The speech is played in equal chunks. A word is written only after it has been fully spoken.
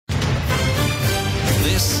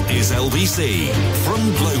This is LBC from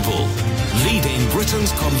Global, leading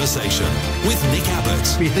Britain's conversation with Nick Abbott.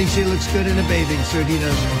 He thinks he looks good in a bathing suit, he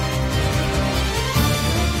doesn't.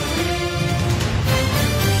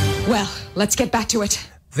 Well, let's get back to it.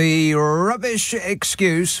 The rubbish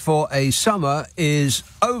excuse for a summer is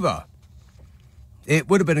over. It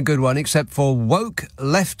would have been a good one, except for woke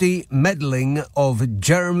lefty meddling of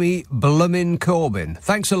Jeremy Bloomin' Corbyn.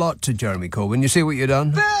 Thanks a lot to Jeremy Corbyn. You see what you've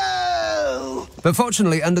done? No! But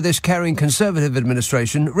fortunately, under this caring Conservative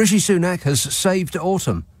administration, Rishi Sunak has saved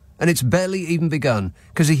autumn. And it's barely even begun,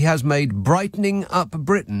 because he has made brightening up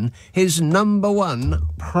Britain his number one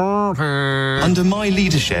priority. Under my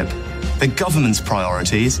leadership, the government's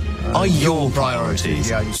priorities are your priorities.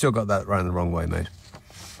 Yeah, you still got that round the wrong way, mate.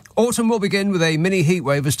 Autumn will begin with a mini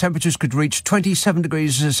heatwave as temperatures could reach 27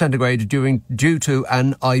 degrees centigrade due to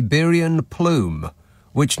an Iberian plume,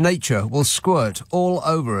 which nature will squirt all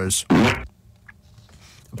over us.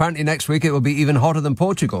 Apparently next week it will be even hotter than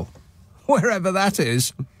Portugal, wherever that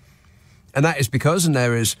is. And that is because, and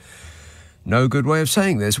there is no good way of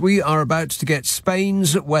saying this, we are about to get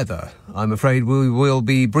Spain's weather. I'm afraid we will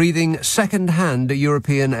be breathing second-hand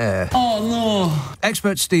European air. Oh, no.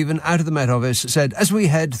 Expert Stephen, out of the Met Office, said, as we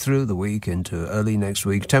head through the week into early next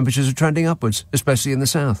week, temperatures are trending upwards, especially in the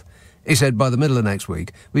south. He said by the middle of next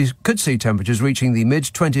week, we could see temperatures reaching the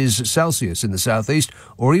mid-20s Celsius in the southeast,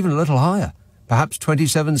 or even a little higher, perhaps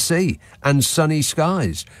 27°C, and sunny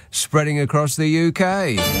skies spreading across the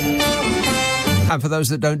UK. And for those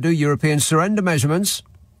that don't do European surrender measurements,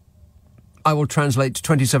 I will translate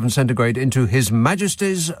 27 centigrade into His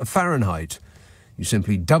Majesty's Fahrenheit. You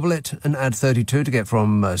simply double it and add 32 to get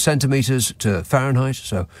from centimetres to Fahrenheit.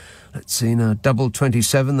 So let's see now, double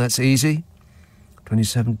 27, that's easy.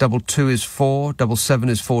 27, double 2 is 4, double 7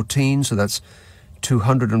 is 14, so that's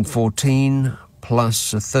 214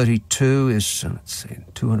 plus 32 is, let's see,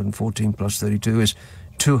 214 plus 32 is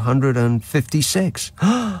 256.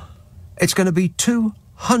 It's going to be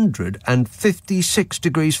 256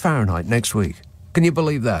 degrees Fahrenheit next week. Can you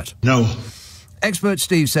believe that? No. Expert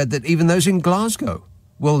Steve said that even those in Glasgow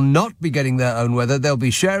will not be getting their own weather. They'll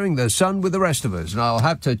be sharing the sun with the rest of us. And I'll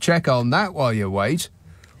have to check on that while you wait.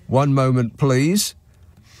 One moment, please.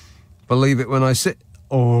 Believe it when I say...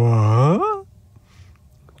 Oh,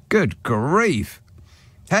 good grief.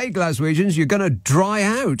 Hey, Glaswegians, you're going to dry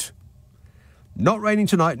out. Not raining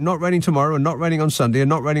tonight, not raining tomorrow, and not raining on Sunday, and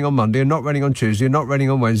not raining on Monday, and not raining on Tuesday, and not raining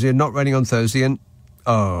on Wednesday, and not raining on Thursday, and...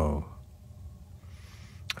 Oh.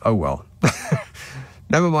 Oh, well.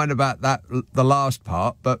 Never mind about that, the last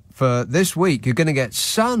part, but for this week, you're going to get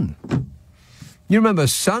sun. You remember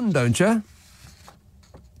sun, don't you?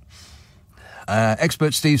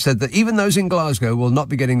 Expert Steve said that even those in Glasgow will not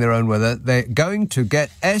be getting their own weather. They're going to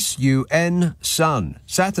get S-U-N, sun.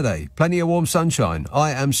 Saturday, plenty of warm sunshine.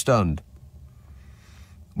 I am stunned.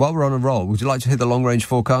 While we're on a roll, would you like to hear the long-range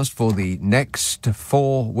forecast for the next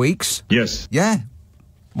 4 weeks? Yes. Yeah.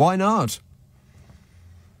 Why not?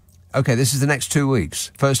 OK, this is the next 2 weeks.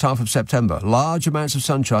 First half of September. Large amounts of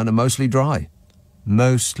sunshine and mostly dry.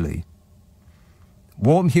 Mostly.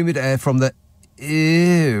 Warm, humid air from the...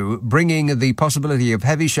 Ew. Bringing the possibility of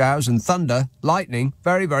heavy showers and thunder, lightning.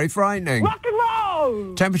 Very, very frightening. Rock and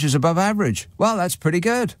roll! Temperatures above average. Well, that's pretty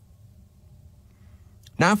good.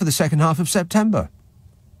 Now for the second half of September.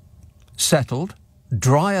 Settled,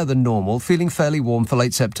 drier than normal, feeling fairly warm for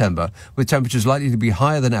late September, with temperatures likely to be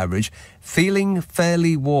higher than average. Feeling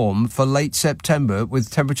fairly warm for late September,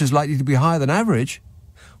 with temperatures likely to be higher than average.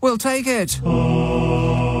 We'll take it.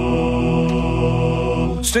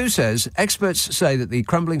 Stu says, experts say that the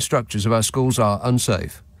crumbling structures of our schools are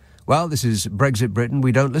unsafe. Well, this is Brexit Britain.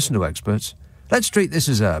 We don't listen to experts. Let's treat this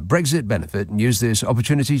as a Brexit benefit and use this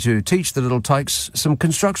opportunity to teach the little tykes some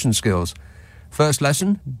construction skills. First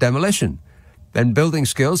lesson, demolition. Then building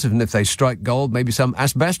skills, even if they strike gold, maybe some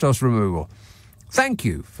asbestos removal. Thank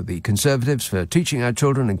you for the Conservatives for teaching our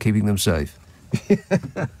children and keeping them safe.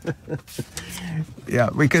 Yeah,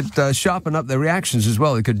 we could sharpen up their reactions as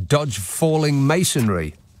well. They could dodge falling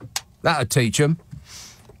masonry. That'd teach them.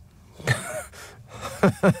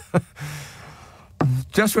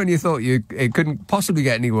 Just when you thought it couldn't possibly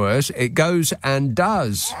get any worse, it goes and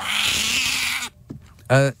does.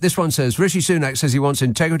 This one says, Rishi Sunak says he wants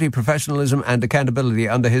integrity, professionalism and accountability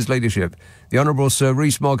under his leadership. The Honourable Sir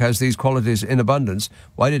Rees-Mogg has these qualities in abundance.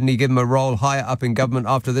 Why didn't he give him a role higher up in government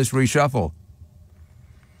after this reshuffle?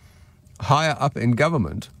 Higher up in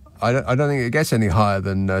government? I don't think it gets any higher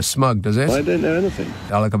than smug, does it? I don't know anything.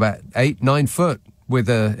 I look about 8-9 foot with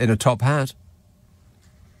in a top hat.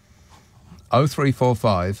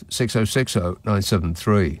 0345 6060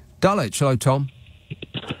 973. Dulwich, hello, Tom.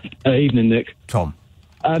 Evening, Nick. Tom.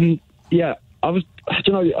 Yeah,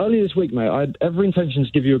 earlier this week, mate, I had every intention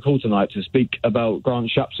to give you a call tonight to speak about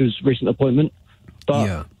Grant Shapps' recent appointment.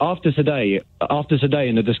 But after today,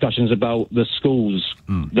 and the discussions about the schools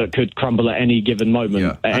that could crumble at any given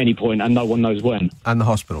moment, at any point, and no one knows when. And the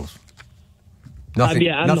hospitals. Nothing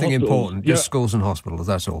hospitals. important, just schools and hospitals,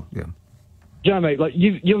 that's all, yeah. Do you know, mate, like,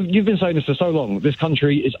 you've been saying this for so long. This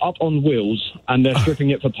country is up on wheels, and they're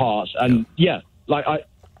stripping it for parts. And,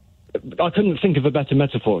 I couldn't think of a better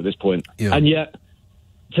metaphor at this point. Yeah. And yet,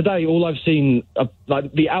 today, all I've seen,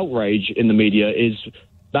 the outrage in the media is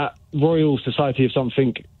that Royal Society of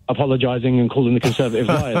something apologising and calling the Conservatives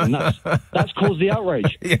liars, and that's caused the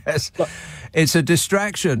outrage. Yes. It's a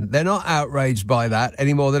distraction. They're not outraged by that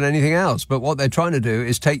any more than anything else, but what they're trying to do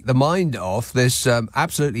is take the mind off this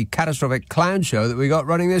absolutely catastrophic clown show that we got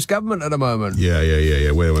running this government at the moment. Yeah.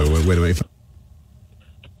 Wait a minute.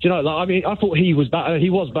 Do you know, I mean, I thought he was bad. He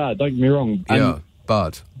was bad, don't get me wrong.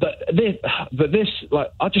 But this,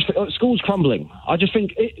 I just think school's crumbling. I just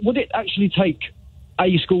think, would it actually take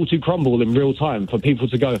a school to crumble in real time for people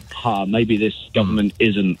to go, maybe this government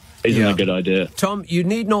isn't a good idea? Tom, you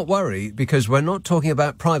need not worry, because we're not talking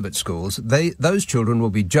about private schools. Those children will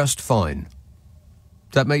be just fine.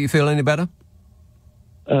 Does that make you feel any better?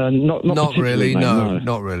 Not really. Mate, no,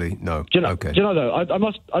 not really. No. Do you know, okay. Do you know though?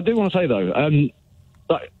 I do want to say though.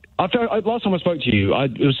 Last time I spoke to you,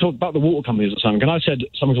 it was about the water companies or something, and I said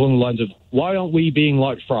something along the lines of, "Why aren't we being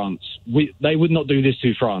like France? They would not do this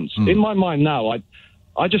to France." In my mind now,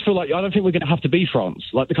 I just feel like I don't think we're going to have to be France.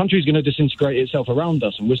 Like, the country's going to disintegrate itself around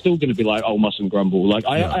us, and we're still going to be like, oh, mustn't grumble. Like,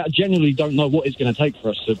 I genuinely don't know what it's going to take for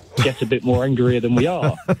us to get a bit more angrier than we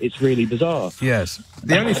are. It's really bizarre. Yes.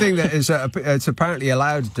 The only thing that is it's apparently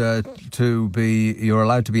allowed you're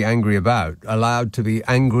allowed to be angry about, allowed to be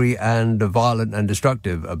angry and violent and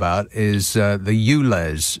destructive about, is the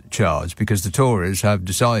ULEZ charge, because the Tories have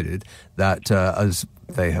decided that as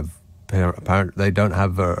they have apparently they don't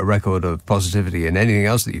have a record of positivity in anything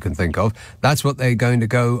else that you can think of. That's what they're going to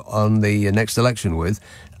go on the next election with,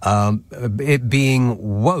 it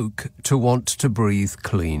being woke to want to breathe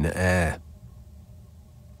clean air.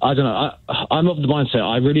 I don't know. I'm of the mindset,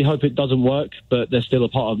 I really hope it doesn't work, but there's still a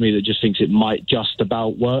part of me that just thinks it might just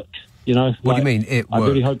about work, you know? What do you mean, it work? I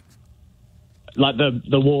really hope... Like the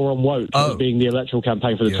war on woke being the electoral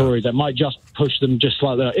campaign for the Tories, that might just push them just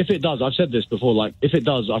slightly. If it does, I've said this before, like, if it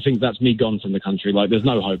does, I think that's me gone from the country. Like, there's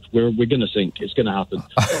no hope. We're going to sink. It's going to happen.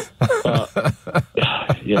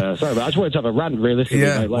 Sorry, but I just wanted to have a rant, realistically.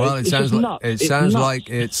 Yeah, mate. Like, well, it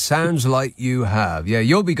sounds like you have. Yeah,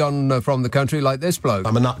 you'll be gone from the country like this bloke.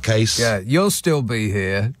 I'm a nutcase. Yeah, you'll still be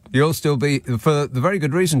here. You'll still be, for the very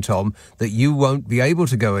good reason, Tom, that you won't be able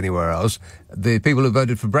to go anywhere else. The people who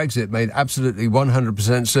voted for Brexit made absolutely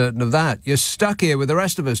 100% certain of that. You're stuck here with the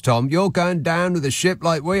rest of us, Tom. You're going down with the ship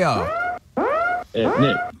like we are.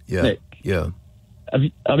 Nick. Yeah.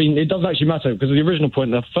 I mean, it doesn't actually matter, because the original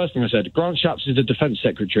point, the first thing I said, Grant Shapps is the Defence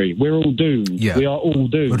Secretary. We're all doomed. Yeah. We are all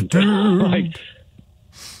doomed. Sorry, mate.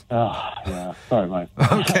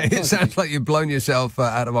 Okay, it sounds like you've blown yourself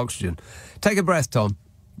out of oxygen. Take a breath, Tom.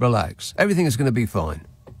 Relax. Everything is going to be fine.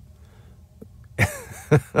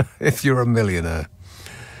 If you're a millionaire.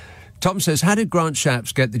 Tom says, how did Grant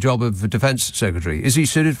Shapps get the job of Defence Secretary? Is he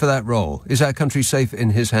suited for that role? Is our country safe in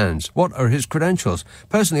his hands? What are his credentials?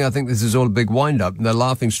 Personally, I think this is all a big wind-up and they're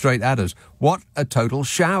laughing straight at us. What a total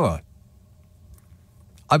shower.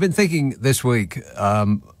 I've been thinking this week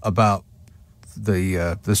about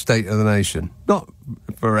the state of the nation. Not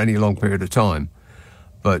for any long period of time,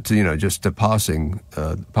 but, you know, just passing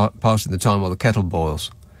the time while the kettle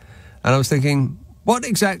boils. And I was thinking, what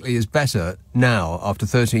exactly is better now after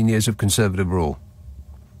 13 years of Conservative rule?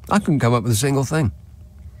 I couldn't come up with a single thing.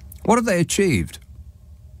 What have they achieved?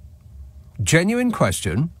 Genuine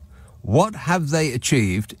question. What have they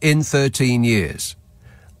achieved in 13 years?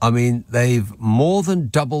 I mean, they've more than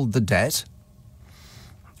doubled the debt.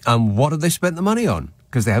 And what have they spent the money on?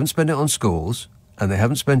 Because they haven't spent it on schools, and they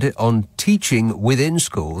haven't spent it on teaching within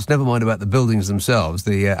schools, never mind about the buildings themselves,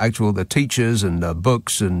 the teachers and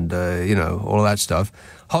books and, all of that stuff.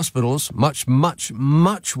 Hospitals, much, much,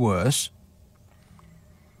 much worse.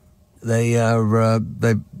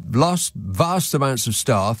 They've lost vast amounts of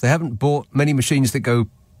staff. They haven't bought many machines that go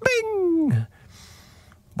bing.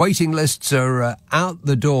 Waiting lists are out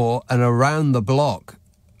the door and around the block.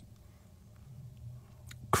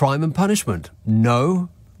 Crime and punishment, no.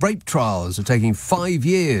 Rape trials are taking 5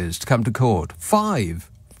 years to come to court. 5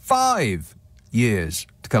 years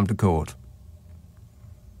to come to court.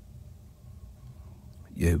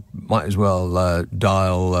 you might as well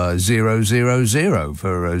dial 000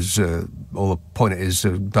 for as all the point it is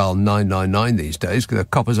to dial 999 these days, because the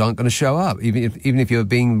coppers aren't going to show up, even if you're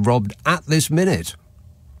being robbed at this minute.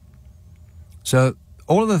 So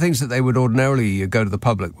all of the things that they would ordinarily go to the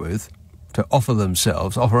public with to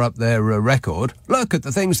offer up their record, look at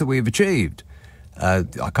the things that we've achieved. I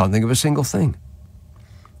can't think of a single thing.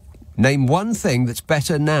 Name one thing that's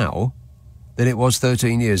better now than it was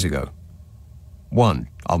 13 years ago. One.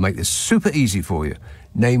 I'll make this super easy for you.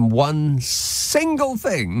 Name one single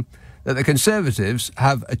thing that the Conservatives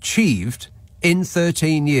have achieved in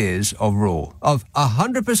 13 years of rule. Of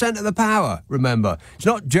 100% of the power, remember. It's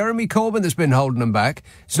not Jeremy Corbyn that's been holding them back.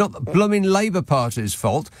 It's not the blooming Labour Party's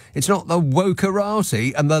fault. It's not the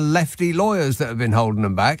wokerati and the lefty lawyers that have been holding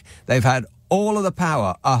them back. They've had all of the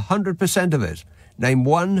power, 100% of it. Name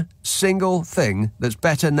one single thing that's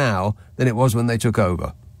better now than it was when they took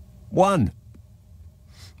over. One.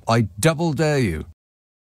 I double dare you.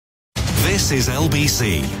 This is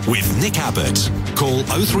LBC with Nick Abbott. Call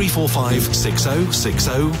 0345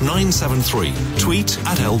 6060 973. Tweet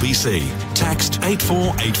at LBC. Text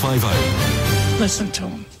 84850. Listen to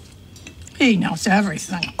him. He knows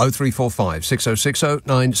everything. 0345 6060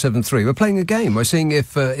 973. We're playing a game. We're seeing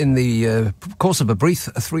if in the course of a brief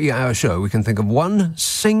 3-hour show we can think of one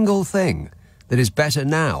single thing that is better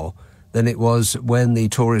now than it was when the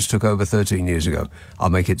Tories took over 13 years ago. I'll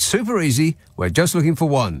make it super easy. We're just looking for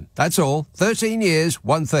one. That's all. 13 years,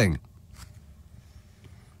 one thing.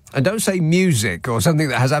 And don't say music or something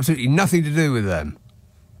that has absolutely nothing to do with them.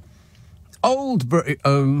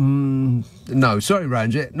 No, sorry,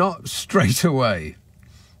 Ranjit, not straight away.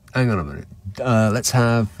 Hang on a minute. Let's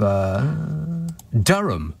have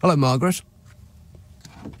Durham. Hello, Margaret.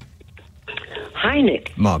 Hi,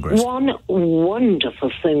 Nick. Margaret. One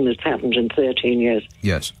wonderful thing that's happened in 13 years.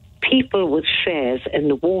 Yes. People with shares in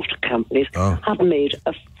the water companies have made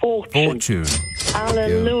a fortune.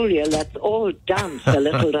 Hallelujah, let's all dance a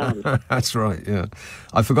little dance. That's right, yeah.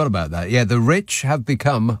 I forgot about that. Yeah, the rich have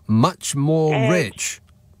become much more rich.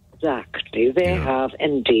 Exactly, they have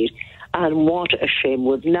indeed. And what a shame.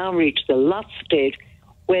 We've now reached the last stage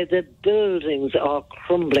where the buildings are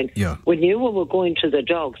crumbling. Yeah. We knew we were going to the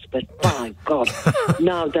dogs, but my God,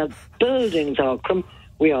 now the buildings are crumbling.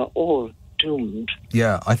 We are all doomed.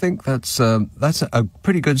 Yeah, I think that's a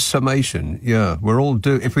pretty good summation. Yeah, we're all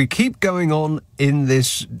doomed. If we keep going on in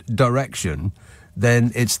this direction,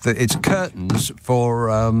 then it's curtains for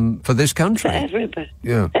this country. For everybody.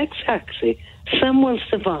 Yeah. Exactly. Some will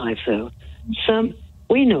survive, though. Some,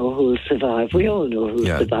 we know who'll survive. We all know who'll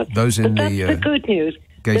survive. Those in but that's the good news.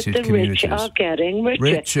 gated that the communities rich are getting richer.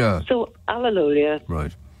 Richer. So, hallelujah.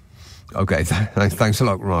 Right. Okay, thanks a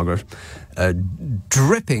lot, Margaret.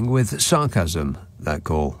 Dripping with sarcasm, that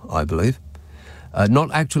call, I believe.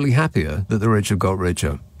 Not actually happier that the rich have got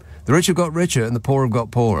richer. The rich have got richer and the poor have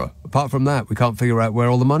got poorer. Apart from that, we can't figure out where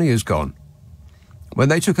all the money has gone. When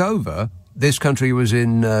they took over, this country was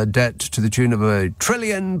in debt to the tune of £1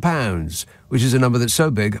 trillion, which is a number that's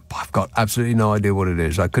so big, I've got absolutely no idea what it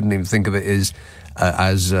is. I couldn't even think of it as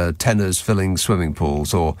tenors filling swimming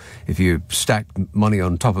pools, or if you stacked money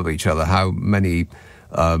on top of each other, how many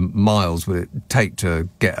miles would it take to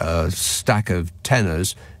get a stack of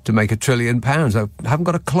tenors to make £1 trillion? I haven't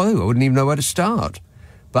got a clue. I wouldn't even know where to start.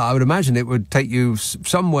 But I would imagine it would take you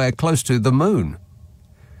somewhere close to the moon.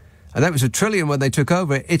 And that was £1 trillion when they took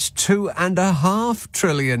over. It's £2.5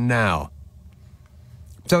 trillion now.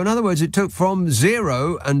 So in other words, it took from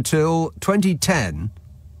zero until 2010,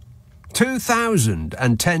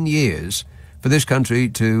 2010 years for this country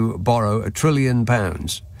to borrow £1 trillion.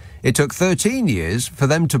 It took 13 years for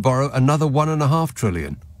them to borrow another £1.5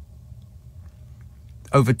 trillion.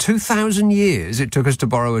 Over 2,000 years it took us to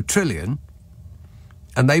borrow £1 trillion,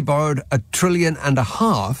 and they borrowed £1.5 trillion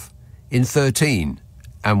in 13.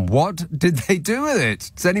 And what did they do with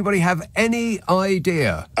it? Does anybody have any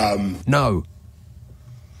idea? No.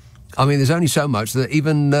 I mean, there's only so much that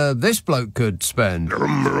even this bloke could spend.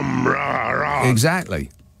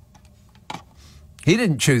 Exactly. He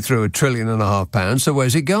didn't chew through £1.5 trillion, so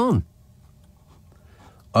where's it gone?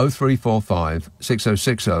 0345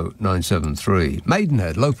 6060 973.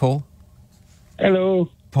 Maidenhead. Hello, Paul. Hello.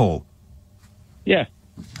 Paul. Yeah.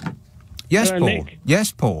 Yes, Hello, Paul. Nick.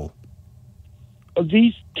 Yes, Paul. Of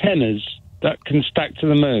these tenors that can stack to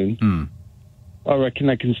the moon, I reckon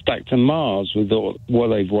they can stack to Mars with what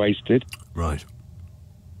they've wasted. Right.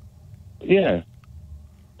 Yeah.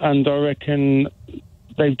 And I reckon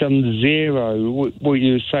they've done zero, what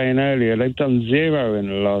you were saying earlier, they've done zero in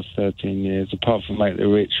the last 13 years, apart from make the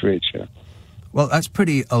rich richer. Well, that's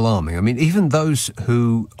pretty alarming. I mean, even those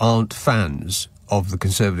who aren't fans of the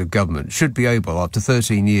Conservative government should be able, after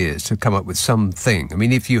 13 years, to come up with something. I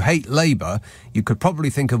mean, if you hate Labour, you could probably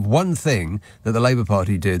think of one thing that the Labour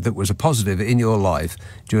Party did that was a positive in your life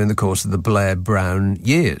during the course of the Blair-Brown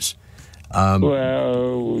years.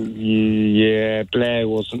 Well, yeah, Blair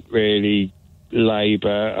wasn't really Labour,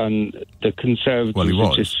 and the Conservatives Well, he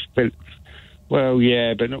was. just... Well,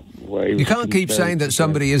 yeah, but not... Well, You can't keep saying that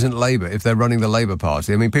somebody isn't Labour if they're running the Labour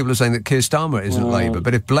Party. I mean, people are saying that Keir Starmer isn't Labour,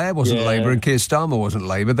 but if Blair wasn't Labour and Keir Starmer wasn't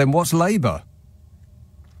Labour, then what's Labour?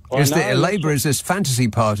 Well, Labour is this fantasy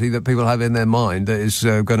party that people have in their mind that is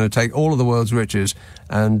going to take all of the world's riches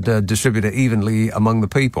and distribute it evenly among the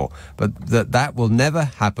people. But that will never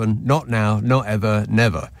happen, not now, not ever,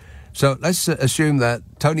 never. So let's assume that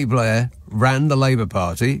Tony Blair ran the Labour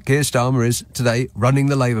Party. Keir Starmer is today running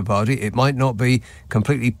the Labour Party. It might not be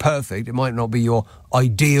completely perfect. It might not be your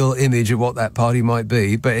ideal image of what that party might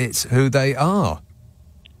be, but it's who they are.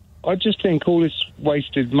 I just think all this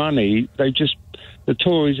wasted money, the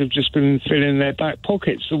Tories have just been filling their back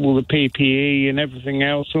pockets, all the PPE and everything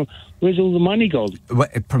else. Where's all the money gone?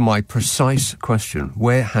 My precise question: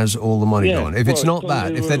 where has all the money gone? If it's not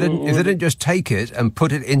that, if they didn't just take it and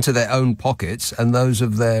put it into their own pockets and those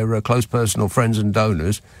of their close personal friends and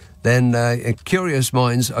donors, then curious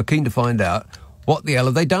minds are keen to find out what the hell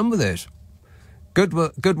have they done with it. Good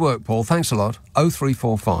work, Paul. Thanks a lot.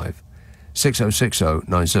 0345 6060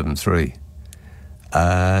 973.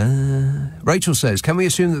 Rachel says, can we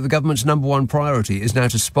assume that the government's number one priority is now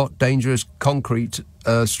to spot dangerous concrete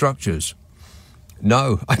structures?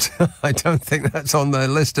 No, I don't think that's on their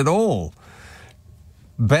list at all.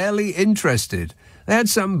 Barely interested. They had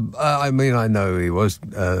some, I know he was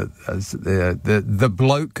the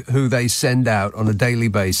bloke who they send out on a daily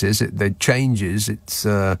basis. It changes. It's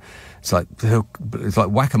like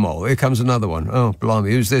whack-a-mole. Here comes another one. Oh,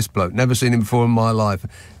 blimey, who's this bloke? Never seen him before in my life.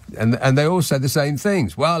 And they all said the same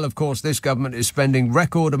things. Well, of course, this government is spending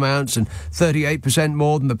record amounts and 38%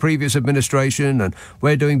 more than the previous administration, and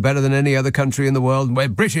we're doing better than any other country in the world, and we're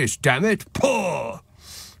British, damn it. Poor!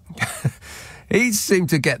 He seemed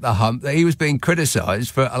to get the hump that he was being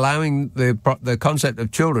criticised for allowing the concept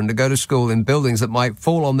of children to go to school in buildings that might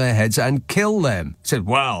fall on their heads and kill them. He said,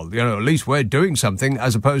 well, at least we're doing something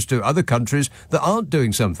as opposed to other countries that aren't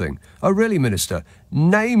doing something. Oh, really, Minister?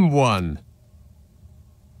 Name one.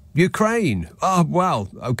 Ukraine. Oh, well,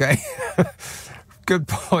 OK. Good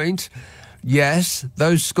point. Yes,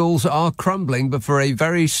 those schools are crumbling, but for a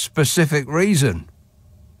very specific reason.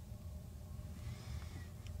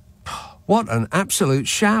 What an absolute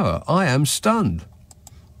shower. I am stunned.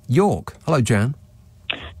 York. Hello, Jan.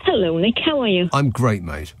 Hello, Nick. How are you? I'm great,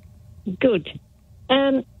 mate. Good.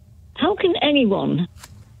 How can anyone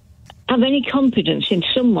have any confidence in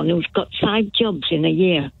someone who's got 5 jobs in a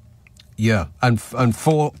year? Yeah, and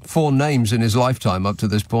four names in his lifetime up to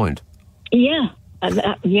this point. Yeah,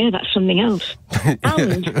 that's something else.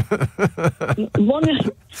 And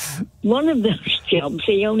one of those jobs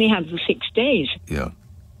he only had for 6 days. Yeah.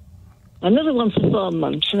 Another one for 4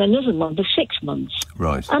 months and another one for 6 months.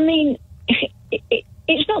 Right. I mean,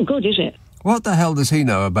 it's not good, is it? What the hell does he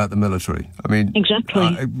know about the military? I mean...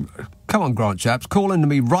 Exactly. Come on, Grant chaps, call into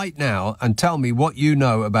me right now and tell me what you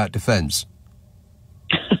know about defence.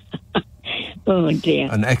 Oh, dear.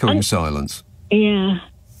 An echoing silence. Yeah.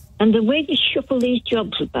 And the way they shuffle these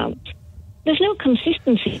jobs about, there's no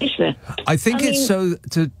consistency, is there? I think it's so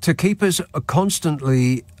to keep us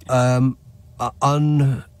constantly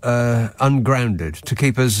ungrounded, to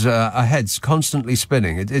keep us our heads constantly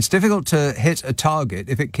spinning. It's difficult to hit a target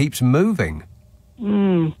if it keeps moving.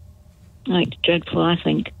 It's dreadful, I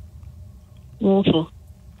think. Awful.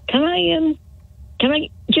 Can I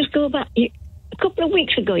just go back? A couple of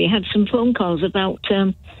weeks ago, you had some phone calls about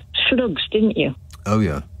slugs, didn't you? Oh,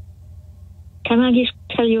 yeah. Can I just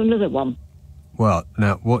tell you another one? Well,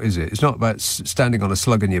 now, what is it? It's not about standing on a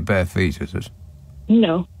slug in your bare feet, is it?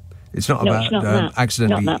 No. It's not about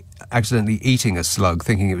accidentally eating a slug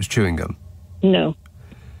thinking it was chewing gum? No.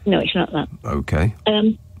 No, it's not that. OK.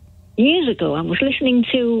 Years ago, I was listening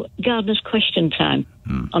to Gardener's Question Time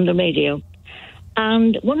on the radio.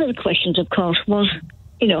 And one of the questions, of course, was,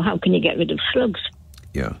 how can you get rid of slugs?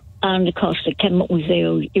 Yeah. And, of course, they came up with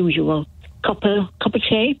the usual copper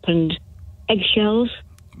tape and eggshells.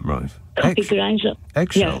 Right. Coffee grinds up.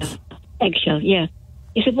 Eggshells? Yeah. Eggshells, yeah.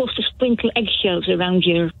 You're supposed to sprinkle eggshells around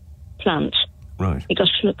your plants. Right.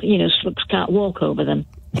 Because, slugs can't walk over them,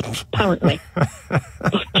 apparently. But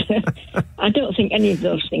I don't think any of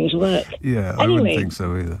those things work. Yeah, I wouldn't think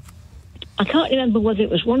so either. I can't remember whether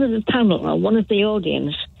it was one of the panel or one of the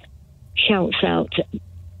audience shouts out,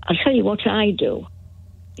 I'll tell you what I do.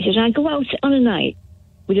 He says, I go out on a night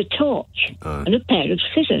with a torch and a pair of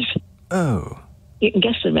scissors. Oh. You can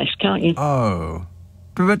guess the rest, can't you? Oh.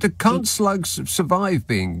 But can't slugs survive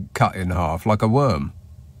being cut in half like a worm?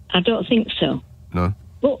 I don't think so. No?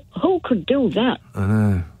 Well, who could do that? I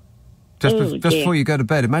know. Just before you go to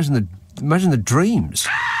bed, imagine the dreams.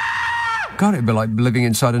 God, it'd be like living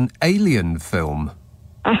inside an Alien film.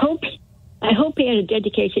 I hope he had a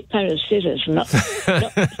dedicated pair of scissors, not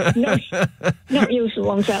use the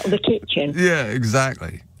ones out of the kitchen. Yeah,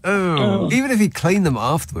 exactly. Oh. Even if he cleaned them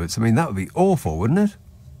afterwards, I mean, that would be awful, wouldn't it?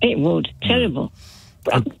 It would. Terrible.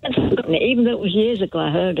 But I've forgotten it. Even though it was years ago I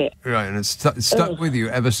heard it. Right, and it's stuck with you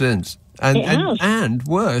ever since. And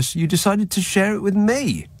worse, you decided to share it with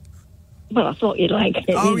me. Well, I thought you'd like it.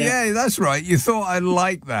 Oh, yeah, that's right. You thought I'd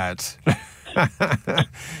like that.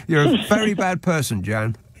 You're a very bad person,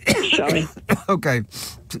 Jan. Sorry. Okay,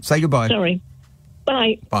 say goodbye. Sorry.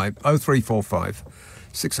 Bye. Bye. 0345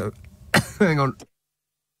 60... Hang on.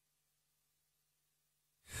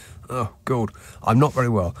 Oh, God. I'm not very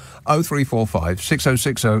well. 0345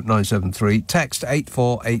 6060 973. Text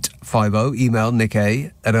 84850. Email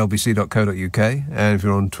nick@lbc.co.uk. And if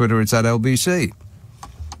you're on Twitter, it's @LBC.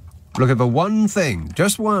 Looking for one thing,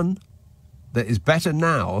 just one, that is better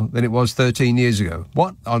now than it was 13 years ago.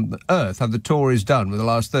 What on earth have the Tories done with the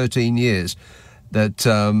last 13 years that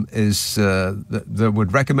that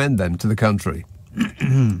would recommend them to the country?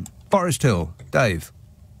 Forest Hill, Dave.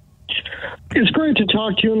 It's great to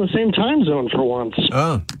talk to you in the same time zone for once.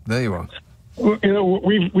 Oh, there you are. You know,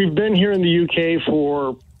 we've been here in the UK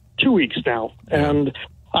for 2 weeks now, and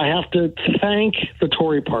I have to thank the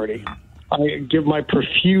Tory party. I give my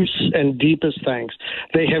profuse and deepest thanks.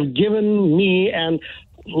 They have given me and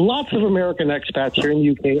lots of American expats here in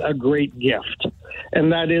the UK a great gift.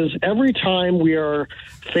 And that is, every time we are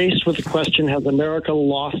faced with the question, has America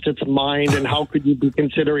lost its mind and how could you be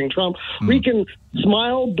considering Trump? We can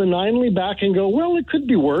smile benignly back and go, well, it could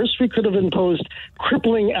be worse. We could have imposed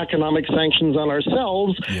crippling economic sanctions on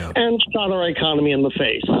ourselves and shot our economy in the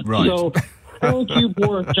face. Right. So thank you,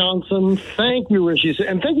 Boris Johnson. Thank you, Rishi.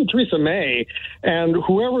 And thank you, Theresa May. And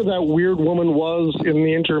whoever that weird woman was in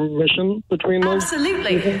the intermission between those.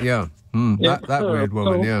 Absolutely. Yeah. That weird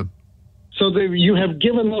woman, yeah. So you have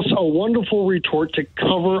given us a wonderful retort to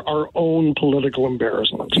cover our own political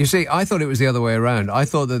embarrassment. You see, I thought it was the other way around. I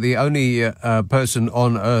thought that the only person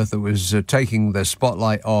on earth that was taking the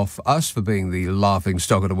spotlight off us for being the laughing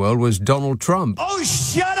stock of the world was Donald Trump. Oh,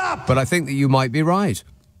 shut up! But I think that you might be right.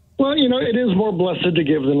 Well, you know, it is more blessed to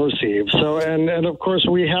give than receive. So, and of course,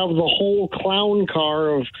 we have the whole clown car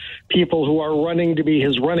of people who are running to be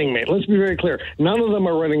his running mate. Let's be very clear. None of them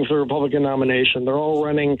are running for the Republican nomination. They're all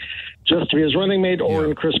running just to be his running mate or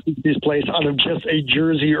in Chris Christie's place out of just a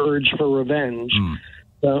Jersey urge for revenge.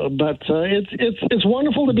 But it's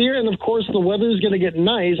wonderful to be here, and of course the weather's going to get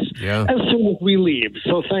nice as soon as we leave.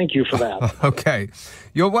 So thank you for that. Okay,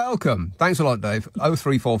 you're welcome. Thanks a lot, Dave.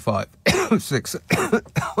 0345 6.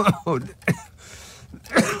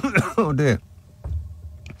 Oh dear,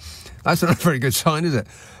 that's not a very good sign, is it?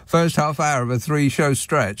 First half hour of a 3-show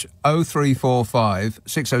stretch. 0345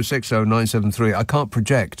 6060 973. I can't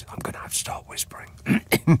project. I'm going to have to start whispering.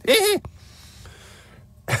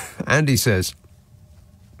 Andy says,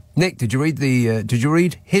 Nick, did you read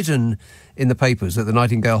hidden in the papers that the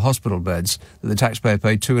Nightingale hospital beds that the taxpayer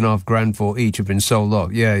paid $2,500 for each have been sold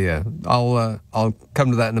off? Yeah. I'll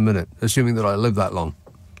come to that in a minute, assuming that I live that long.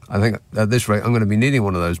 I think at this rate I'm going to be needing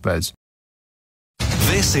one of those beds.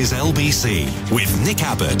 This is LBC with Nick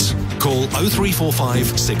Abbott. Call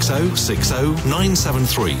 0345 6060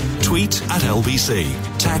 973. Tweet @LBC.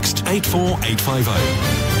 Text 84850.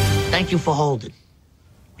 Thank you for holding.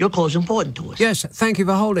 Your call is important to us. Yes, thank you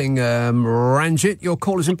for holding, Ranjit. Your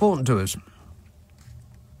call is important to us.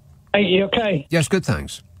 Hey, you okay? Yes, good,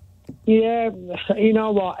 thanks. Yeah, you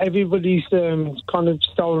know what? Everybody's kind of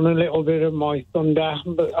stolen a little bit of my thunder,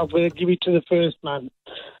 but I'm going to give it to the first man.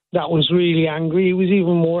 That was really angry. He was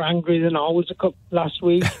even more angry than I was last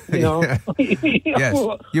week, you know. Yes,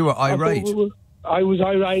 you were irate. I was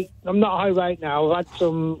irate. I'm not irate now. I've had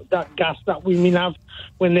that gas that women have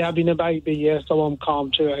when they're having a baby, so I'm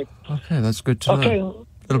calm today. Okay, that's good to know.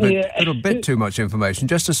 Little bit too much information,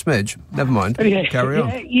 just a smidge. Never mind. Carry on.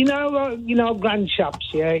 Yeah, you know, Grand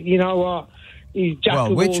Chaps, you know what? He's Jack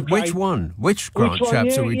of all trades. Which one? Which Grand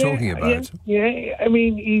Chaps are we talking about? Yeah, I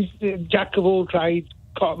mean, he's Jack of all trades,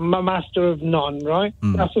 master of none, right?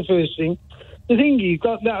 That's the first thing. The thing is,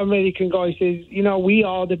 got that American guy says, you know, we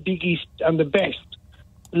are the biggest and the best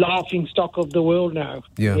laughing stock of the world now.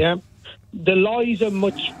 Yeah. the lies are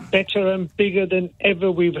much better and bigger than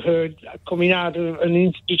ever we've heard coming out of an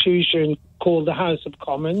institution called the House of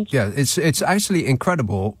Commons. Yeah, it's actually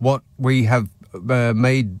incredible what we have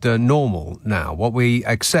made normal now, what we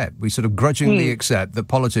accept. We sort of grudgingly accept that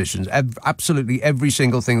politicians, absolutely every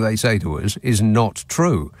single thing they say to us is not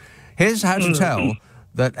true. Here's how to tell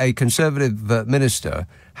that a Conservative minister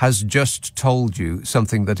has just told you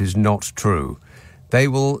something that is not true. They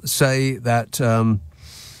will say that... oh,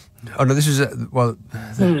 no, this is...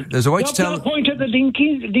 there's a way to tell... point at the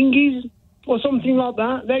dinghies or something like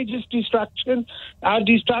that. They're just distraction. Our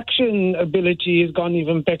distraction ability has gone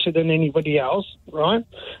even better than anybody else, right?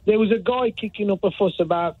 There was a guy kicking up a fuss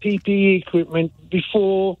about PPE equipment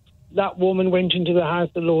before that woman went into the House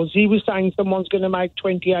of Lords. He was saying someone's going to make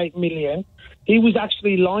 28 million. He was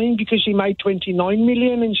actually lying because she made 29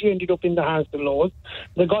 million and she ended up in the House of Lords.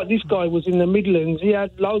 This guy was in the Midlands. He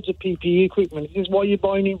had loads of PPE equipment. This is why you're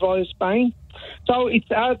buying it via Spain. So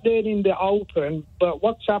it's out there in the open, but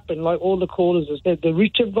what's happened, like all the callers have said, the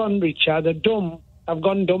rich have gone richer, the dumb have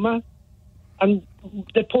gone dumber, and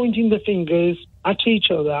they're pointing the fingers at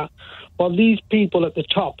each other while these people at the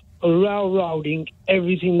top are railroading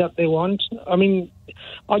everything that they want. I mean,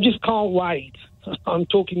 I just can't wait. I'm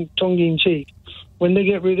talking tongue-in-cheek. When they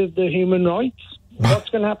get rid of the human rights, what's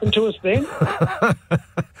going to happen to us then?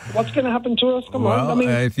 What's going to happen to us? Come on. I mean,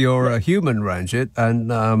 if you're a human, Ranjit,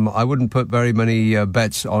 and I wouldn't put very many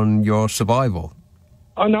bets on your survival.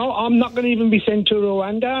 I know. I'm not going to even be sent to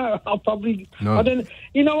Rwanda. I'll probably... No. I don't...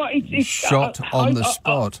 You know what? It's shot on the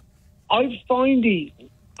spot. I find it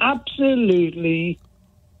absolutely...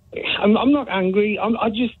 I'm not angry. I'm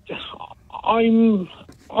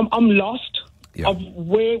lost. Yeah. Of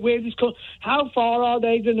where this how far are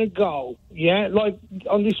they going to go? Yeah, like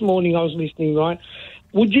on this morning I was listening, right?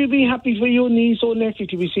 Would you be happy for your niece or nephew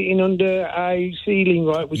to be sitting under a ceiling,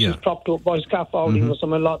 right, which is propped up by scaffolding or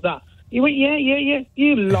something like that? You went, yeah.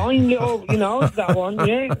 You lying little, that one,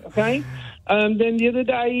 yeah, okay. Then the other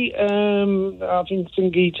day, I think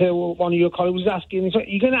Sangeeta, one of your colleagues, was asking, he's like,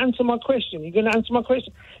 you're going to answer my question? You're going to answer my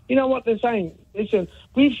question? You know what they're saying? Listen,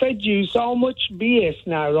 we've fed you so much BS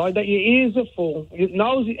now, right, that your ears are full. Your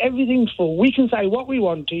nose, everything's full. We can say what we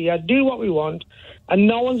want to you, do what we want, and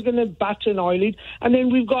no one's going to bat an eyelid. And then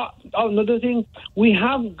we've got another thing. We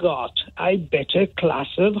have got a better class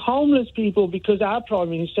of homeless people because our Prime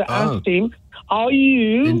Minister asked him, are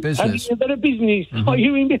you in business? Have you got a business? Are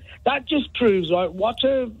you in business? That just proves, right, what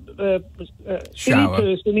a silly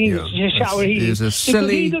person he is. He's a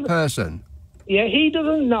silly person. Yeah, he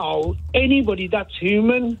doesn't know anybody that's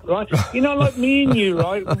human, right? Like me and you,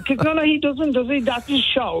 right? Because no, he doesn't, does he? That just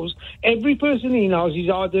shows every person he knows is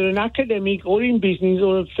either an academic or in business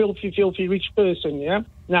or a filthy, filthy rich person, yeah?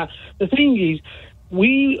 Now, the thing is,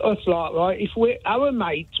 we are like, right, if we're our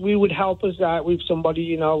mates, we would help us out with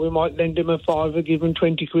somebody, we might lend them a £5 give them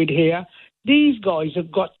 20 quid here. These guys have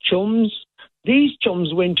got chums. These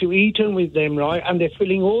chums went to Eton with them, right, and they're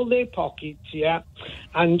filling all their pockets, yeah,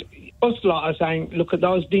 and us lot are saying, look at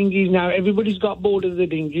those dinghies now, everybody's got bored of the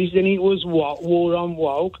dinghies, then it was what, war on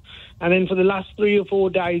woke, and then for the last 3 or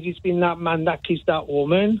 4 days it's been that man that kissed that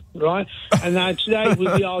woman, right, and now today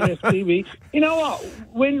was the RFTV. You know what,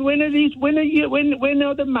 when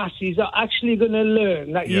are the masses are actually going to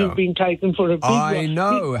learn that you've been taken for a big I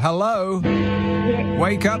know, hello. Yeah.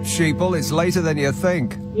 Wake up, sheeple, it's later than you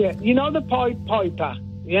think. Yeah, the Pied Piper,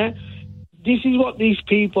 yeah? This is what these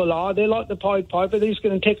people are. They're like the Pied Piper. They're just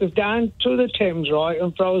going to take us down to the Thames, right,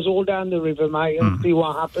 and throw us all down the river, mate, and see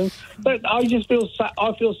what happens. But I just feel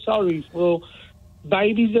sorry for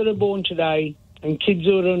babies that are born today and kids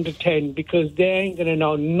who are under 10 because they ain't going to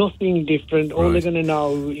know nothing different. All they're going to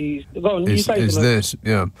know is... Go on, you say is this,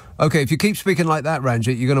 yeah. OK, if you keep speaking like that,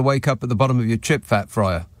 Ranjit, you're going to wake up at the bottom of your chip fat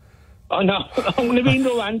fryer. Oh, no, I'm going to be in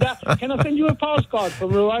Rwanda. Can I send you a postcard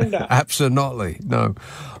from Rwanda? Absolutely, no.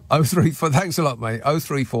 034, thanks a lot, mate.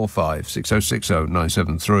 0345 6060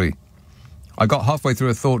 973. I got halfway through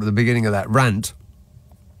a thought at the beginning of that rant.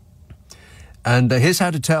 And here's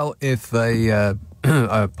how to tell if a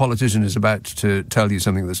politician is about to tell you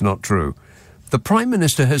something that's not true. The Prime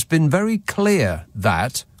Minister has been very clear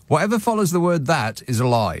that whatever follows the word that is a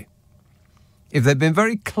lie. If they've been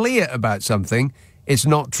very clear about something, it's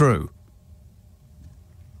not true.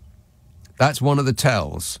 That's one of the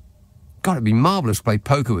tells. God, it'd be marvellous to play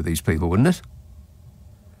poker with these people, wouldn't it?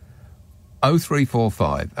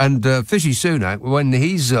 0345. And Fishy Sunak, when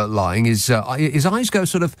he's lying, his eyes go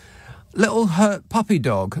sort of, little hurt puppy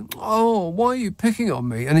dog. Oh, why are you picking on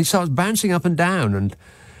me? And he starts bouncing up and down, and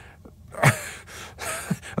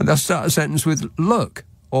and they'll start a sentence with look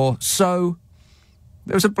or so.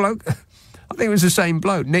 There was a bloke... I think it was the same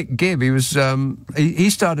bloke, Nick Gibb. He was. He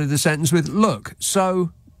started the sentence with, "Look,"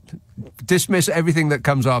 so dismiss everything that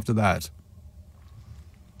comes after that.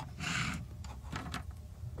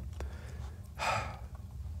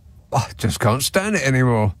 I just can't stand it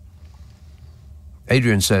anymore.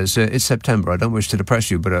 Adrian says, it's September. I don't wish to depress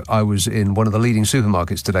you, but I was in one of the leading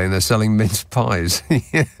supermarkets today and they're selling mince pies.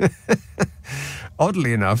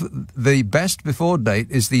 Oddly enough, the best before date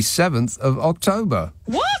is the 7th of October.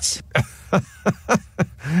 What?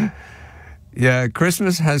 Yeah,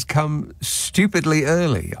 Christmas has come stupidly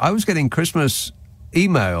early. I was getting Christmas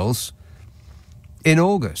emails in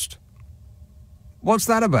August. What's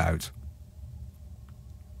that about?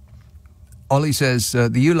 Ollie says, the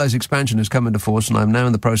ULEZ expansion has come into force and I'm now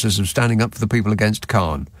in the process of standing up for the people against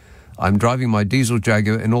Khan. I'm driving my diesel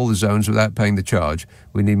Jaguar in all the zones without paying the charge.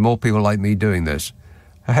 We need more people like me doing this.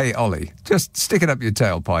 Hey, Ollie, just stick it up your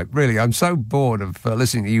tailpipe. Really, I'm so bored of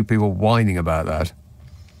listening to you people whining about that.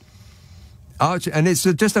 And it's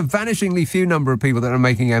just a vanishingly few number of people that are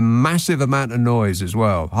making a massive amount of noise as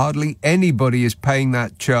well. Hardly anybody is paying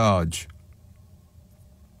that charge.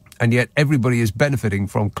 And yet everybody is benefiting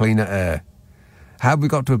from cleaner air. How have we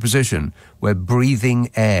got to a position where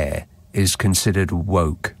breathing air is considered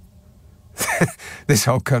woke? This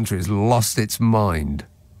whole country has lost its mind.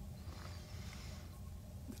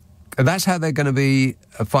 And that's how they're going to be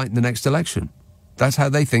fighting the next election. That's how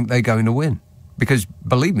they think they're going to win. Because,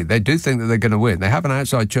 believe me, they do think that they're going to win. They have an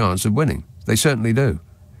outside chance of winning. They certainly do.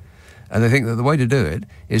 And they think that the way to do it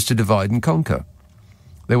is to divide and conquer.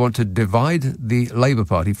 They want to divide the Labour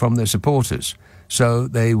Party from their supporters. So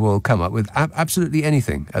they will come up with absolutely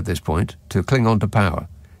anything at this point to cling on to power.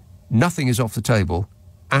 Nothing is off the table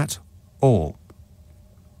at all.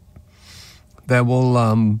 There will,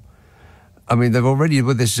 they've already,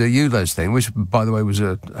 with this ULEZ thing, which, by the way, was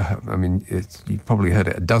you've probably heard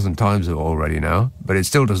it a dozen times already now, but it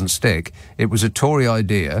still doesn't stick. It was a Tory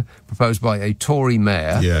idea proposed by a Tory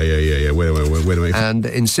mayor. Yeah. Wait a minute. And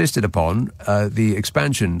insisted upon the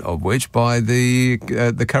expansion of which by the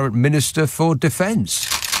current Minister for Defence,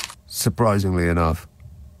 surprisingly enough.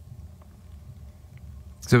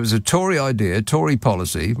 So it was a Tory idea, Tory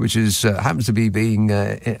policy, which is happens to be being...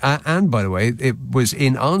 and, by the way, it was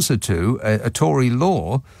in answer to a Tory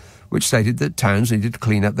law which stated that towns needed to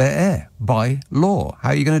clean up their air by law.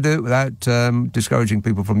 How are you going to do it without discouraging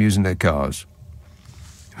people from using their cars?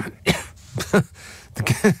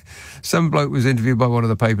 Some bloke was interviewed by one of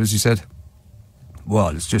the papers. He said, well,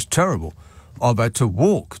 it's just terrible. I've had to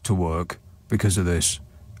walk to work because of this.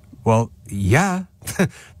 Well, yeah...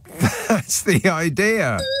 That's the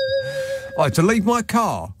idea. I had to leave my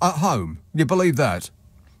car at home. You believe that?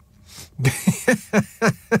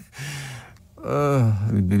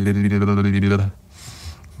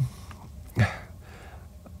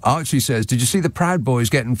 Archie says, did you see the Proud Boys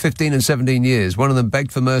getting 15 and 17 years? One of them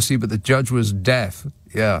begged for mercy, but the judge was deaf.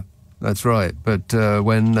 Yeah, that's right. But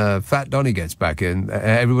when Fat Donny gets back in,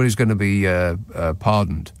 everybody's going to be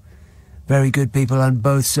pardoned. Very good people on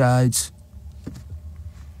both sides.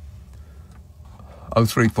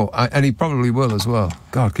 034, and he probably will as well.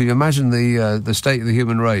 God, can you imagine the state of the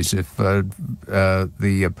human race if the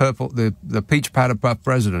peach powder puff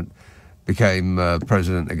president became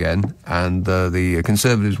president again, and the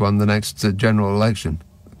Conservatives won the next general election?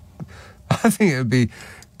 I think it would be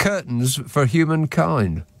curtains for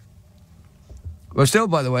humankind. We're still,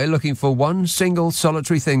 by the way, looking for one single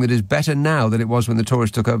solitary thing that is better now than it was when the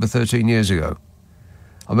Tories took over 13 years ago.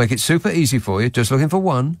 I'll make it super easy for you, just looking for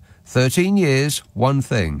one. 13 years, one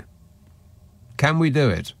thing. Can we do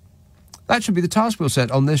it? That should be the task we'll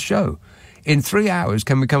set on this show. In 3 hours,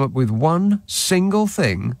 can we come up with one single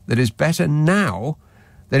thing that is better now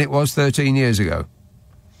than it was 13 years ago?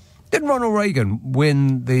 Didn't Ronald Reagan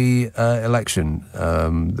win the election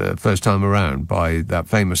the first time around by that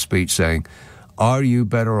famous speech saying, are you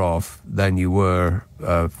better off than you were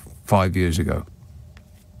 5 years ago?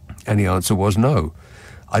 And the answer was no.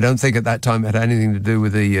 I don't think at that time it had anything to do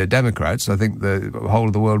with the Democrats. I think the whole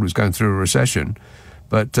of the world was going through a recession.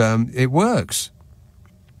 But it works.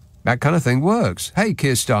 That kind of thing works. Hey,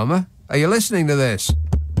 Keir Starmer, are you listening to this?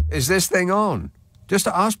 Is this thing on? Just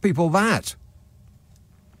to ask people that.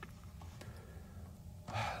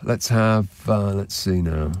 Let's have, let's see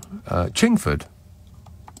now. Chingford.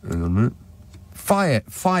 Hang on a minute.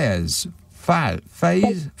 Faz.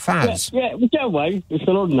 Yeah, whichever way. It's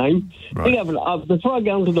an odd name. Right. Yeah, but before I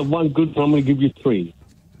get on to the one good one, I'm going to give you three.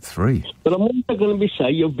 Three? But I'm also going to be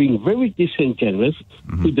saying you're being very disingenuous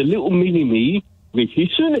with the little mini-me,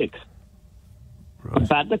 Rishi Sunak,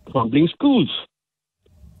 about the crumbling schools.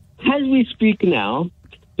 As we speak now,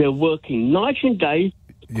 they're working night and day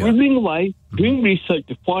scribbling away, doing research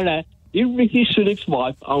to find out if Rishi Sunak's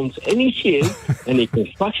wife owns any shares in a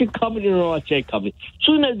construction company or a jet company.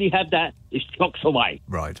 Soon as they have that, it chucks away.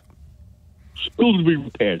 Right. Schools will be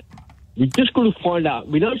repaired. We're just going to find out.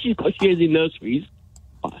 We know she's got shares in nurseries,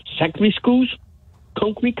 secondary schools,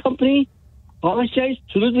 concrete company, RSJs.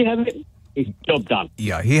 As soon as we have it, it's job done.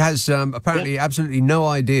 Yeah, he has apparently absolutely no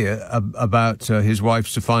idea about his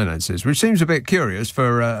wife's finances, which seems a bit curious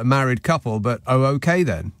for a married couple, but okay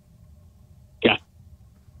then. Yeah.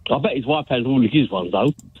 I bet his wife has all of his ones,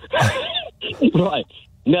 though. Right.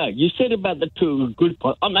 Now, you said about the two good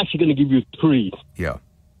points. I'm actually going to give you 3. Yeah.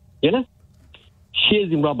 Yeah?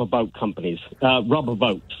 Shares in rubber boat companies, rubber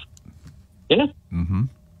boats. Yeah? Mm-hmm.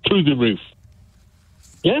 Through the roof.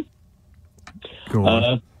 Yeah? Go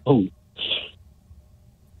on.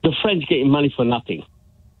 The French getting money for nothing.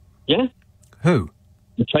 Yeah? Who?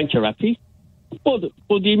 The French are happy. For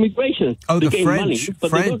the immigration. Oh, They're the getting money, French.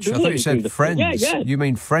 but they don't French. do I thought you anything. said French. Yeah. You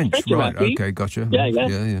mean French. French are Right, happy. okay, gotcha.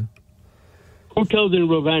 Yeah. Hotels in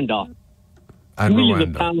Rwanda. And Millions of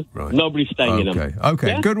Rwanda. pounds, Right. nobody's staying in them. Okay,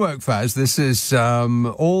 Yeah? good work, Faz. This is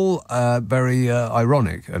all very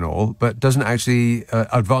ironic and all, but doesn't actually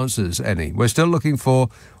advance us any. We're still looking for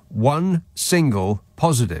one single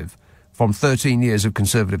positive from 13 years of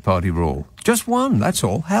Conservative Party rule. Just one, that's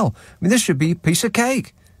all. Hell, I mean, this should be a piece of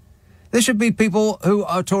cake. There should be people who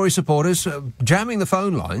are Tory supporters jamming the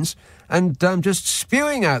phone lines and just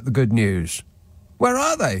spewing out the good news. Where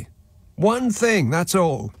are they? One thing, that's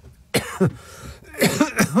all.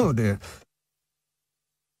 Oh, dear.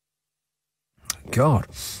 God,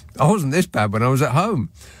 I wasn't this bad when I was at home.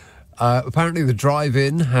 Apparently the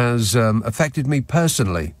drive-in has affected me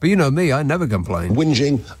personally. But you know me, I never complain.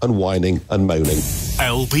 Whinging and whining and moaning.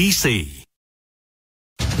 LBC.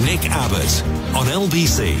 Nick Abbott on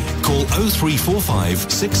LBC. Call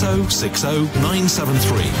 0345 6060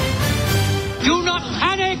 973. Do not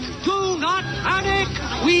panic! Do not panic!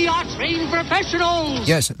 We are trained professionals!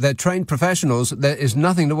 Yes, they're trained professionals. There is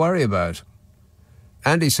nothing to worry about.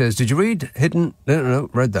 Andy says, did you read Hidden... No,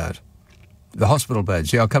 read that. The hospital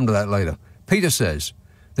beds. Yeah, I'll come to that later. Peter says,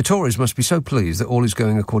 the Tories must be so pleased that all is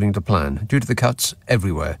going according to plan, due to the cuts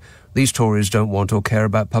everywhere. These Tories don't want or care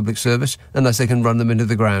about public service unless they can run them into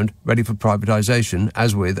the ground, ready for privatisation,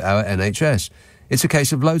 as with our NHS. It's a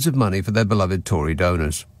case of loads of money for their beloved Tory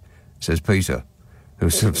donors, says Peter, who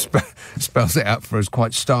sort of spells it out for us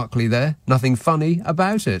quite starkly there. Nothing funny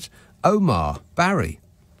about it. Omar, Barry.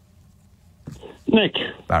 Nick,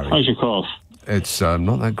 Barry. how's your cough? It's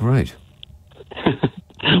not that great.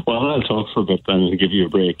 Well, I'll talk for a bit then and give you a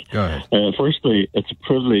break. Go ahead. Firstly, it's a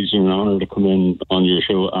privilege and an honour to come in on your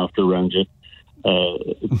show after Ranger.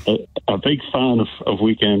 A big fan of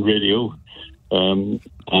weekend radio. And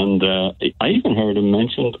I even heard him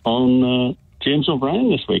mentioned on James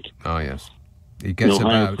O'Brien this week. Oh, yes. He gets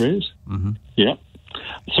about. Mm-hmm. Yeah.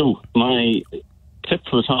 So my tip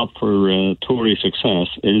for the top for Tory success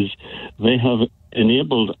is they have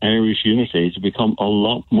enabled Irish unity to become a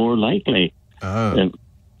lot more likely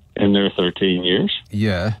in their 13 years.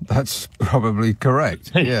 Yeah, that's probably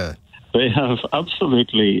correct. Yeah. They have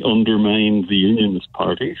absolutely undermined the unionist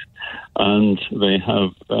parties, and they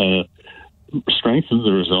have strengthened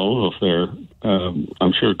the resolve of their,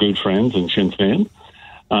 I'm sure, good friends in Sinn Féin.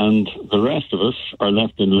 And the rest of us are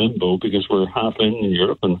left in limbo because we're half in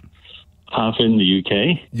Europe and half in the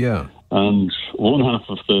UK. Yeah. And one half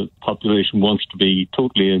of the population wants to be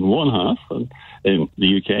totally in one half, in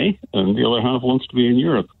the UK, and the other half wants to be in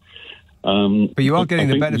Europe. But you are getting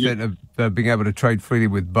the benefit of being able to trade freely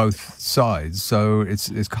with both sides, so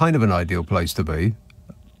it's kind of an ideal place to be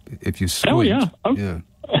if you squint. Oh, yeah. Yeah.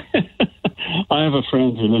 I have a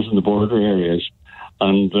friend who lives in the border areas,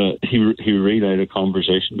 and he relayed a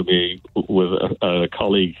conversation to me with a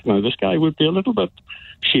colleague. Now, this guy would be a little bit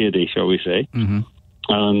shady, shall we say. Mm-hmm.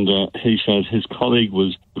 And he said his colleague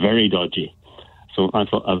was very dodgy. So I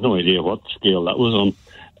thought, I have no idea what scale that was on.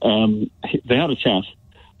 They had a chat.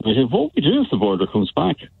 And I said, what will we do if the border comes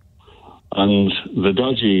back? And the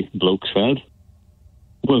dodgy bloke said,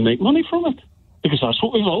 we'll make money from it, because that's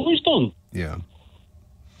what we've always done. Yeah.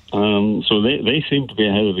 So they seem to be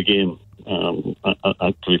ahead of the game, to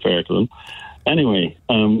be fair to them. Anyway,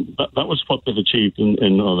 that was what they've achieved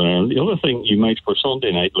in Northern Ireland. The other thing you might for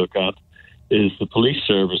Sunday night look at is the police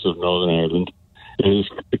service of Northern Ireland is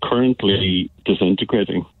currently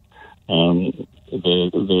disintegrating.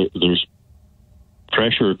 There's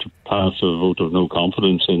pressure to pass a vote of no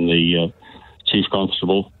confidence in the chief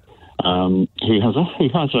constable, who has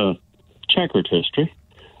a checkered history,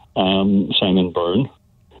 Simon Byrne,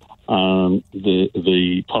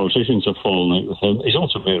 The politicians have fallen out with him. He's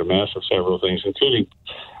also made a mess of several things, including,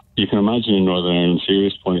 you can imagine in Northern Ireland,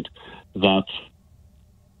 serious point, that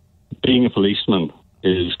being a policeman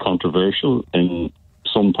is controversial in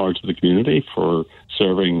some parts of the community for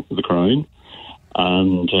serving the Crown.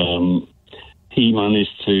 And he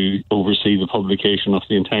managed to oversee the publication of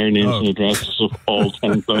the entire names and addresses of all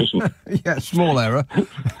 10,000. Yeah, small error.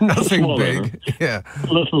 Nothing Small big. error. Yeah.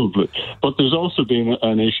 Little bit. But there's also been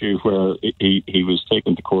an issue where he was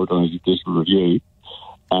taken to court on a judicial review,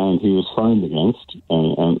 and he was fined against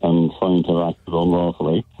and fined to have acted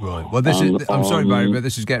unlawfully. Right. Well, this is... I'm sorry, Barry, but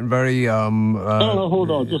this is getting very... no, hold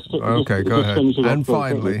on. Okay, go ahead. And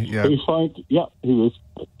finally, he was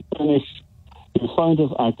finished. He was fined to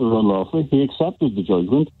have acted unlawfully. He accepted the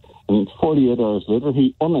judgment, and 48 hours later,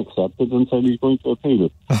 he unaccepted and said he's going to appeal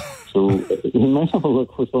it. So you might have a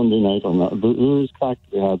look for Sunday night on that. There is crack to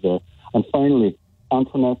be had there. And finally,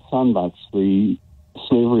 Antoinette Sandbach, the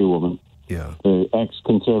slavery woman, the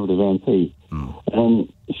ex-Conservative MP.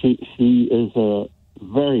 She is a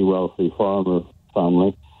very wealthy farmer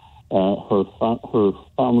family. Her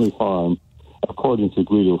family farm, according to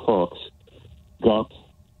Guido Fawkes, got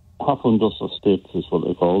Half-Undus Estates is what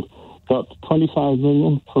they're called, got 25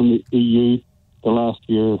 million from the EU the last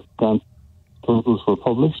year grant totals were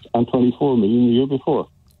published, and 24 million the year before.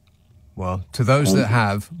 Well, to those that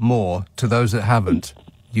have more, to those that haven't,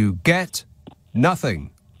 you get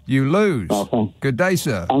nothing. You lose. Nothing. Good day,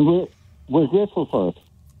 sir. And we're grateful for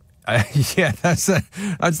it. Yeah, that's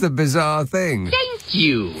the bizarre thing. Thank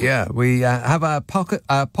you. Yeah, we have our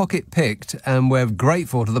pocket picked, and we're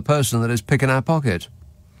grateful to the person that is picking our pocket.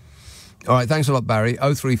 All right, thanks a lot, Barry.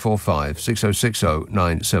 0345 6060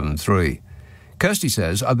 973. Kirsty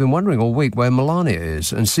says, I've been wondering all week where Melania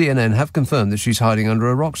is, and CNN have confirmed that she's hiding under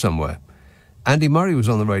a rock somewhere. Andy Murray was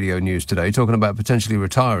on the radio news today talking about potentially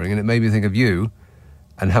retiring, and it made me think of you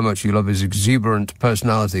and how much you love his exuberant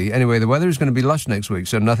personality. Anyway, the weather is going to be lush next week,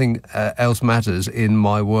 so nothing else matters in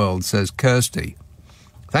my world, says Kirsty.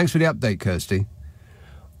 Thanks for the update, Kirsty.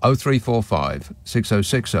 0345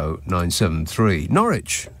 6060 973.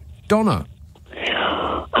 Norwich. Donna.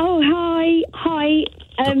 Oh, hi.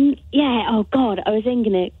 Yeah, oh, God, I was then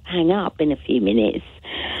going to hang up in a few minutes.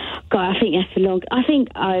 God, I think that's a long... I think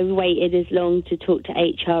I waited as long to talk to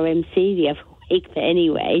HRMC the other week, but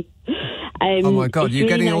anyway. Oh, my God, you're really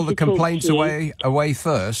getting nice all the to talk complaints to you. away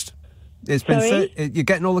first. It's been Sorry? you're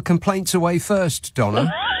getting all the complaints away first,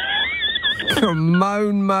 Donna.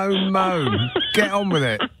 moan. Get on with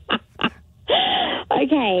it.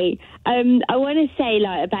 Okay, I want to say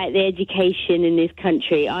about the education in this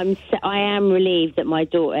country. I am relieved that my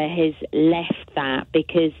daughter has left that,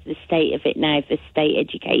 because the state of it now for state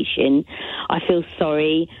education, I feel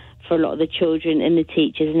sorry for a lot of the children and the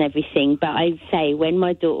teachers and everything. But I'd say when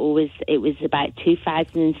my daughter it was about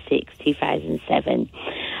 2006, 2007,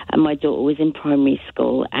 and my daughter was in primary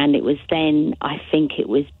school, and it was then, I think it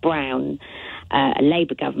was Brown, a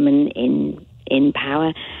Labour government in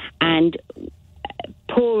power, and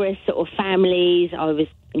poorer sort of families, I was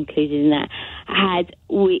included in that,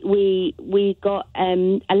 we got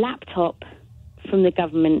a laptop from the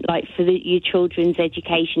government, for your children's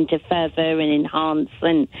education to further and enhance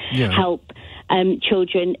and help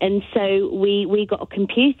children. And so we got a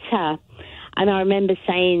computer. And I remember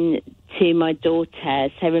saying to my daughter,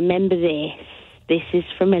 so remember this is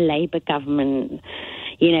from a Labour government.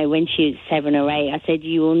 You know, when she was 7 or 8, I said,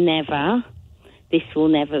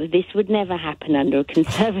 this would never happen under a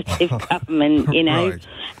Conservative government, you know. Right.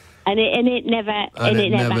 And it never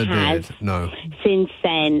has since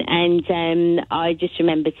then. And I just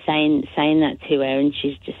remembered saying that to her, and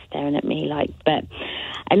she's just staring at me but.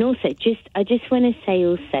 And also, I just want to say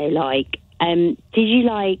also, did you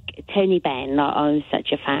like Tony Benn? I was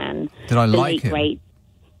such a fan. Did I like him?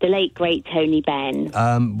 The late great Tony Benn.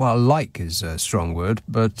 Well, like is a strong word,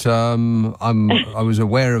 but I was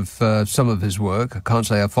aware of some of his work. I can't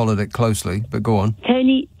say I followed it closely, but go on.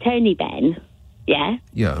 Tony Benn, yeah?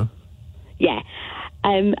 Yeah. Yeah.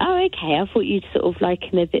 Oh, okay, I thought you'd sort of like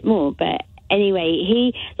him a bit more, but anyway,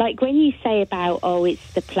 he, when you say about,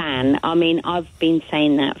 it's the plan, I mean, I've been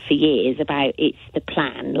saying that for years about it's the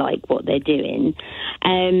plan, what they're doing.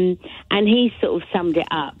 And he sort of summed it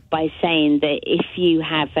up by saying that if you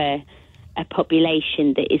have a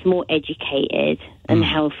population that is more educated and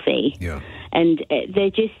healthy, and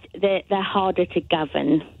they're harder to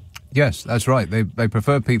govern. Yes, that's right. They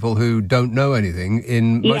prefer people who don't know anything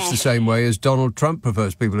in much the same way as Donald Trump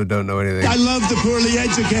prefers people who don't know anything. I love the poorly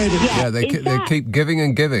educated. Yeah, they keep giving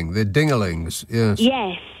and giving. They're dingalings, yes.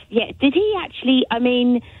 Yes, yeah. Did he actually, I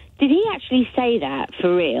mean, Did he actually say that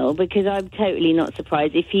for real? Because I'm totally not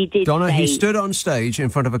surprised if he did. Donna, say... he stood on stage in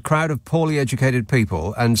front of a crowd of poorly educated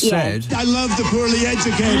people and said, I love the poorly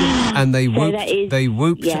educated. And they So whooped, that is- they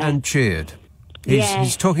whooped yeah. and cheered.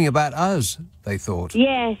 He's talking about us, they thought.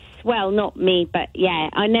 Yes, well, not me, but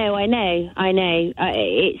yeah, I know. It's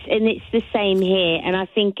the same here, and I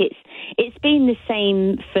think it's been the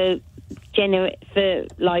same for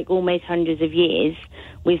like almost hundreds of years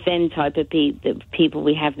with them type of the people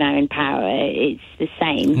we have now in power. It's the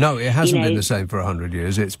same. No, it hasn't been the same for 100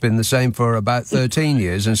 years. It's been the same for about 13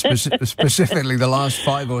 years, and specifically the last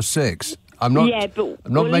 5 or 6. I'm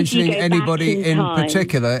not mentioning anybody in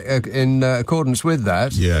particular in accordance with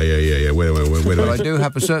that. Yeah. Wait. But I do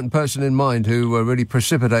have a certain person in mind who really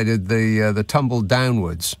precipitated the tumble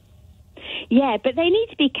downwards. Yeah, but they need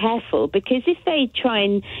to be careful, because if they try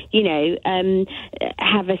and,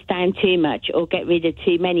 have us down too much or get rid of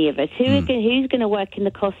too many of us, who's going to work in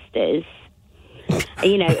the Costas?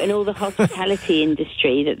 And all the hospitality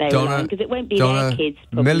industry that they rely on, because it won't be their kids.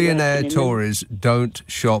 Millionaire Tories don't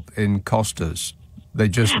shop in Costas. They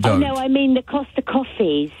just don't. Oh, no, I mean the Costa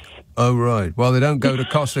coffees. Oh, right. Well, they don't go to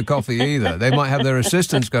Costa Coffee either. They might have their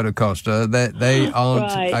assistants go to Costa. They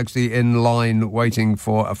aren't actually in line waiting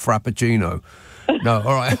for a frappuccino. No,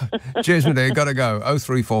 all right. Cheers, my dear. Got to go.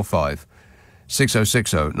 0345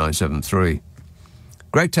 6060 973.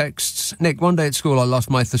 Great texts. Nick, one day at school I lost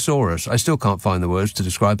my thesaurus. I still can't find the words to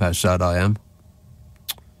describe how sad I am.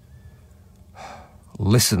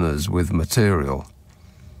 Listeners with material.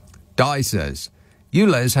 Di says,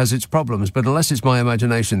 ULEZ has its problems, but unless it's my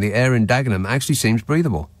imagination, the air in Dagenham actually seems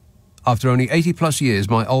breathable. After only 80-plus years,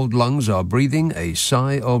 my old lungs are breathing a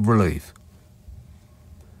sigh of relief.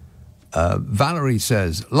 Valerie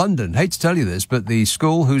says, London, hate to tell you this, but the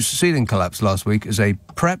school whose ceiling collapsed last week is a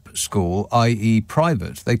prep school, i.e.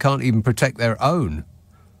 private. They can't even protect their own.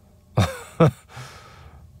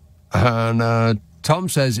 And Tom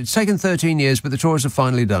says, it's taken 13 years, but the Tories have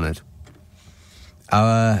finally done it.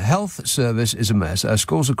 Our health service is a mess, our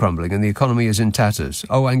schools are crumbling, and the economy is in tatters.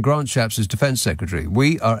 Oh, and Grant Shapps is Defence Secretary.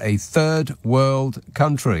 We are a third world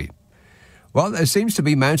country. Well, there seems to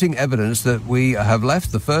be mounting evidence that we have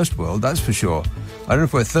left the first world, that's for sure. I don't know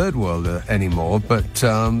if we're third world anymore, but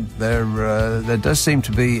there does seem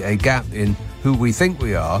to be a gap in who we think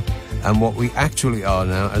we are and what we actually are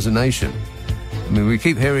now as a nation. I mean, we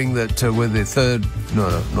keep hearing that we're the third... No,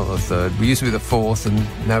 not the third. We used to be the fourth, and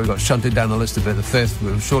now we've got shunted down the list a bit. The fifth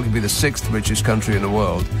will shortly be the sixth richest country in the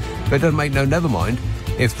world. But it doesn't make never mind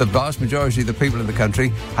if the vast majority of the people in the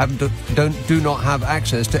country do not have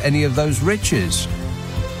access to any of those riches.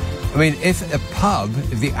 I mean, if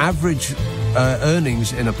the average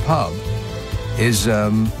earnings in a pub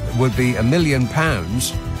would be £1 million,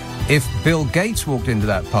 if Bill Gates walked into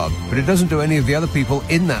that pub, but it doesn't do any of the other people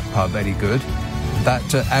in that pub any good,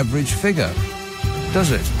 that average figure,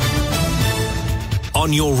 does it?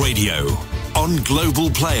 On your radio, on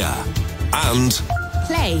Global Player, and...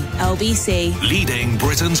 Play LBC. Leading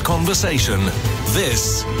Britain's conversation.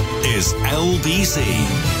 This is LBC.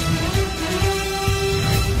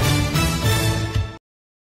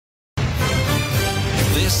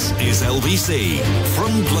 This is LBC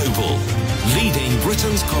from Global. Leading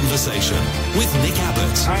Britain's conversation with Nick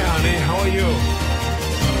Abbott. Hi, honey. How are you?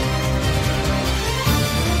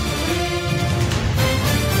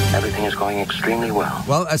 Everything is going extremely well.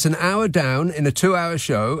 Well, that's an hour down in a 2-hour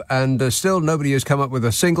show, and still nobody has come up with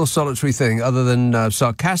a single solitary thing other than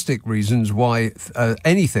sarcastic reasons why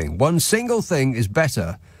one single thing is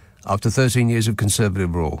better after 13 years of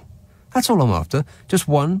Conservative rule. That's all I'm after. Just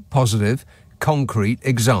one positive, concrete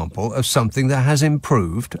example of something that has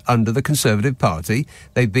improved under the Conservative Party.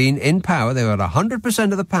 They've been in power. They've had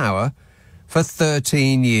 100% of the power for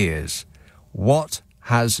 13 years. What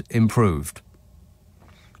has improved?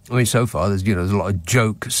 I mean, so far, there's a lot of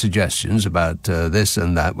joke suggestions about this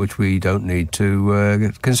and that, which we don't need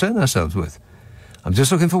to concern ourselves with. I'm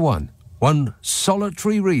just looking for one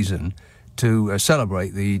solitary reason to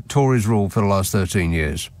celebrate the Tories' rule for the last 13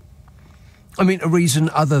 years. I mean, a reason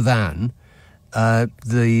other than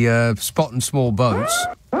the spot and small boats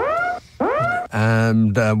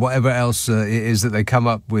and whatever else it is that they come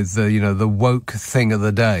up with, the woke thing of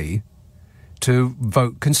the day, to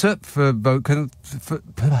vote for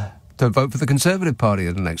the Conservative Party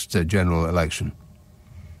at the next general election.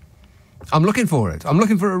 I'm looking for it. I'm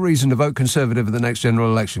looking for a reason to vote Conservative at the next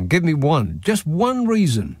general election. Give me one. Just one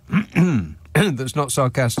reason that's not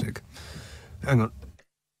sarcastic. Hang on.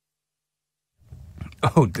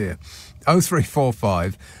 Oh, dear.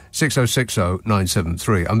 0345 6060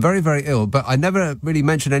 973. I'm very, very ill, but I never really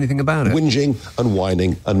mentioned anything about it. Whinging and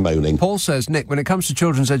whining and moaning. Paul says, Nick, when it comes to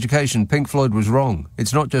children's education, Pink Floyd was wrong.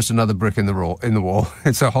 It's not just another brick in the wall.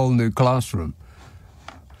 It's a whole new classroom.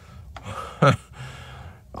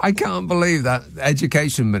 I can't believe that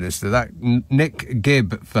education minister, that Nick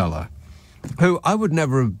Gibb fella, who I would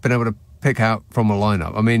never have been able to pick out from a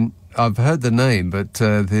lineup. I mean, I've heard the name, but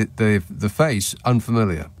the face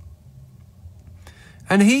unfamiliar.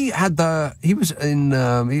 And he had the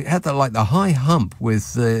high hump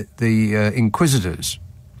with the inquisitors.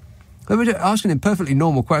 They were asking him perfectly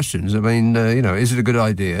normal questions. I mean, is it a good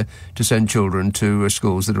idea to send children to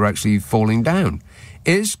schools that are actually falling down?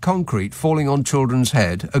 Is concrete falling on children's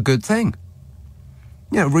head a good thing?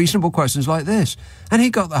 Reasonable questions like this. And he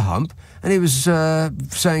got the hump, and he was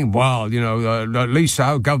saying, well, at least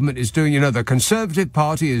our government is doing, the Conservative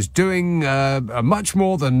Party is doing much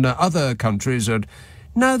more than other countries. And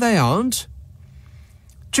no, they aren't.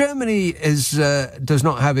 Germany does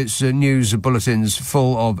not have its news bulletins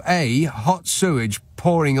full of A, hot sewage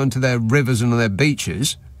pouring onto their rivers and on their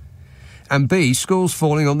beaches, and B, schools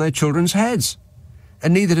falling on their children's heads.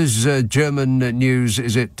 And neither does German news,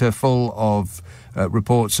 is it full of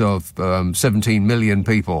reports of 17 million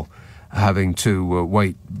people having to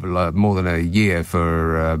wait more than a year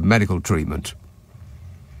for medical treatment.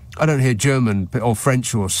 I don't hear German or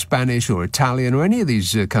French or Spanish or Italian or any of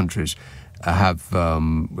these countries have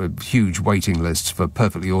huge waiting lists for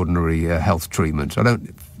perfectly ordinary health treatment. I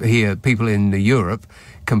don't hear people in Europe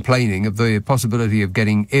complaining of the possibility of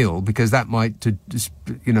getting ill because that might,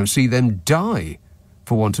 see them die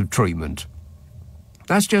for want of treatment.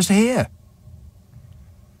 That's just here.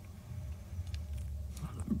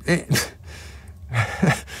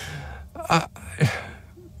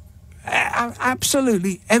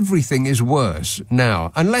 Absolutely everything is worse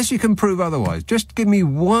now, unless you can prove otherwise. Just give me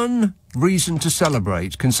one reason to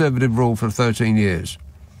celebrate Conservative rule for 13 years.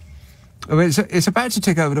 I mean, it's about to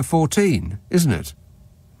tick over to 14, isn't it?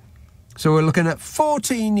 So we're looking at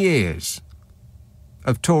 14 years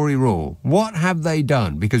of Tory rule. What have they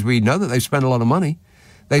done? Because we know that they've spent a lot of money.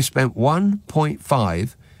 They spent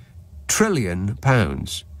 £1.5 trillion.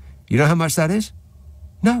 You know how much that is?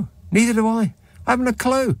 No, neither do I. I haven't a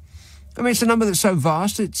clue. I mean, it's a number that's so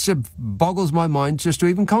vast, it boggles my mind just to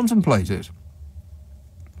even contemplate it.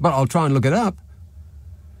 But I'll try and look it up.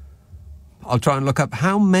 I'll try and look up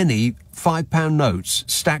how many £5 notes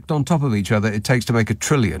stacked on top of each other it takes to make a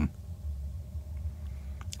trillion.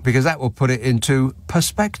 Because that will put it into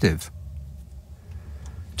perspective.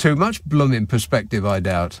 Too much blooming perspective, I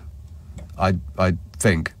doubt. I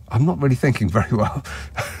think. I'm not really thinking very well.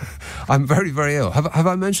 I'm very, very ill. Have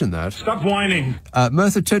I mentioned that? Stop whining.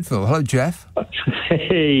 Merthyr Tydfil. Hello, Jeff.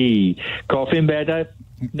 Hey, coffee in bed,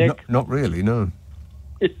 Nick? Not really, no.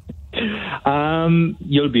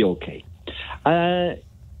 You'll be okay.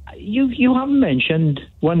 You haven't mentioned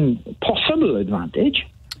one possible advantage.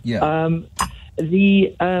 Yeah.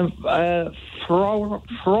 The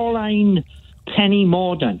Fräulein Penny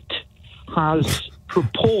Mordaunt has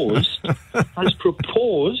proposed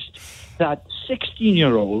that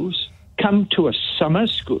 16-year-olds come to a summer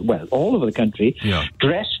school, well, all over the country,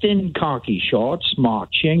 dressed in khaki shorts,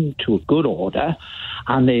 marching to a good order,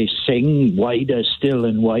 and they sing wider, still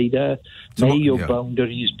and wider, may your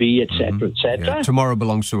boundaries be, etc., etc. Yeah. Tomorrow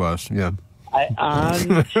belongs to us, yeah.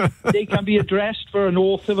 And they can be addressed for an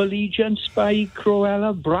oath of allegiance by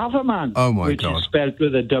Cruella Braverman, which is spelled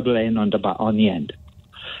with a double N on the end.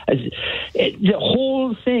 The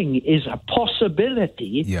whole thing is a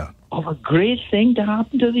possibility of a great thing to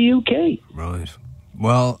happen to the UK. Right.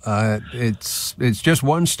 Well, it's just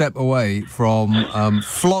one step away from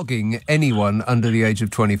flogging anyone under the age of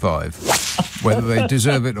 25, whether they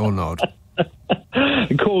deserve it or not.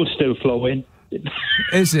 The coal's still flowing.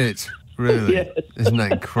 Is it? Really? Yes. Isn't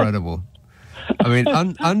that incredible? I mean,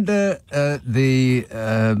 under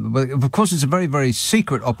of course, it's a very, very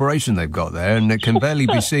secret operation they've got there, and it can barely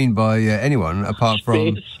be seen by anyone apart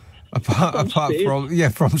from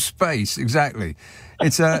space. Exactly.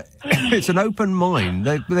 It's an open mine.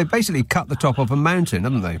 They basically cut the top of a mountain,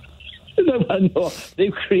 haven't they? No,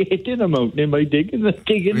 they've created a mountain by digging the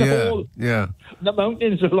hole. Yeah. The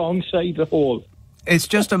mountain's alongside the hole. It's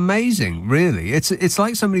just amazing, really. It's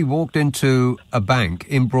like somebody walked into a bank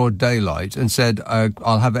in broad daylight and said,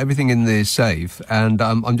 I'll have everything in the safe, and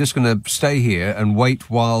I'm just going to stay here and wait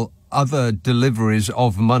while other deliveries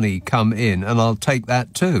of money come in, and I'll take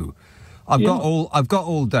that too. I've got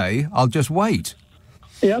all day. I'll just wait.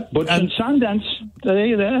 Yeah, Butch and Sundance,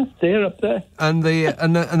 they're up there. And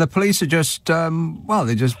the police are just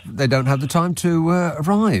they don't have the time to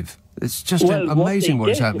arrive. It's just amazing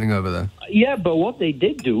what's happening over there. Yeah, but what they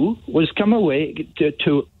did do was come away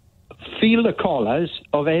to feel the collars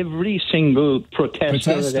of every single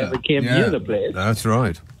protester that ever came near the place. That's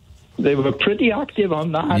right. They were pretty active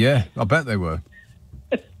on that. Yeah, I bet they were.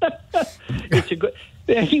 It's a good.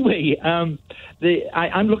 Anyway, I'm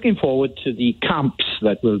looking forward to the camps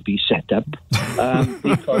that will be set up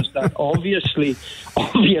because that obviously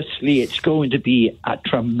it's going to be a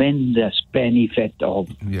tremendous benefit of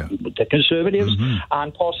the Conservatives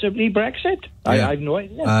and possibly Brexit. I have no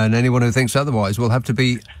idea. And anyone who thinks otherwise will have to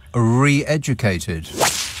be re-educated.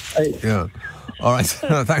 Yeah. All right.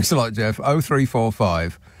 Thanks a lot, Jeff.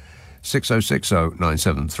 0345 6060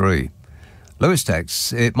 973. Lewis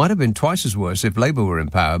texts, it might have been twice as worse if Labour were in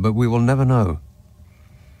power, but we will never know.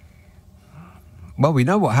 Well, we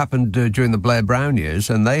know what happened during the Blair-Brown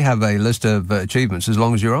years, and they have a list of achievements as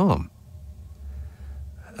long as your arm,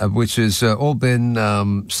 which has all been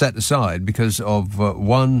set aside because of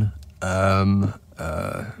one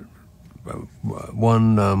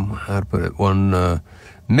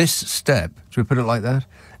misstep. Should we put it like that?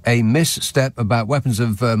 A misstep about weapons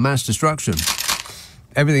of mass destruction.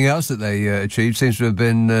 Everything else that they achieved seems to have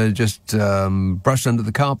been just brushed under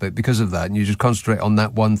the carpet because of that, and you just concentrate on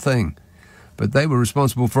that one thing. But they were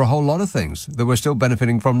responsible for a whole lot of things that we're still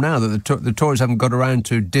benefiting from now, that the Tories haven't got around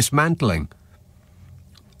to dismantling.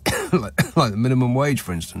 like the minimum wage,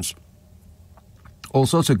 for instance. All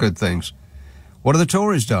sorts of good things. What have the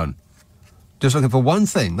Tories done? Just looking for one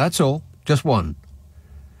thing, that's all. Just one.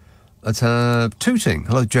 Let's have Tooting.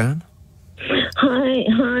 Hello, Jan.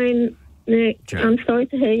 Hi, Nick. Jan. I'm sorry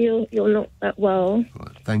to hear you're not that well.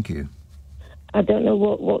 Thank you. I don't know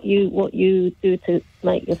what you do to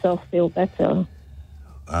make yourself feel better.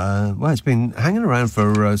 Well, it's been hanging around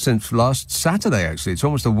for since last Saturday, actually. It's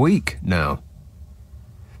almost a week now.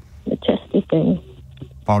 The chesty thing.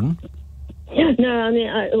 Pardon? No, I mean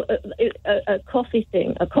a coffee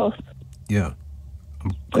thing, a cough. Yeah.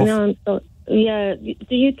 No, I'm sorry. Yeah.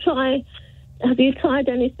 Have you tried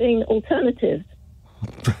anything alternative?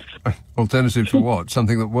 Alternative to what?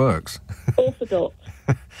 Something that works? Orthodox.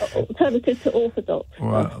 Alternative to orthodox.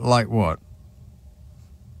 Well, like what?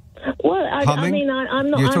 Well, I mean, I'm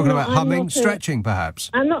not. You're talking I'm not, about humming, stretching, perhaps.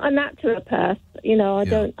 I'm not a naturopath. You know,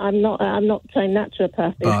 I'm not saying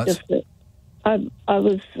naturopath. But it's just that I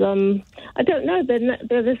was. I don't know.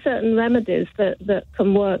 There are certain remedies that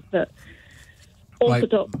can work. That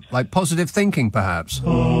orthodox, like positive thinking, perhaps.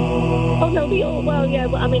 Oh no,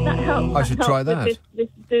 I mean that helps. I should try that. With this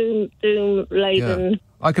doom laden. Yeah.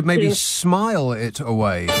 I could maybe smile it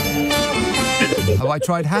away. Have I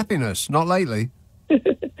tried happiness? Not lately.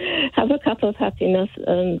 Have a cup of happiness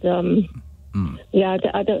and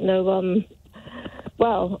I don't know.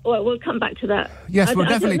 Well, we'll come back to that. Yes, we'll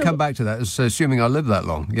definitely come back to that, assuming I live that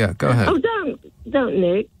long. Yeah, go ahead. Oh, don't,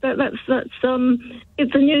 Nick. That's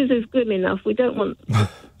if the news is grim enough, we don't want.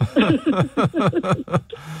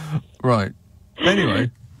 Right.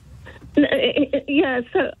 Anyway. Yeah.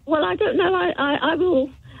 So, well, I don't know. I will.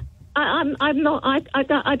 I'm not.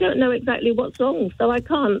 I don't know exactly what's wrong, so I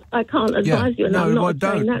can't advise you. And I'm not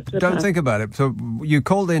don't think about it. So you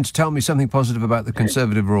called in to tell me something positive about the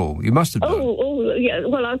Conservative rule. You must have done. Oh, yeah.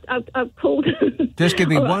 Well, I've called. Just give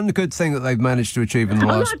me one good thing that they've managed to achieve in the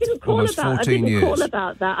last almost 14 years. I didn't call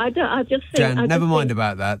about that. I just think. Jan, never mind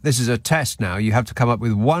about that. This is a test now. You have to come up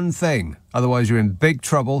with one thing, otherwise you're in big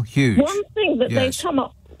trouble. Huge. One thing that they've come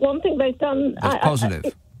up. One thing they've done. That's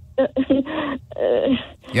positive.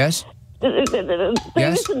 Yes?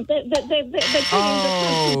 Yes?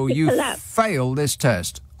 You failed this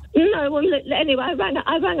test. No, well, anyway, I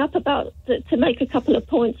rang up about to make a couple of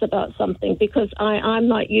points about something because I'm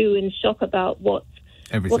like you in shock about what's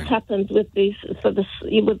happened with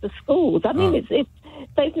with the schools. I mean, it's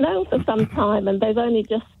they've known for some time and they've only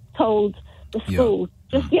just told the schools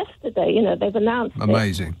just yesterday. You know, they've announced.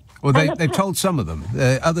 Amazing. Well, they've told some of them.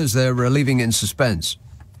 Others they're leaving in suspense.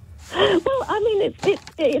 Well, I mean,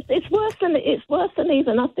 it's worse than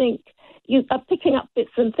even I think you are picking up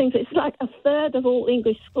bits and things. It's like a third of all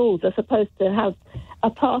English schools are supposed to have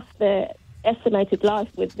past their estimated life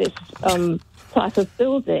with this type of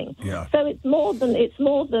building. Yeah. So it's more than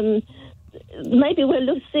maybe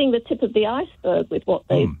we're seeing the tip of the iceberg with what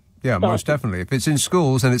they. Yeah, most definitely. If it's in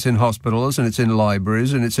schools and it's in hospitals and it's in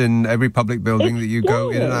libraries and it's in every public building that you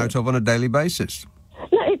go in and out of on a daily basis.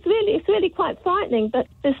 No, it's really quite frightening that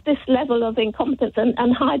this level of incompetence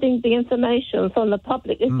and hiding the information from the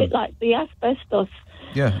public. It's a bit like the asbestos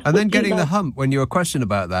Yeah, and then getting the hump when you were questioned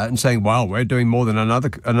about that and saying, "Wow, we're doing more than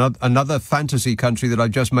another fantasy country that I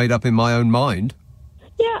just made up in my own mind."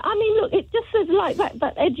 Yeah, I mean, look, it just says like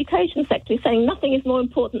that education secretary saying nothing is more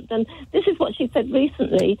important than, this is what she said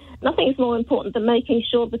recently, nothing is more important than making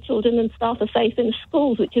sure the children and staff are safe in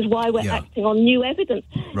schools, which is why we're acting on new evidence.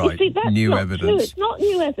 Right, you see, that's new not evidence. True. It's not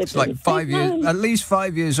new evidence. It's like 5 years, at least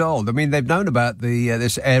 5 years old. I mean, they've known about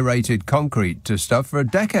this aerated concrete stuff for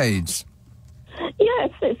decades.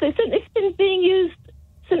 Yes, it's been being used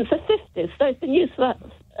since the 50s, so it's been used for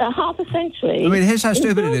half a century. I mean, here's how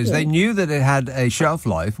stupid it is. They knew that it had a shelf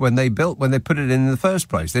life when they put it in the first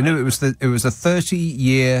place. They knew it was a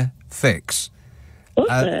 30-year fix.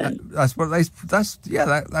 That's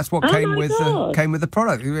what came with the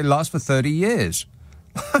product. It lasts for 30 years.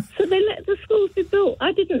 So they let the schools be built.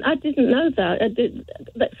 I didn't know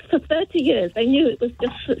that. For 30 years, they knew it was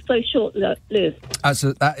just so short-lived.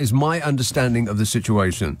 That is my understanding of the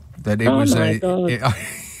situation. That it was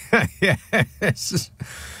yes.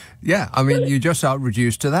 Yeah, I mean, you just are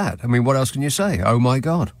reduced to that. I mean, what else can you say? Oh my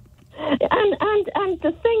God! And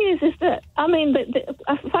the thing is that I mean,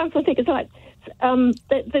 I found some figures like there's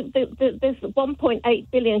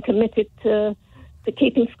 1.8 billion committed to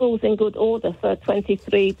keeping schools in good order for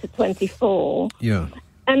 23 to 24. Yeah.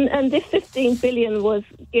 And if 15 billion was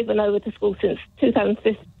given over to schools since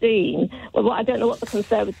 2015, well, I don't know what the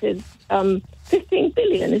Conservatives 15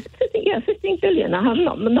 billion is. 15 billion. I'm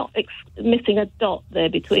not missing a dot there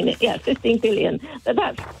between it. Yeah, 15 billion. But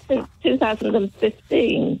that's since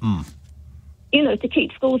 2015. You know, to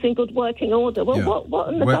keep schools in good working order. Well,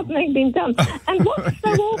 what in the God's name been done? And what's so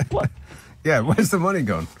awful? Yeah, where's the money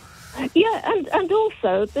gone? Yeah, and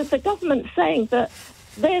also the government saying that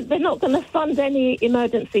they're not going to fund any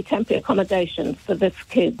emergency temporary accommodation for the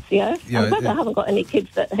kids, yeah? And whether I haven't got any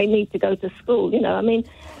kids that they need to go to school, you know, I mean,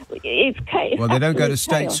 it's chaos. Well, they don't go to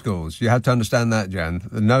state schools. You have to understand that, Jan.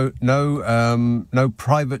 No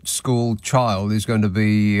private school child is going to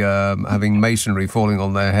be having masonry falling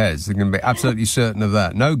on their heads. They're going to be absolutely certain of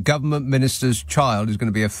that. No government minister's child is going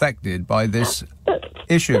to be affected by this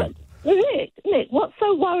issue. Nick, what's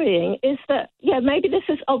so worrying is that, maybe this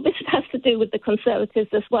has to do with the Conservatives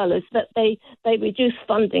as well, is that they reduce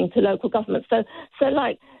funding to local governments. So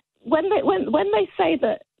like, when they say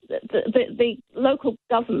that the local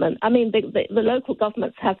government, I mean, the local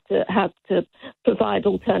governments have to provide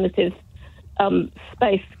alternative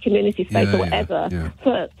space, community space, or whatever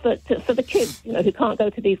for the kids, you know, who can't go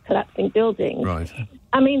to these collapsing buildings. Right.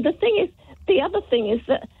 I mean, the other thing is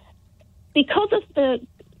that because of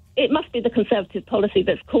it must be the Conservative policy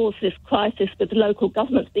that's caused this crisis with local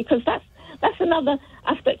governments, because that's another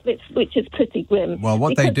aspect which is pretty grim. Well,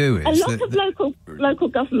 what they do is a lot of local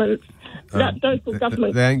governments.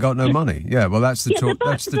 They ain't got no money. Yeah, well, that's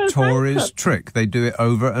the Tories' trick. They do it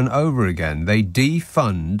over and over again. They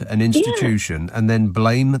defund an institution and then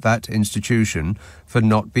blame that institution for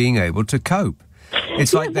not being able to cope.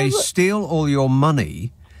 It's like they steal all your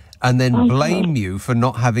money and then blame you for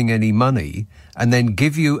not having any money, and then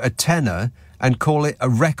give you a tenner and call it a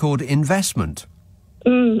record investment.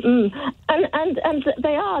 And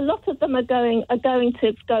a lot of them are going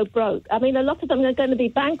to go broke. I mean, a lot of them are going to be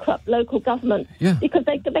bankrupt, local governments, because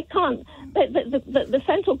they can't. The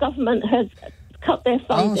central government has cut their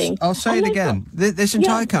funding. I'll say it again. This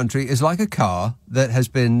entire country is like a car that has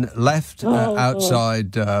been left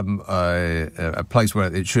outside a place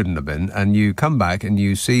where it shouldn't have been, and you come back and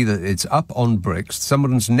you see that it's up on bricks.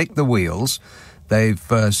 Someone's nicked the wheels. They've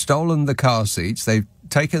stolen the car seats. They've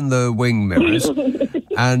taken the wing mirrors.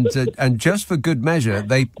 And just for good measure,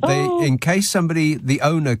 they in case the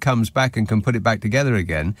owner comes back and can put it back together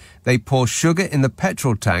again, they pour sugar in the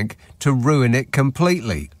petrol tank to ruin it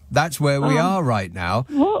completely. That's where we are right now.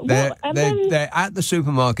 They're at the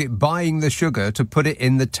supermarket buying the sugar to put it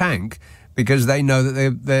in the tank because they know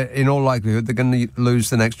that they're in all likelihood they're going to lose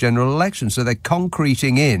the next general election. So they're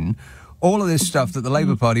concreting in all of this stuff that the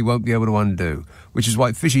Labour Party won't be able to undo, which is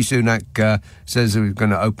why Fishy Sunak says we're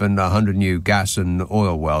going to open 100 new gas and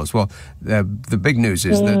oil wells. Well, the big news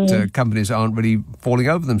is that companies aren't really falling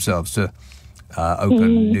over themselves to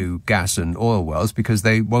open new gas and oil wells because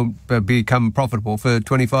they won't become profitable for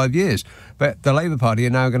 25 years. But the Labour Party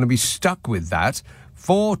are now going to be stuck with that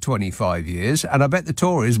for 25 years, and I bet the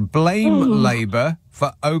Tories blame Labour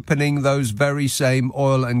for opening those very same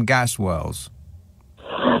oil and gas wells.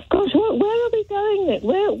 Gosh, where are we going, Nick?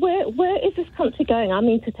 Where is this country going? I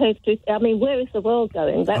mean, to tell you the truth, I mean, where is the world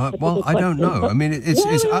going? That's well, I don't know. I mean,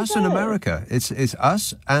 it's us and America. It's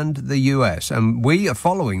us and the US, and we are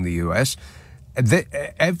following the US.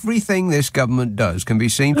 Everything this government does can be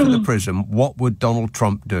seen through the prism. What would Donald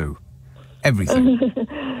Trump do? Everything.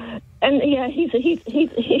 And yeah, he's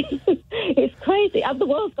crazy. And the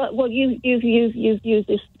world's got, well, you've used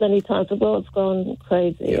this many times. The world's gone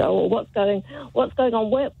crazy. Yeah. Or what's going on?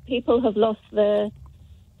 Where people have lost their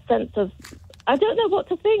sense of, I don't know what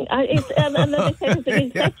to think. And then they say there's a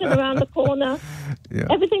recession around the corner. Yeah.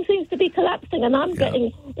 Everything seems to be collapsing, and I'm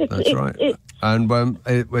getting. That's right. And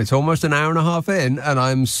it's almost an hour and a half in, and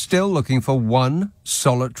I'm still looking for one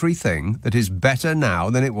solitary thing that is better now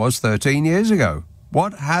than it was 13 years ago.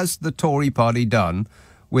 What has the Tory party done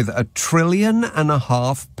with £1.5 trillion?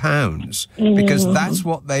 Because that's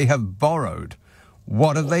what they have borrowed.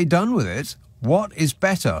 What have they done with it? What is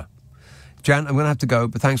better? Jan, I'm going to have to go,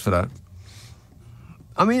 but thanks for that.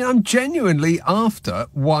 I mean, I'm genuinely after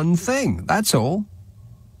one thing. That's all.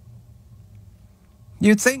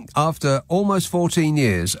 You'd think after almost 14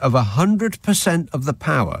 years of 100% of the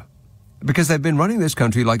power, because they've been running this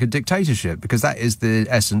country like a dictatorship, because that is the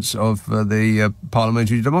essence of the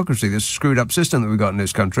parliamentary democracy, this screwed up system that we've got in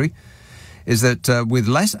this country, is that with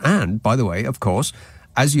less, and, by the way, of course,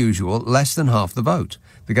 as usual, less than half the vote.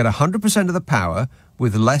 They get 100% of the power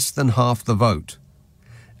with less than half the vote.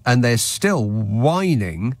 And they're still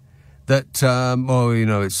whining that,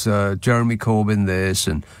 it's Jeremy Corbyn this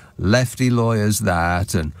and lefty lawyers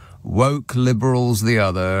that and woke liberals the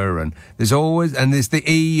other, and there's always, and there's the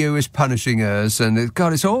EU is punishing us, and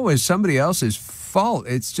it's always somebody else's fault.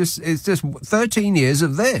 It's just 13 years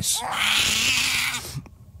of this.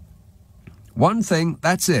 One thing,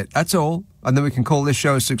 that's it, that's all, and then we can call this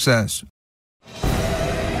show a success.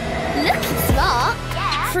 Looking smart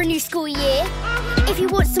for a new school year. If you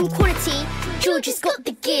want some quality, George has got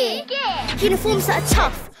the gear. Uniforms that are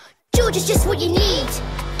tough, George is just what you need.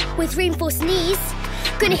 With reinforced knees,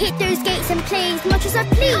 gonna hit those gates and play as much as I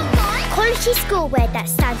please. Quality schoolwear that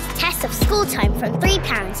stands the test of school time from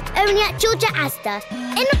 £3, only at Georgia Asda.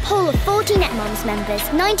 In a poll of 40 NetMoms members,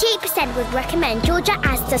 98% would recommend Georgia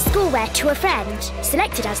Asda schoolwear to a friend.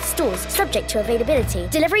 Selected Asda stores, subject to availability.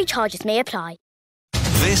 Delivery charges may apply.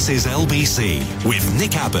 This is LBC with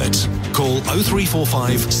Nick Abbott. Call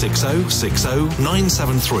 0345 6060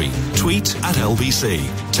 973. Tweet at LBC.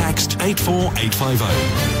 Text 84850.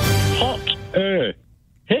 Hot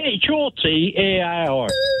H-O-T-A-I-R.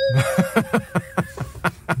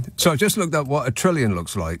 So I just looked up what a trillion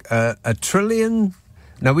looks like. A trillion...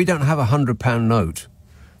 Now, we don't have a £100 note.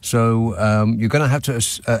 So you're going to have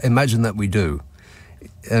to imagine that we do.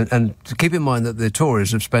 And to keep in mind that the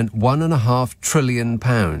Tories have spent £1.5 trillion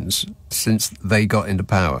since they got into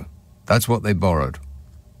power. That's what they borrowed.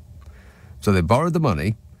 So they borrowed the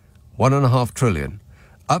money, £1.5 trillion.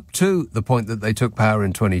 Up to the point that they took power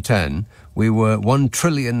in 2010, we were £1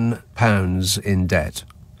 trillion in debt.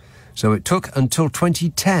 So it took until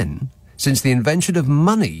 2010, since the invention of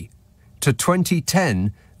money, to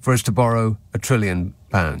 2010 for us to borrow £1 trillion.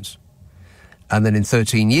 And then in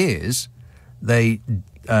 13 years, they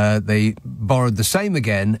borrowed the same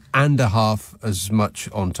again and a half as much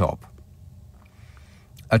on top.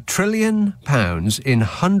 £1 trillion in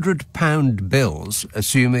 £100 bills,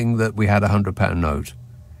 assuming that we had a £100 note.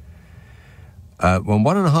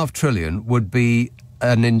 £1.5 trillion would be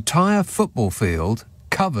an entire football field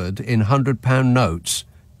covered in £100 notes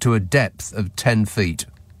to a depth of 10 feet.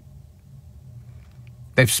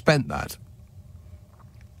 They've spent that.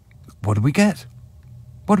 What do we get?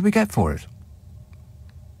 What do we get for it?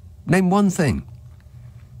 Name one thing.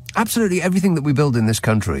 Absolutely everything that we build in this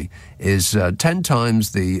country is 10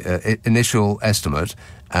 times the initial estimate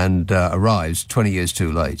and arrives 20 years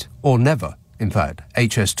too late. Or never, in fact.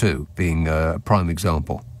 HS2 being a prime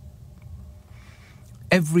example.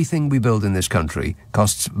 Everything we build in this country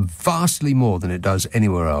costs vastly more than it does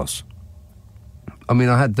anywhere else. I mean,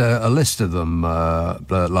 I had a list of them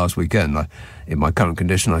last weekend. In my current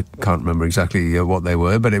condition, I can't remember exactly what they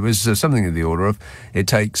were, but it was something in the order of it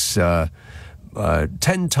takes 10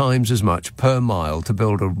 times as much per mile to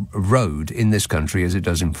build a road in this country as it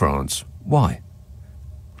does in France. Why?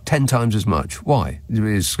 10 times as much. Why?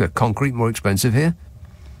 Is concrete more expensive here?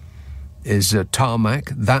 Is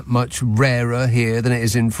tarmac that much rarer here than it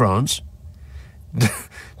is in France?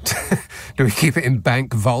 Do we keep it in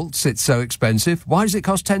bank vaults? It's so expensive. Why does it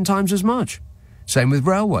cost 10 times as much? Same with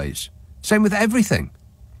railways. Same with everything.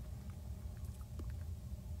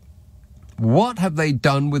 What have they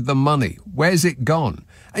done with the money? Where's it gone?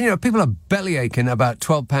 And, people are bellyaching about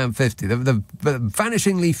 £12.50. The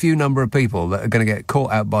vanishingly few number of people that are going to get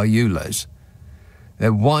caught out by you, Les.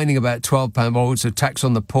 They're whining about £12. Oh, it's a tax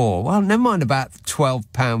on the poor. Well, never mind about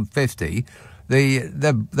 £12.50.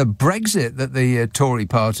 The Brexit that the Tory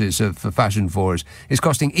parties have fashioned for us is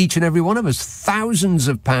costing each and every one of us thousands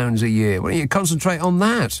of pounds a year. Why don't you concentrate on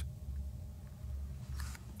that?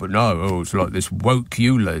 But no, it's like this woke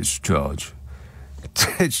ULEZ charge.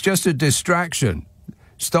 It's just a distraction.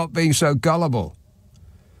 Stop being so gullible.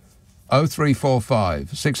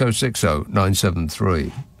 0345 6060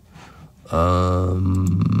 973.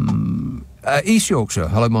 East Yorkshire.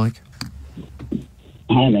 Hello, Mike.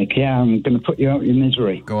 Hi, Nick. Yeah, I'm going to put you out of your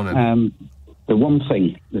misery. Go on then. The one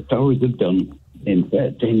thing the Tories have done in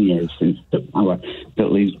 13 years since took power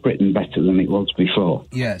that leaves Britain better than it was before.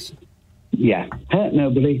 Yes. Yeah. Hurt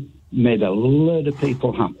nobody, made a load of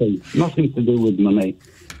people happy. Nothing to do with money.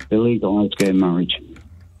 They legalised gay marriage.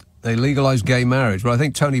 They legalised gay marriage. Well, I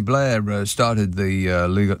think Tony Blair started the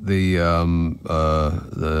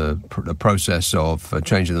process of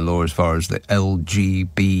changing the law as far as the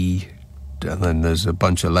LGB, and then there's a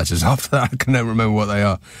bunch of letters after that. I can never remember what they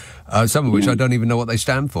are. Some of which I don't even know what they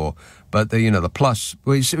stand for. But the plus,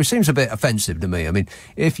 which seems a bit offensive to me. I mean,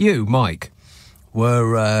 if you, Mike,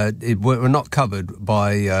 were not covered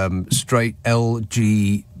by straight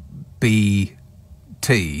LGBT,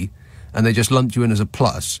 and they just lumped you in as a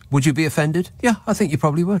plus, would you be offended? Yeah, I think you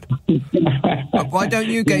probably would. Why don't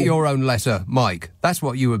you get your own letter, Mike? That's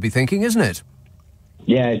what you would be thinking, isn't it?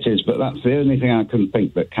 Yeah, it is, but that's the only thing I can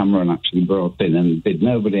think that Cameron actually brought in and did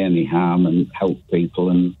nobody any harm and helped people,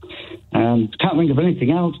 and can't think of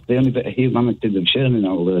anything else. The only bit of humanity they've shown in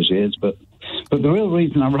all those years, but the real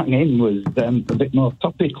reason I rang in was a bit more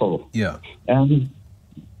topical. Yeah.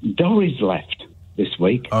 Doris left this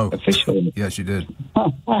week, officially. Yes, she did.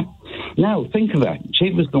 Now, think of that. She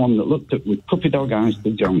was the one that looked at with puppy dog eyes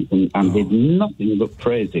to Johnson and did nothing but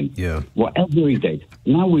praise him. Yeah. Whatever he did.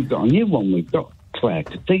 Now we've got a new one. We've got Claire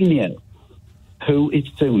Coutinho, who is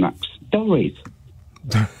Sunak's Doris.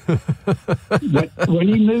 when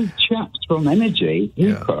he moved chaps from Energy,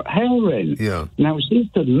 he got her in. Yeah. Now, she's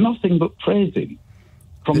done nothing but praise him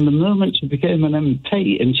from the moment she became an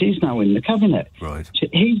MP, and she's now in the cabinet. Right.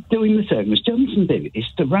 He's doing the same as Johnson did. He's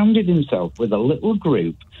surrounded himself with a little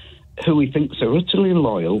group who he thinks are utterly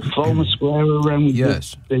loyal, form a square around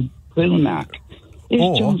the Sunak.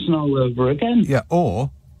 It's Johnson all over again. Yeah,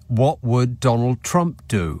 or what would Donald Trump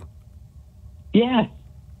do? Yeah,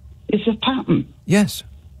 it's a pattern. Yes.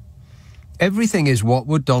 Everything is what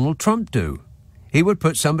would Donald Trump do. He would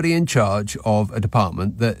put somebody in charge of a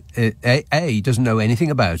department that, A, doesn't know anything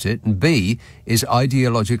about it, and B, is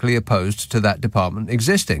ideologically opposed to that department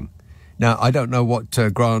existing. Now, I don't know what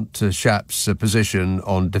Grant Shapps' position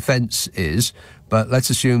on defence is, but let's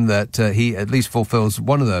assume that he at least fulfills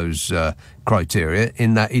one of those criteria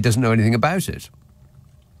in that he doesn't know anything about it.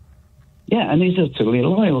 Yeah, and he's utterly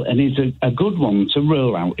loyal, and he's a good one to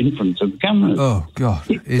roll out in front of the cameras. Oh, God.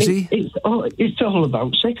 Is he? It's all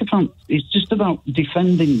about sycophants. It's just about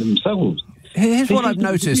defending themselves. Here's what I've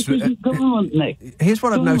noticed. Go on, Nick. Here's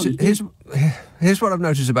what I've noticed. Here's what I've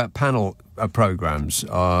noticed about panel programmes,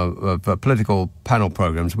 political panel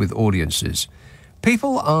programmes with audiences.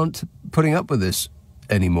 People aren't putting up with this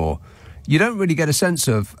anymore. You don't really get a sense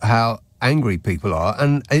of how angry people are,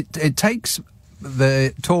 and it takes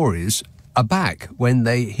the Tories aback when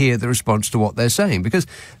they hear the response to what they're saying, because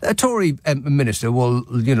a Tory minister will,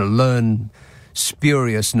 learn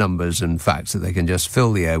spurious numbers and facts that they can just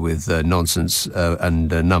fill the air with nonsense and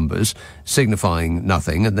numbers signifying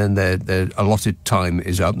nothing, and then their allotted time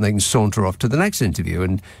is up and they can saunter off to the next interview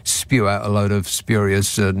and spew out a load of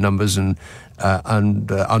spurious numbers and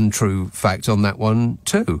untrue facts on that one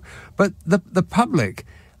too. But the public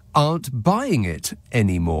aren't buying it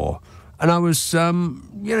anymore. And I was,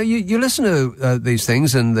 you listen to these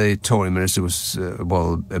things, and the Tory minister was,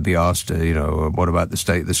 be asked, what about the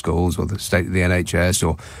state of the schools or the state of the NHS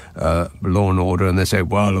or law and order? And they say,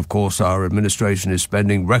 well, of course, our administration is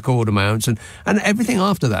spending record amounts, and everything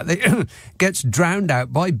after that gets drowned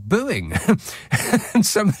out by booing. And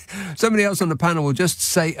somebody else on the panel will just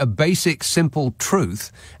say a basic, simple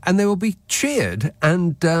truth, and they will be cheered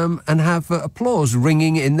and have applause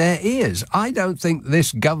ringing in their ears. I don't think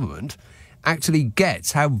this government actually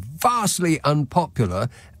gets how vastly unpopular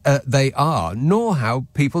they are, nor how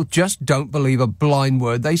people just don't believe a blind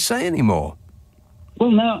word they say anymore. Well,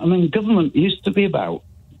 no, I mean, government used to be about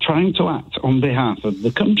trying to act on behalf of the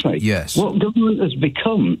country. Yes. What government has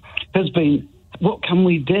become has been, what can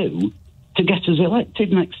we do to get us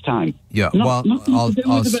elected next time? Yeah, nothing to do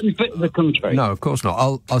with the benefit of the country. No, of course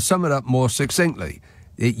not. I'll sum it up more succinctly.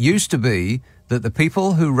 It used to be that the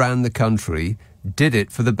people who ran the country did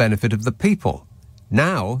it for the benefit of the people.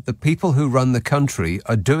 Now, the people who run the country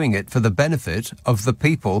are doing it for the benefit of the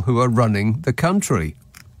people who are running the country.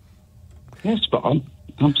 Yes, spot on.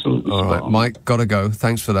 Absolutely. All right, Mike, gotta go.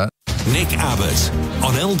 Thanks for that. Nick Abbot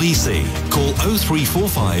on LBC. Call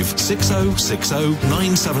 0345 6060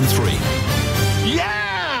 973.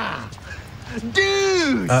 Yeah!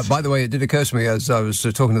 By the way, it did occur to me as I was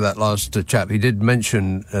talking to that last chap, he did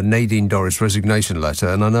mention a Nadine Dorries resignation letter,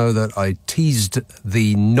 and I know that I teased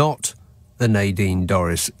not the Nadine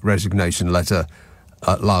Dorries resignation letter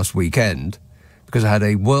last weekend because I had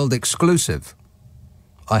a world exclusive.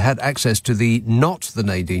 I had access to not the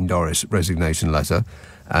Nadine Dorries resignation letter,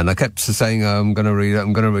 and I kept saying, I'm going to read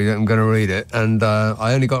it, and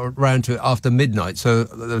I only got round to it after midnight, so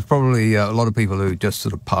there's probably a lot of people who just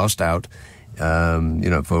sort of passed out,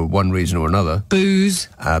 for one reason or another. Booze.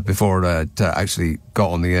 Before it actually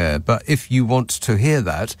got on the air. But if you want to hear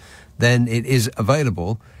that, then it is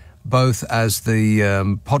available both as the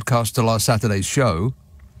podcast to last Saturday's show,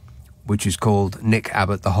 which is called Nick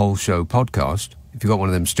Abbot, The Whole Show Podcast. If you've got one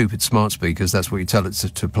of them stupid smart speakers, that's what you tell it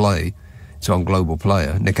to play. It's on Global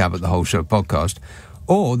Player, Nick Abbott, The Whole Show Podcast.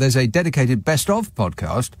 Or there's a dedicated best-of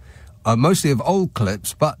podcast, mostly of old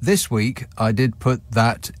clips, but this week I did put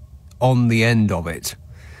that on the end of it.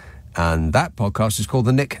 And that podcast is called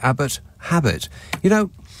The Nick Abbott Habit. You know,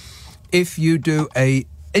 if you do a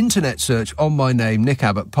internet search on my name, Nick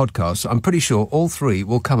Abbott Podcast, I'm pretty sure all three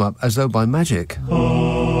will come up as though by magic.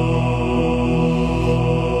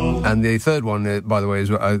 And the third one, by the way, is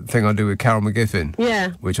a thing I do with Carol McGiffin.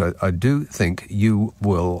 Yeah. Which I do think you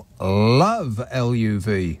will love,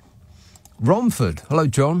 LUV. Romford. Hello,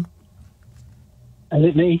 John. Is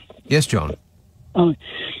it me? Yes, John. Oh,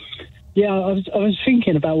 yeah, I was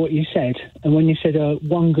thinking about what you said, and when you said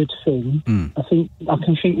one good thing, I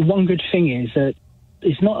can think one good thing is that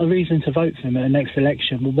it's not a reason to vote for them at the next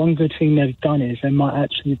election, but one good thing they've done is they might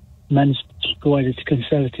actually manage to destroy the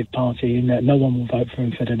Conservative Party in that no one will vote for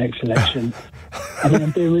him for the next election. I mean,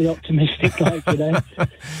 I'm being really optimistic,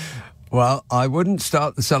 Well, I wouldn't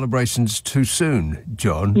start the celebrations too soon,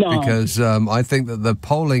 John, because I think that the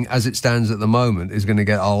polling as it stands at the moment is going to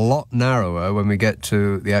get a lot narrower when we get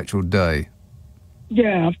to the actual day.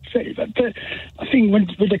 Yeah, but I think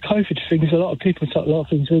with the COVID things, a lot of people took a lot of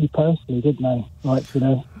things really personally, didn't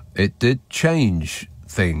they? It did change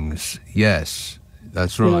things, yes.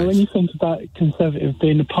 That's right. When you think about Conservative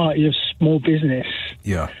being a party of small business,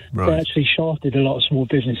 yeah, right. They actually shafted a lot of small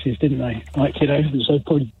businesses, didn't they? So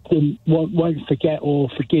probably won't forget or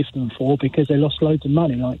forgive them for because they lost loads of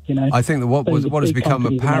money. I think that what has become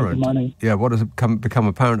apparent, what has become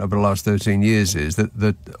apparent over the last 13 years is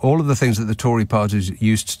that all of the things that the Tory parties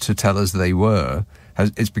used to tell us they were,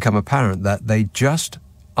 it's become apparent that they just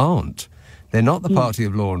aren't. They're not the party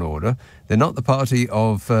of law and order. They're not the party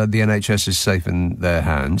of the NHS is safe in their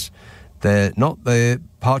hands. They're not the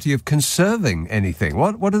party of conserving anything.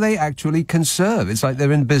 What do they actually conserve? It's like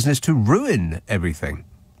they're in business to ruin everything.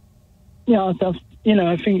 Yeah,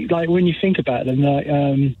 I think when you think about them,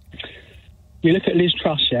 you look at Liz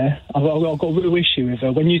Truss. Yeah, I've got a real issue with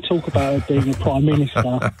her. When you talk about her being a prime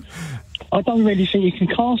minister, I don't really think you can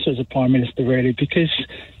cast her as a prime minister really, because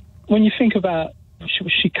when you think about.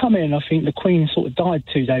 She come in, I think the Queen sort of died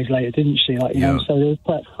 2 days later, didn't she? So there was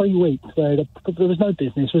about 3 weeks where there was no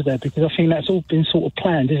business, was there? Because I think that's all been sort of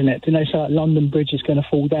planned, isn't it? Didn't they say London Bridge is going to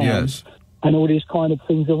fall down? Yes. And all these kind of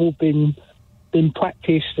things have all been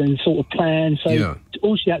practiced and sort of planned. So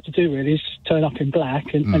all she had to do really is turn up in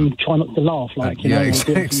black and try not to laugh,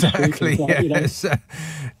 exactly.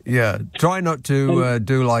 Yes. Try not to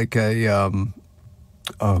do like a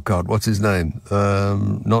oh God, what's his name?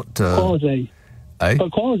 Quasi.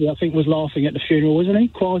 But Quasi, I think, was laughing at the funeral, wasn't he?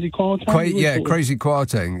 Quasi Kwarteng? Crazy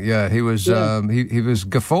Kwarteng. Yeah, he was he was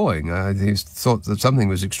guffawing. He thought that something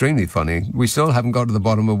was extremely funny. We still haven't got to the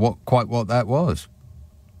bottom of what that was.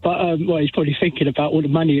 But, he's probably thinking about all the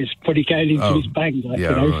money that's probably going into his bank, right.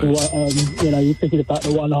 You're thinking about the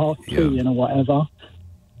 1.5 trillion or whatever.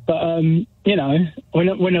 But,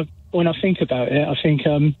 when I think about it, I think...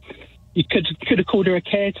 you could have called her a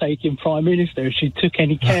caretaking prime minister if she took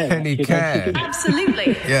any care.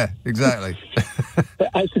 Absolutely. Yeah, exactly. But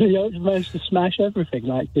actually, managed to smash everything,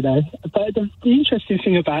 But the interesting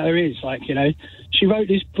thing about her is, she wrote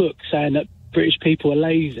this book saying that British people are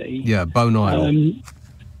lazy. Yeah, bone idle.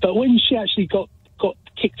 But when she actually got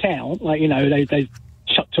kicked out, they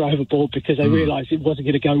chucked her overboard because they realised it wasn't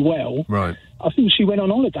going to go well. Right. I think she went on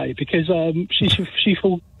holiday because she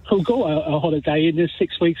forgot a holiday in the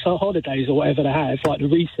 6 weeks holidays or whatever they have, like the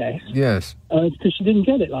recess. Yes. Because she didn't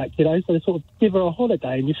get it, so they sort of give her a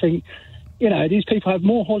holiday, and you think, these people have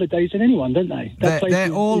more holidays than anyone, don't they?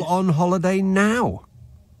 They're all on holiday now.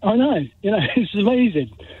 I know, it's amazing.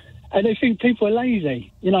 And they think people are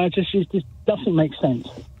lazy. It just doesn't make sense.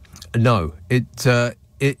 No, it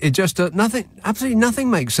it just absolutely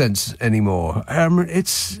nothing makes sense anymore.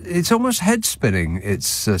 It's almost head spinning. It's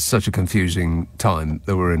such a confusing time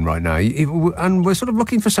that we're in right now, and we're sort of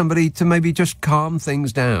looking for somebody to maybe just calm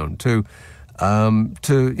things down, to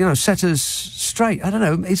set us straight. I don't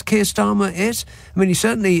know. Is Keir Starmer it? I mean, he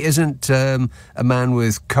certainly isn't a man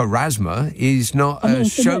with charisma. He's not a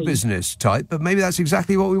show business type, but maybe that's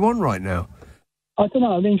exactly what we want right now. I don't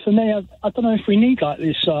know. I mean, for me, I don't know if we need like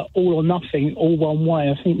this all or nothing, all one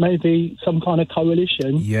way. I think maybe some kind of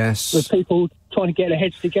coalition. Yes. With people trying to get their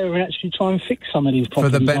heads together and actually try and fix some of these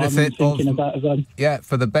problems. For the benefit for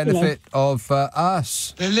the benefit of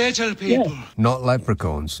us. The little people. Yeah. Not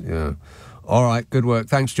leprechauns, yeah. All right, good work.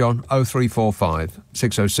 Thanks, John. 0345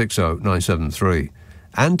 6060 973.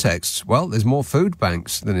 And texts, well, there's more food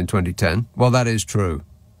banks than in 2010. Well, that is true.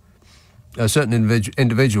 A certain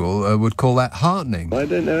individual would call that heartening. I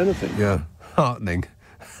don't know anything. Yeah, heartening.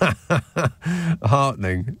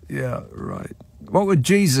 Heartening, yeah, right. What would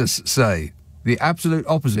Jesus say? The absolute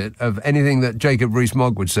opposite of anything that Jacob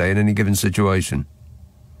Rees-Mogg would say in any given situation.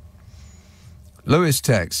 Lewis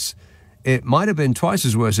texts, it might have been twice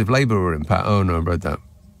as worse if Labour were in power. Oh, no, I read that.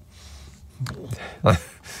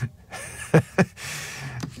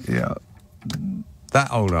 Yeah. That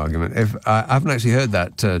old argument. I haven't actually heard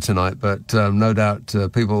that tonight, but no doubt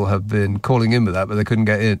people have been calling in with that, but they couldn't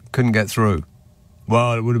get through.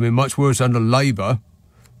 Well, it would have been much worse under Labour.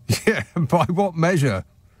 Yeah, by what measure?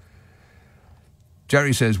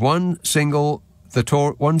 Jerry says one single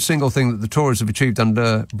thing that the Tories have achieved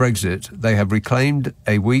under Brexit, they have reclaimed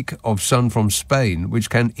a week of sun from Spain, which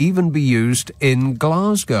can even be used in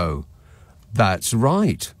Glasgow. That's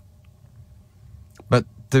right. But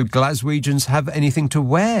do Glaswegians have anything to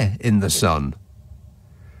wear in the sun?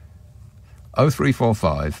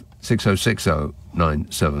 0345 6060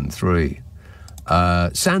 973.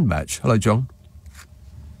 Sandbatch. Hello, John.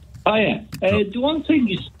 Hiya. The one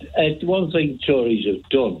thing Tories have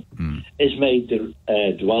done is made the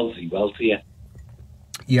wealthy wealthier.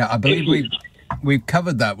 Yeah, I believe we've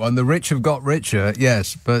covered that one. The rich have got richer,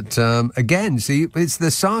 yes. But again, see, it's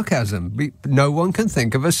the sarcasm. No one can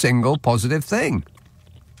think of a single positive thing.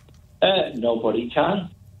 Nobody can.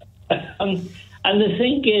 And the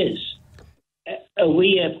thing is,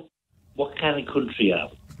 what kind of country are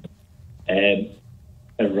we?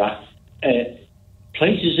 Iraq.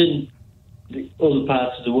 Places in the other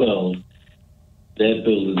parts of the world, their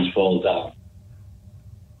buildings fall down.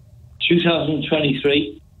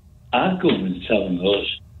 2023, our government's telling us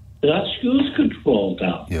that our schools could fall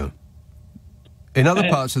down. Yeah. In other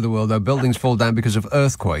parts of the world, though, buildings fall down because of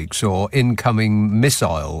earthquakes or incoming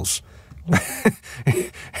missiles.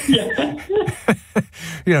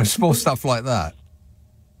 Small stuff like that.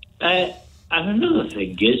 And another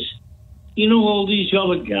thing is, all these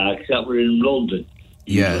oligarchs that were in London.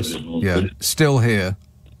 Yes, yeah, still here.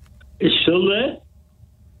 It's still there?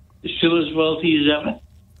 It's still as wealthy as ever?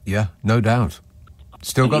 Yeah, no doubt.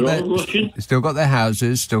 Still got their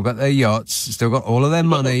houses, still got their yachts, still got all of their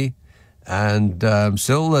money, and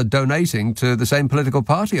still donating to the same political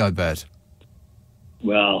party, I bet.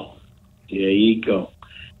 Well, there you go.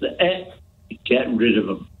 Get rid of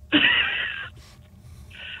them.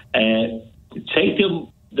 Take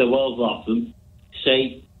the wealth off them.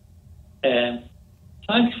 Say,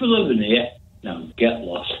 thanks for living here. Now get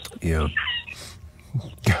lost. Yeah.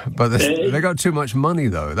 But they got too much money,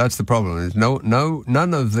 though. That's the problem. There's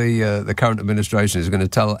none of the current administration is going to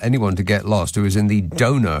tell anyone to get lost who is in the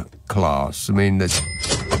donor class. I mean, it's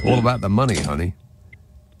all about the money, honey.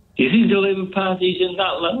 Do you think the Labour Party's in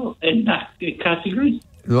that level, in that category?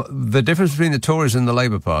 The difference between the Tories and the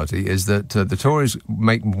Labour Party is that the Tories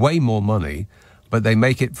make way more money, but they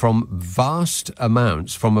make it from vast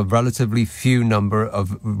amounts from a relatively few number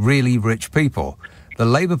of really rich people. The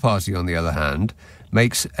Labour Party, on the other hand,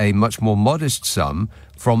 makes a much more modest sum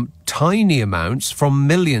from tiny amounts from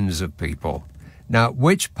millions of people. Now,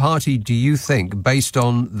 which party do you think, based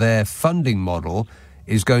on their funding model,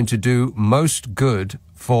 is going to do most good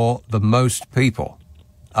for the most people?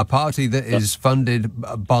 A party that is funded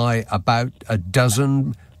by about a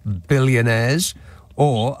dozen billionaires,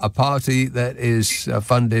 or a party that is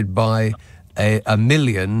funded by a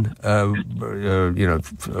million,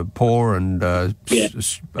 poor and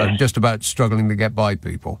just about struggling to get by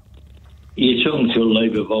people? You're talking to a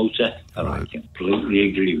Labour voter, and I completely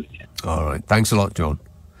agree with you. All right. Thanks a lot, John.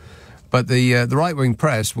 But the right-wing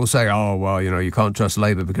press will say, oh, well, you can't trust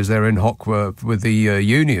Labour because they're in hock with the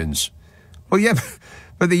unions. Well, yeah,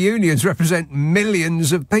 but the unions represent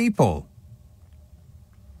millions of people.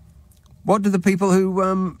 What do the people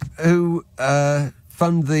who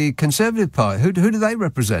fund the Conservative Party. Who do they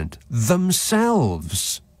represent?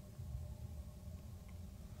 Themselves.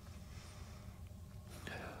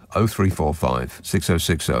 0345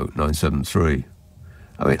 6060 973.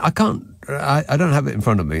 I mean, I don't have it in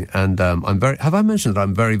front of me, and have I mentioned that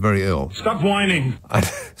I'm very, very ill? Stop whining.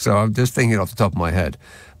 So I'm just thinking off the top of my head.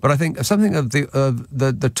 But I think something of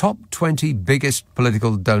the top 20 biggest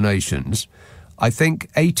political donations, I think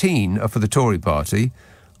 18 are for the Tory party,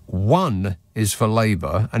 1 is for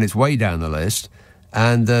Labour, and it's way down the list,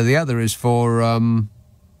 and the other is for I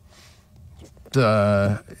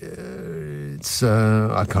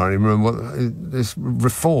can't even remember what this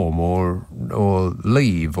Reform or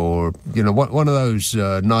Leave or one of those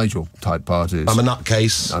Nigel type parties. I'm a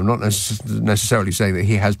nutcase. I'm not necessarily saying that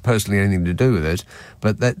he has personally anything to do with it,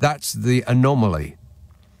 but that's the anomaly.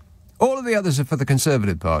 All of the others are for the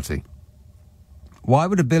Conservative Party. Why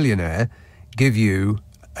would a billionaire give you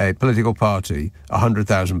a political party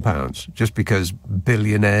 £100,000 just because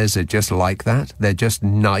billionaires are just like that? They're just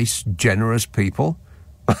nice, generous people.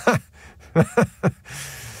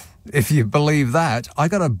 If you believe that, I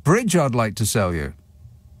got a bridge I'd like to sell you.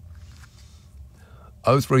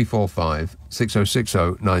 0345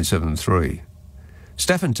 6060 973.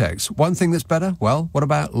 Stefan texts, one thing that's better? Well, what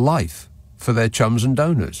about life for their chums and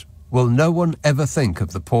donors? Will no one ever think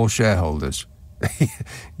of the poor shareholders?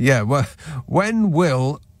 Yeah, well, when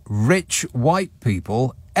will rich white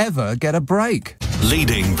people ever get a break?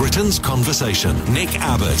 Leading Britain's conversation. Nick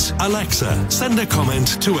Abbott. Alexa, send a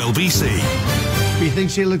comment to LBC. He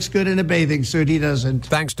thinks he looks good in a bathing suit. He doesn't.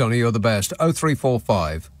 Thanks, Donny. You're the best.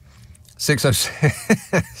 0345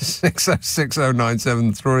 6060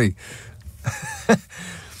 973.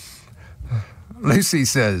 Lucy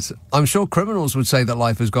says, I'm sure criminals would say that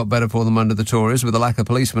life has got better for them under the Tories with a lack of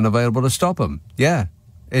policemen available to stop them. Yeah,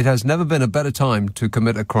 it has never been a better time to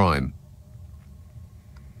commit a crime.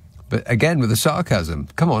 But again, with the sarcasm,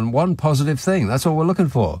 come on, one positive thing. That's all we're looking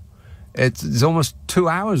for. It's almost 2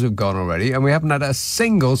 hours have gone already, and we haven't had a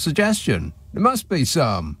single suggestion. There must be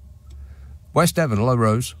some. West Devon, hello,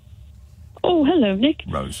 Rose. Oh, hello, Nick.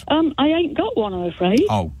 Rose. I ain't got one, I'm afraid.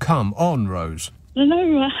 Oh, come on, Rose.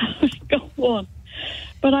 No, I haven't got one.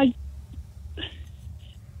 But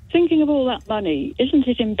thinking of all that money, isn't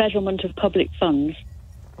it embezzlement of public funds?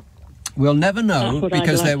 We'll never know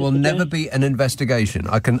because there will never be an investigation.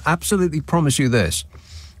 I can absolutely promise you this.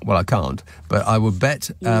 Well, I can't, but I will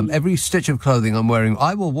bet every stitch of clothing I'm wearing,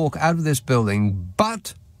 I will walk out of this building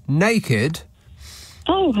butt naked.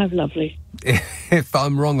 Oh, how lovely. If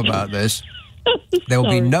I'm wrong about this. There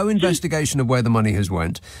will be no investigation of where the money has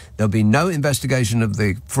went. There'll be no investigation of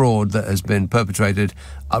the fraud that has been perpetrated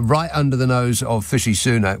right under the nose of Fishy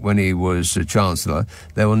Sunak when he was Chancellor.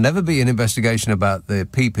 There will never be an investigation about the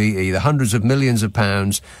PPE, the hundreds of millions of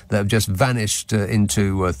pounds that have just vanished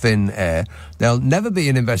into thin air. There'll never be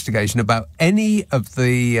an investigation about any of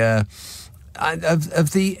the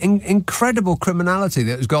incredible criminality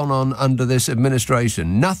that has gone on under this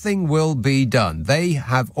administration. Nothing will be done. They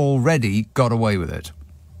have already got away with it.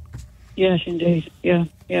 Yes, indeed. Yeah.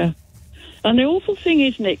 And the awful thing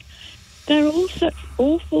is, Nick, they're all such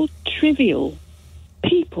awful, trivial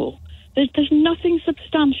people. There's nothing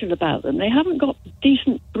substantial about them. They haven't got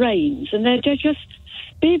decent brains, and they're just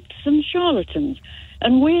spibs and charlatans.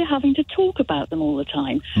 And we're having to talk about them all the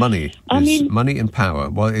time. Money and power.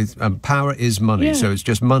 Well, power is money, so it's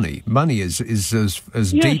just money. Money is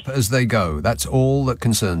as deep as they go. That's all that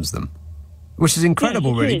concerns them. Which is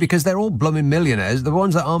incredible, really, because they're all blooming millionaires. The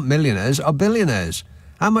ones that aren't millionaires are billionaires.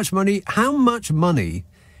 How much money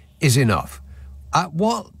is enough? At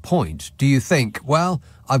what point do you think, well,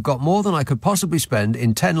 I've got more than I could possibly spend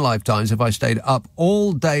in 10 lifetimes if I stayed up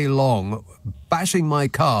all day long bashing my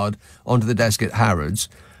card onto the desk at Harrods?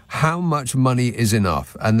 How much money is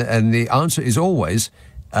enough? And the answer is always,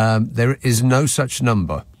 there is no such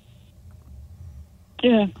number.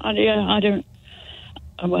 Yeah, I don't...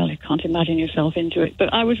 Well, you can't imagine yourself into it.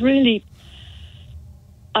 But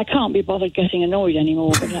I can't be bothered getting annoyed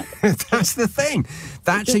anymore. But that's the thing.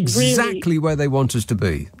 That's exactly where they want us to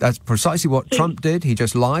be. That's precisely what Trump did. He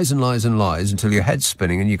just lies and lies and lies until your head's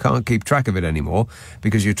spinning and you can't keep track of it anymore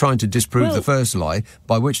because you're trying to disprove the first lie,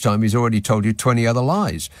 by which time he's already told you 20 other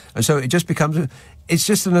lies. And so it just becomes... It's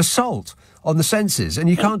just an assault on the senses, and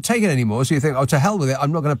you can't take it anymore, so you think, oh, to hell with it,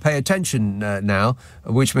 I'm not going to pay attention now,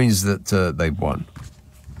 which means that they've won.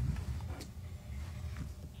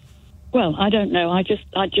 Well, I don't know. I just,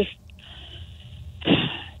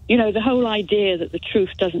 you know, the whole idea that the truth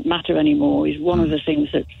doesn't matter anymore is one of the things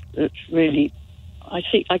that's really, I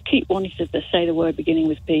keep wanting to say the word beginning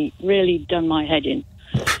with P, really done my head in.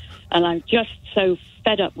 and I'm just so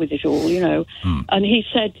fed up with it all, you know. And he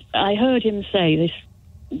said, I heard him say, this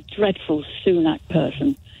dreadful Sunak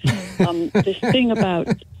person, this thing about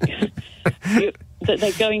that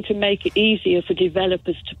they're going to make it easier for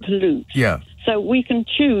developers to pollute. Yeah. So we can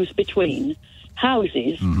choose between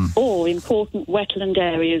houses or important wetland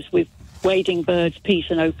areas with wading birds, peace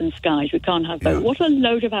and open skies. We can't have both. What a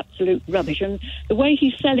load of absolute rubbish. And the way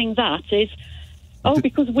he's selling that is,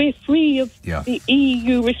 because we're free of the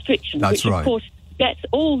EU restrictions, That's which, right. of course, gets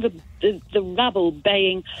all the rabble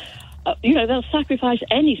baying. They'll sacrifice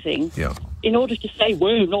anything in order to say,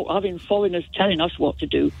 we're not having foreigners telling us what to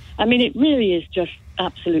do. I mean, it really is just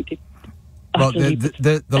absolutely... Well,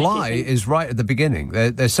 the lie is right at the beginning.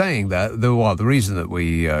 They're saying that the reason that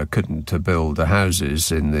we couldn't build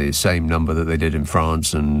houses in the same number that they did in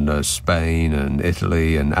France and Spain and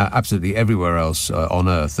Italy and absolutely everywhere else on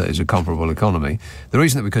Earth that is a comparable economy, the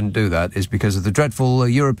reason that we couldn't do that is because of the dreadful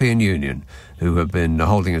European Union who have been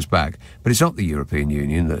holding us back. But it's not the European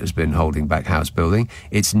Union that has been holding back house building.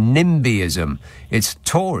 It's NIMBYism. It's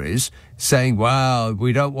Tories saying, well,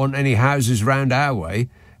 we don't want any houses round our way.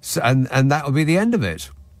 And that will be the end of it.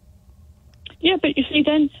 Yeah, but you see,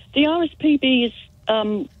 then the RSPB is,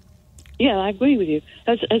 I agree with you.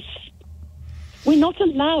 As we're not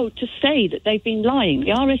allowed to say that they've been lying.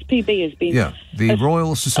 The RSPB has been... Yeah, the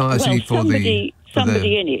Royal Society for somebody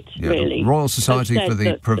in it, really. The Royal Society for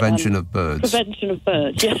the Prevention of Birds. Prevention of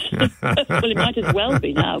birds, yes. Well, it might as well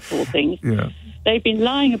be now, poor things. Yeah. They've been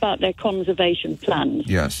lying about their conservation plans.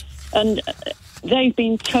 Yes. And they've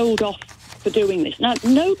been told off for doing this. Now,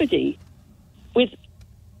 nobody with...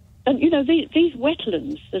 And, these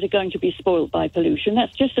wetlands that are going to be spoilt by pollution,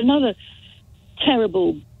 that's just another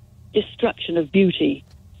terrible destruction of beauty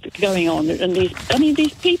going on. And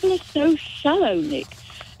these people are so shallow, Nick.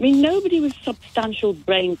 I mean, nobody with substantial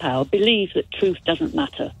brain power believes that truth doesn't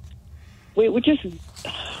matter. We're just...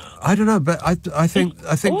 I don't know, but I think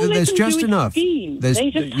that there's just enough. They just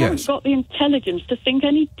haven't got the intelligence to think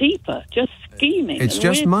any deeper. Just scheming. It's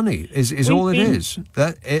just money. Is all it is.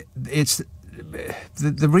 It's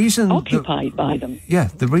the reason occupied by them. Yeah,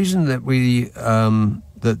 the reason that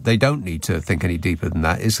that they don't need to think any deeper than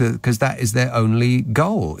that is because that is their only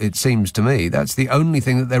goal. It seems to me that's the only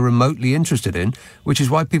thing that they're remotely interested in, which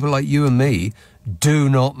is why people like you and me do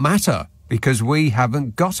not matter, because we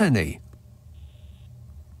haven't got any.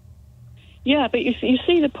 Yeah, but you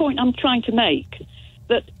see the point I'm trying to make,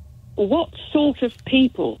 that what sort of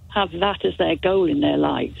people have that as their goal in their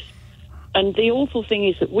lives? And the awful thing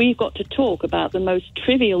is that we've got to talk about the most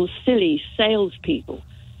trivial, silly salespeople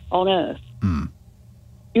on Earth.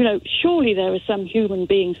 Surely there are some human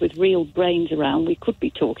beings with real brains around we could be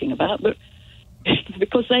talking about, but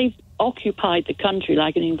because they've occupied the country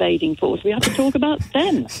like an invading force, we have to talk about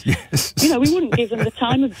them. Yes. We wouldn't give them the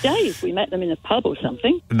time of day if we met them in a pub or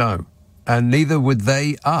something. No. And neither would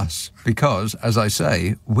they us, because, as I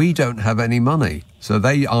say, we don't have any money, so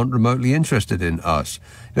they aren't remotely interested in us.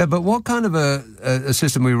 Yeah, but what kind of a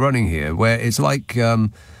system are we running here, where it's like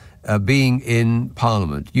being in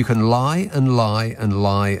Parliament? You can lie and lie and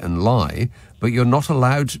lie and lie, but you're not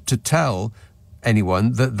allowed to tell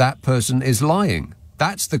anyone that person is lying.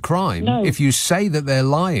 That's the crime. No. If you say that they're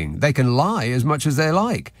lying, they can lie as much as they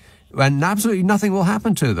like, and absolutely nothing will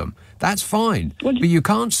happen to them. That's fine. But you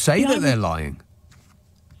can't say that they're lying.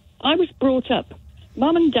 I was brought up,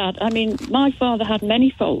 Mum and Dad, my father had many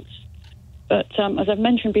faults, but as I've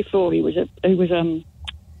mentioned before, he was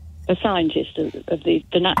a scientist of the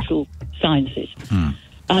natural sciences.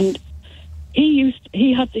 And he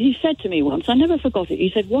said to me once, I never forgot it, he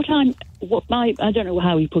said, I don't know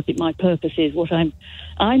how he put it, my purpose is,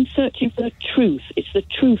 I'm searching for the truth. It's the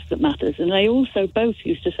truth that matters. And they also both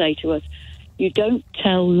used to say to us, you don't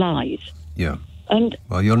tell lies. Yeah. And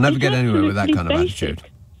well, you'll never get anywhere with that kind of attitude.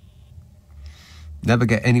 Never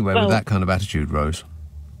get anywhere with that kind of attitude, Rose.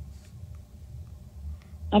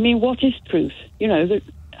 What is truth?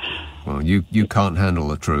 Well, you can't handle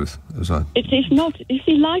the truth. It's not. You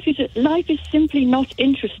see, life is simply not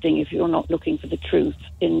interesting if you're not looking for the truth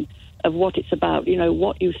of what it's about.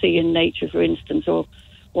 What you see in nature, for instance, or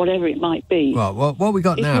whatever it might be. Well, what we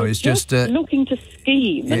got now is just looking to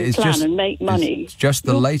scheme and plan and make money. It's just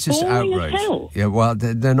the latest outrage. Yeah, well,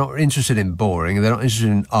 they're not interested in boring, they're not interested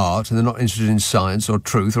in art, and they're not interested in science or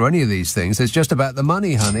truth or any of these things. It's just about the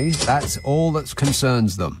money, honey. That's all that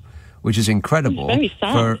concerns them, which is incredible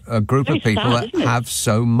for a group of people that have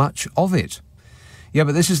so much of it. Yeah,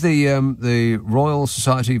 but this is the Royal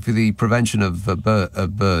Society for the Prevention of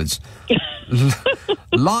Birds.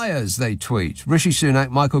 Liars, they tweet. Rishi Sunak,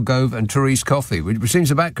 Michael Gove and Therese Coffey, which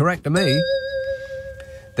seems about correct to me.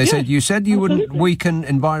 They said, you said you wouldn't weaken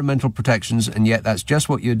environmental protections, and yet that's just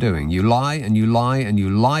what you're doing. You lie and you lie and you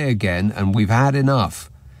lie again, and we've had enough.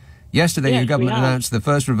 Yesterday, your government announced the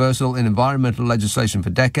first reversal in environmental legislation for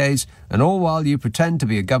decades, and all while you pretend to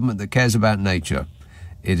be a government that cares about nature.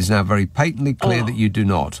 It is now very patently clear that you do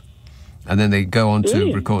not. And then they go on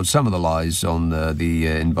to record some of the lies on the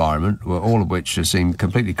environment, all of which seem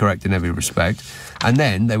completely correct in every respect. And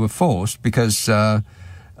then they were forced, because to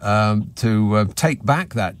take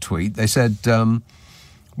back that tweet, they said,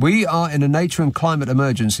 we are in a nature and climate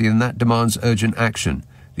emergency, and that demands urgent action.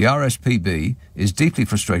 The RSPB is deeply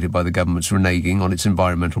frustrated by the government's reneging on its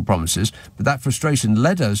environmental promises, but that frustration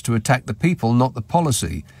led us to attack the people, not the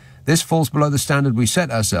policy. This falls below the standard we set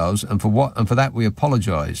ourselves, and for that we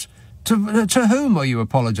apologise. To whom are you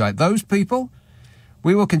apologising? Those people?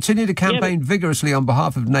 We will continue to campaign vigorously on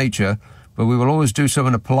behalf of nature, but we will always do so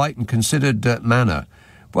in a polite and considered manner.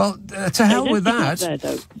 Well, to hell with that.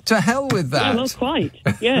 To hell with that. Yeah, not quite.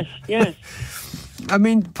 Yes, yes. I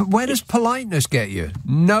mean, where does politeness get you?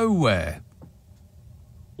 Nowhere.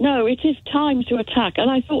 No, it is time to attack, and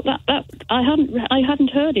I thought that I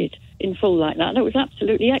hadn't heard it in full like that. It was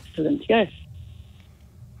absolutely excellent. Yes.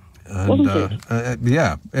 And, wasn't it?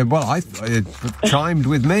 Yeah. Well, it chimed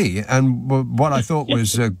with me, and what I thought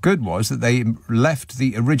was good was that they left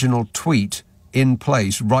the original tweet in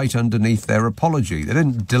place right underneath their apology. They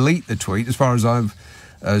didn't delete the tweet, as far as I've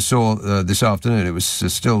saw this afternoon. It was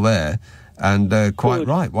still there. And quite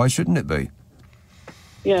right. Why shouldn't it be?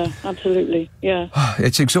 Yeah, absolutely. Yeah.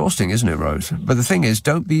 It's exhausting, isn't it, Rose? But the thing is,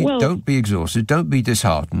 don't be exhausted. Don't be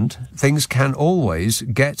disheartened. Things can always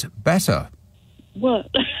get better. What?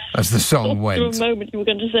 As the song went. For a moment, you were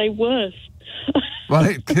going to say worse.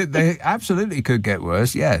 Well, they absolutely could get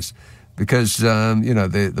worse. Yes. Because,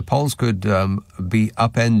 the polls could be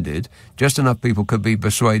upended. Just enough people could be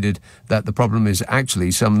persuaded that the problem is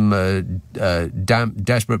actually some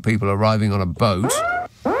desperate people arriving on a boat.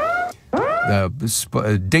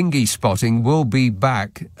 Dinghy spotting will be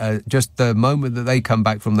back just the moment that they come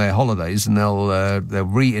back from their holidays, and they'll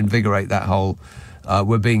reinvigorate that whole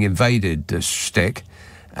we're being invaded shtick.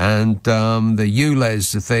 And the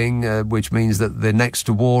ULEZ thing, which means that the next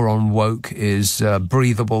war on woke is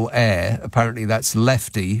breathable air. Apparently, that's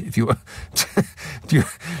lefty. If you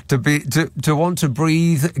to want to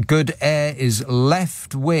breathe good air is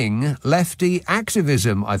left wing, lefty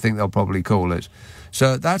activism. I think they'll probably call it.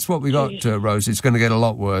 So that's what we got, Rose. It's going to get a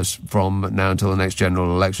lot worse from now until the next general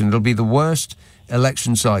election. It'll be the worst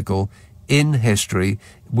election cycle in history.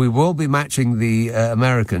 We will be matching the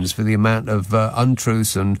Americans for the amount of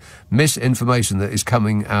untruths and misinformation that is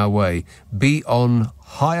coming our way. Be on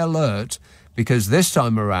high alert, because this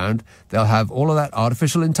time around they'll have all of that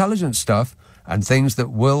artificial intelligence stuff, and things that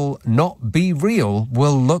will not be real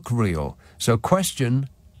will look real. So question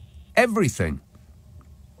everything.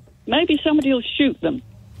 Maybe somebody will shoot them.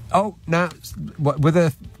 Oh, now, with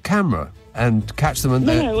a camera and catch them?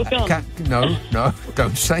 No,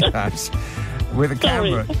 don't say that. With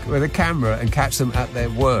a camera and catch them at their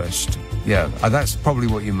worst. Yeah, that's probably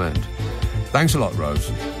what you meant. Thanks a lot, Rose.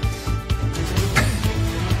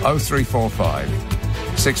 0345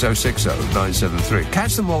 6060 973.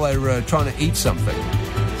 Catch them while they're trying to eat something.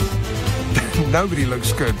 Nobody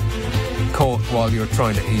looks good caught while you're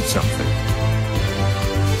trying to eat something.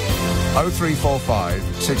 0345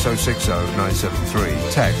 6060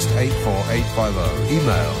 973. Text 84850.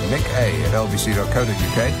 Email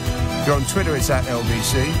nick@lbc.co.uk. If you're on Twitter, it's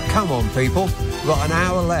 @LBC. Come on, people. We've got an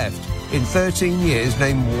hour left. In 13 years,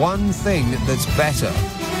 name one thing that's better.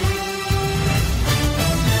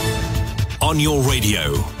 On your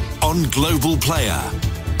radio, on Global Player,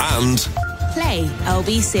 and Play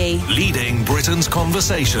LBC. Leading Britain's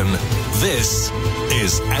conversation. This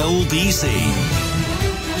is LBC.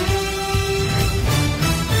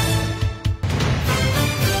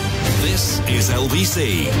 This is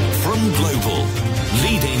LBC from Global,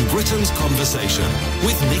 leading Britain's conversation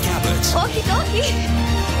with Nick Abbot. Okie dokie.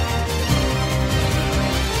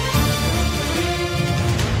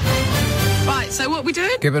 Right, so what are we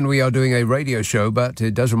doing? Given we are doing a radio show, but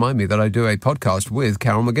it does remind me that I do a podcast with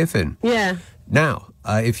Carol McGiffin. Yeah. Now,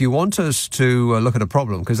 if you want us to look at a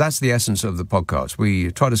problem, because that's the essence of the podcast,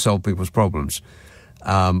 we try to solve people's problems.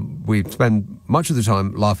 We spend much of the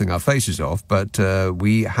time laughing our faces off, but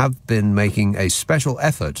we have been making a special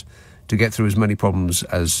effort to get through as many problems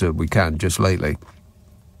as we can just lately.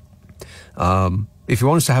 If you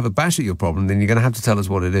want us to have a bash at your problem, then you're going to have to tell us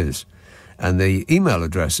what it is. And the email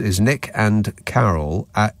address is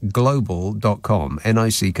nickandcarol@global.com,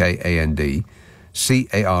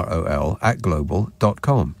 NICKANDCAROL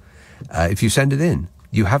 @global.com. If you send it in,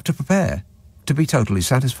 you have to prepare to be totally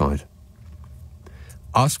satisfied.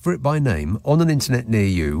 Ask for it by name on an internet near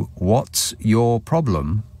you. What's your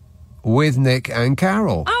problem with Nick and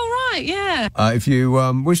Carol? Oh, right, yeah. If you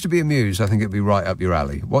wish to be amused, I think it'd be right up your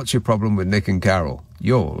alley. What's your problem with Nick and Carol?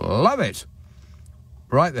 You'll love it.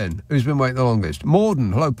 Right then, who's been waiting the longest?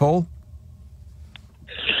 Morden. Hello, Paul.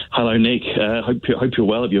 Hello, Nick. Hope you're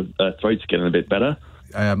well. Your throat's getting a bit better.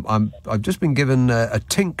 I've just been given a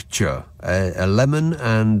tincture, a lemon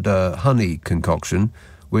and honey concoction,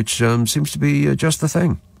 which seems to be just the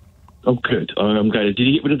thing. Oh, good. I'm glad. Did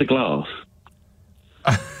you get rid of the glass?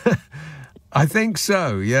 I think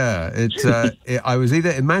so. Yeah. I was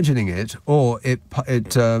either imagining it or it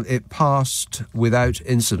passed without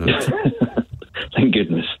incident. Thank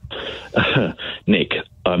goodness. Nick,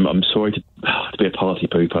 I'm sorry to be a party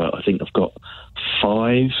pooper. I think I've got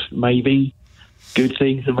 5, maybe, good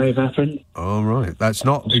things that may have happened. All right. That's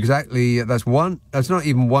not exactly... That's not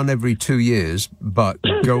even one every 2 years, but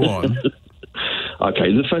go on.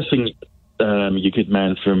 Okay, the first thing your good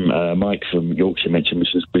man from Mike from Yorkshire mentioned,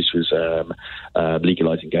 which was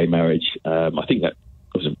legalising gay marriage. I think that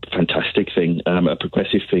was a fantastic thing, a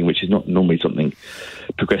progressive thing, which is not normally something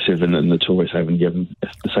progressive and the Tories have in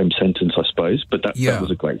the same sentence, I suppose, but that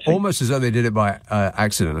was a great thing. Almost as though they did it by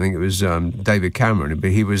accident. I think it was David Cameron, but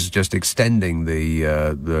he was just extending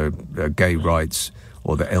the gay rights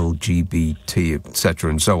or the LGBT, etc.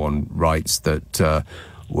 and so on rights that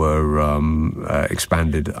were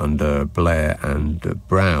expanded under Blair and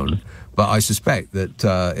Brown. But I suspect that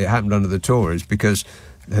it happened under the Tories because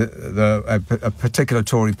a particular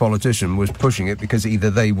Tory politician was pushing it because either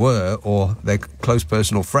they were or their close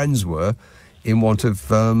personal friends were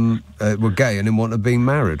were gay and in want of being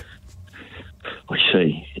married. I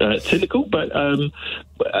see. Cynical, but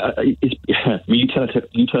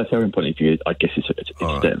utilitarian point of view, I guess it's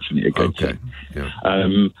definitely a good thing. Yeah.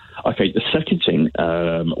 Okay, the second thing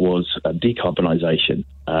was decarbonisation.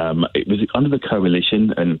 It was under the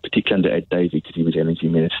coalition, and particularly under Ed Davey, because he was energy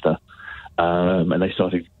minister. And they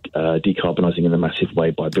started decarbonising in a massive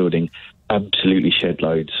way by building absolutely shed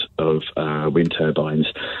loads of wind turbines.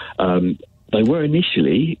 They were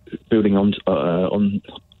initially building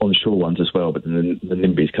onshore ones as well, but then the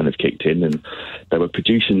NIMBYs kind of kicked in and they were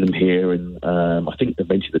producing them here. And I think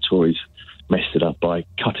eventually the Tories messed it up by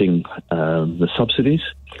cutting the subsidies,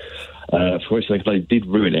 for which they did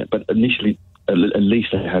ruin it. But initially, at least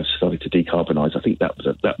they have started to decarbonise. I think that was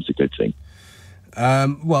a good thing.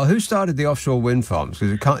 Well, who started the offshore wind farms?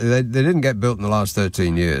 Because they didn't get built in the last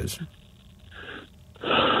 13 years.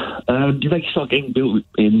 Do they start getting built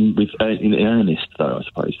in earnest, though, I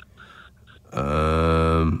suppose?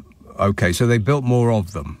 Okay, so they built more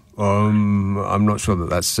of them. I'm not sure that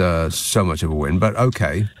that's so much of a win, but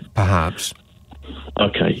okay, perhaps.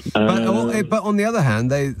 Okay. But on the other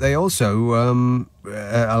hand, they also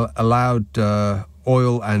allowed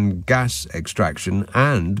oil and gas extraction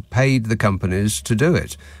and paid the companies to do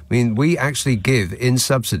it. I mean, we actually give in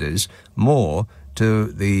subsidies more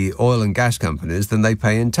to the oil and gas companies than they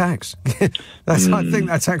pay in tax. I think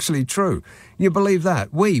that's actually true. You believe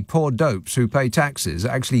that? We, poor dopes who pay taxes,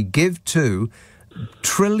 actually give to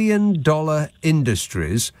trillion-dollar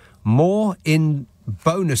industries more in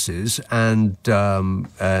bonuses and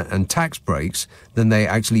tax breaks than they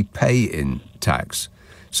actually pay in tax.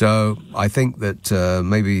 So I think that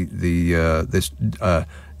maybe this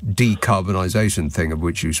decarbonisation thing of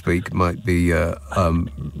which you speak might be a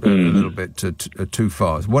little bit too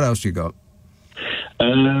far. What else you got?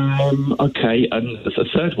 Okay, and the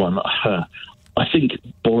third one, I think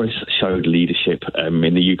Boris showed leadership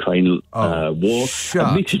in the Ukraine war.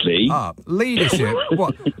 Admittedly, up. Leadership?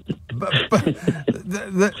 What? But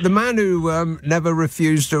the man who never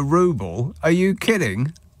refused a ruble, are you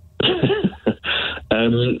kidding?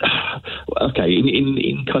 Okay,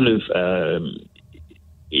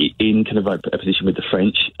 in kind of like a position with the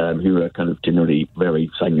French, who are kind of generally very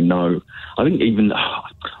saying no. I think even I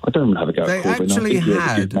don't want to have a go.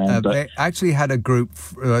 They actually had a group,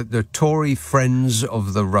 the Tory Friends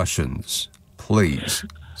of the Russians. Please,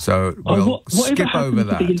 so we'll skip over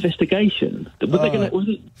that. The investigation.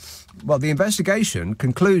 Well, the investigation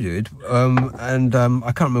concluded, and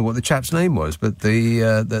I can't remember what the chap's name was, but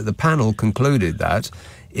the panel concluded that,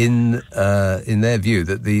 in their view,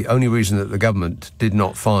 that the only reason that the government did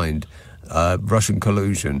not find Russian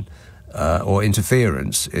collusion or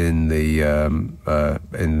interference in the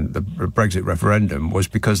Brexit referendum was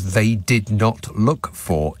because they did not look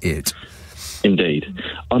for it. Indeed.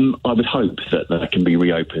 I would hope that can be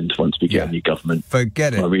reopened once we get a new government.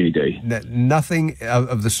 Forget it. I really do. Nothing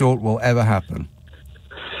of the sort will ever happen.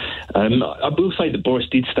 I will say that Boris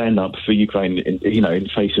did stand up for Ukraine, in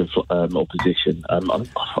face of opposition. I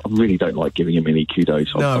really don't like giving him any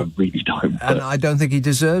kudos. No. I really don't. And I don't think he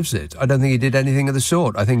deserves it. I don't think he did anything of the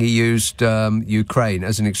sort. I think he used Ukraine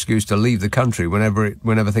as an excuse to leave the country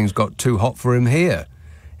whenever things got too hot for him here.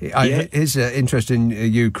 His interest in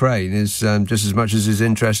Ukraine is just as much as his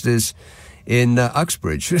interest is in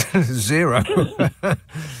Uxbridge. Zero.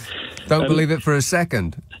 Don't believe it for a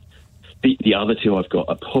second. The other two I've got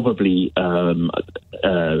are probably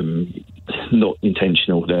not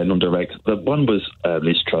intentional, they're non-direct. The one was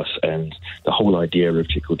Liz Truss and the whole idea of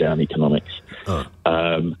trickle-down economics.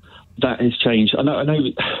 That has changed. I know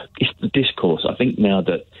it's the discourse. I think now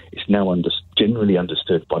that it's now generally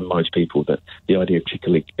understood by most people that the idea of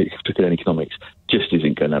trickle-down economics just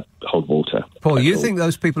isn't going to hold water. Paul, you think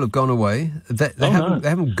those people have gone away? They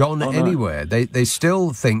haven't gone anywhere. No. They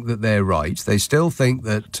still think that they're right. They still think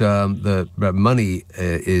that the money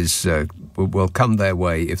will come their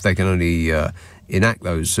way if they can only enact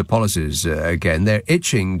those policies again. They're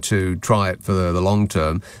itching to try it for the long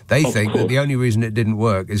term. They think that the only reason it didn't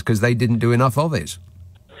work is because they didn't do enough of it.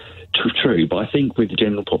 True, but I think with the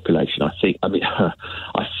general population, I think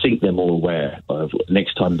they're more aware of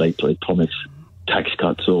next time they promise tax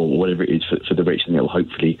cuts or whatever it is for the rich, and it'll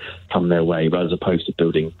hopefully come their way, rather as opposed to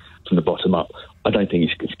building from the bottom up. I don't think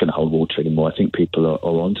it's going to hold water anymore. I think people are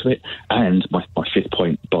onto it. And my fifth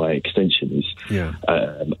point, by extension, is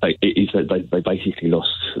that they basically lost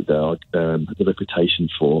the reputation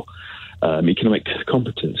for economic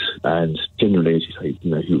competence, and generally, as you say,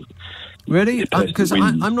 Really? Because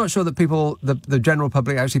I'm not sure that people, the general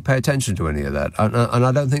public, actually pay attention to any of that. And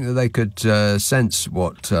I don't think that they could sense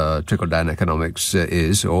what trickle-down economics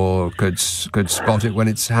is, or could spot it when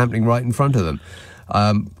it's happening right in front of them.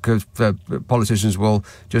 Because politicians will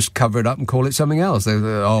just cover it up and call it something else.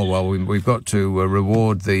 We've got to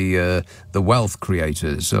reward the wealth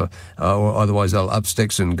creators, or otherwise they'll up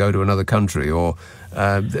sticks and go to another country, or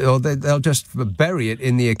they'll just bury it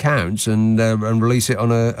in the accounts and release it on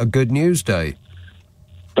a good news day.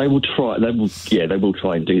 They will try. They will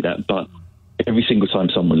try and do that. But every single time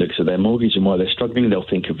someone looks at their mortgage and why they're struggling, they'll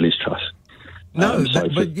think of Liz Truss. No,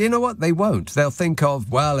 but you know what? They won't. They'll think of,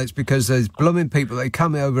 well, it's because there's blooming people. They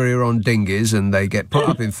come over here on dinghies and they get put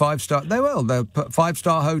up in five-star... They will. They'll put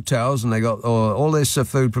five-star hotels and they got all this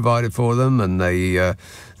food provided for them, and they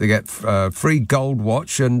get free gold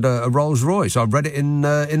watch and a Rolls Royce. I've read it in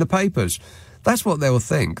the papers. That's what they'll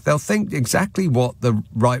think. They'll think exactly what the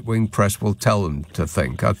right-wing press will tell them to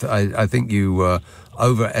think. I think you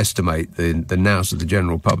overestimate the nous of the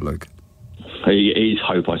general public. It is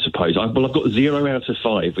hope, I suppose. I've got 0 out of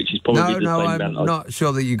 5, which is probably the same. No, I'm not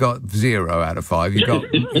sure that you got 0 out of 5.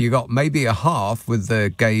 You got maybe a half with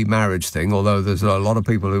the gay marriage thing, although there's a lot of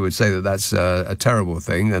people who would say that that's a terrible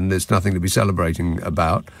thing and there's nothing to be celebrating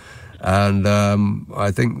about. And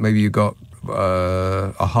I think maybe you got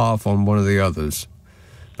a half on one of the others.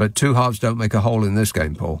 But 2 halves don't make a whole in this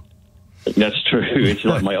game, Paul. That's true. It's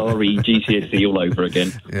like my RE GCSE all over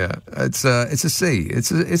again. Yeah, it's a C.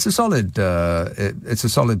 It's a solid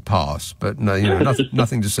pass, but no,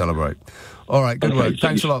 nothing to celebrate. All right, good work.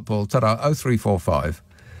 Thanks a lot, Paul. Ta-da. 0345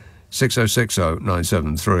 6060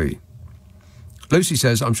 973. Lucy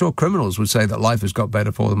says, I'm sure criminals would say that life has got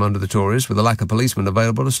better for them under the Tories with a lack of policemen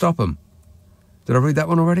available to stop them. Did I read that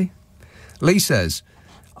one already? Lee says,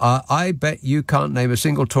 I bet you can't name a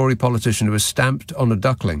single Tory politician who was stamped on a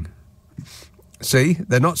duckling. See,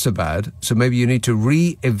 they're not so bad, so maybe you need to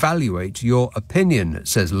re-evaluate your opinion,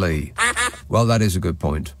 says Lee. Well, that is a good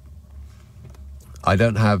point. I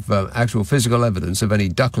don't have actual physical evidence of any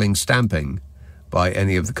duckling stamping by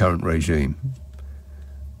any of the current regime.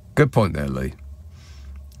 Good point there, Lee.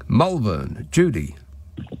 Malvern, Judy.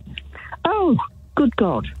 Oh, good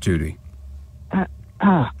God. Judy.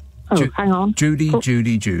 Hang on. Judy.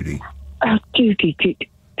 Judy.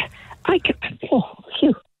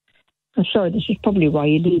 Phew. I'm sorry, this is probably why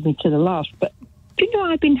you leave me to the last, but do you know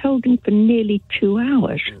I've been holding for nearly 2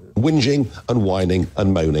 hours? Whinging and whining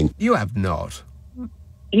and moaning. You have not.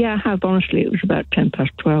 Yeah, I have, honestly. It was about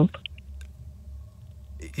 12:10.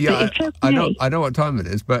 Yeah, it's okay. I know what time it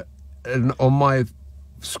is, but on my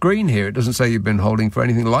screen here, it doesn't say you've been holding for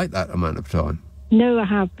anything like that amount of time. No, I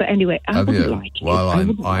have, but anyway, I wouldn't lie to you. Well, I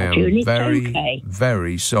am very,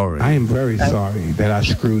 very sorry. I am very sorry that I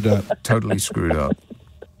screwed up. Totally screwed up.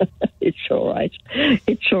 It's all right.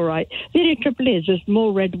 It's all right. The only trouble is, as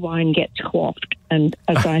more red wine gets quaffed, and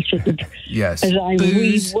as I sort of, yes, as I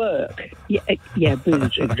rework,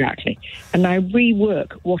 booze, exactly, and I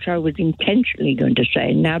rework what I was intentionally going to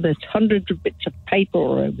say. Now there's hundreds of bits of paper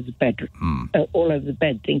all over the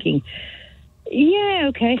bed, thinking, Yeah,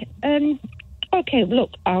 okay. Okay,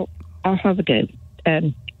 look, I'll have a go.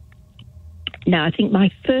 Now, I think my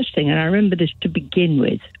first thing, and I remember this to begin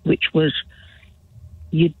with, which was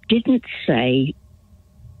you didn't say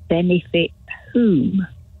benefit whom.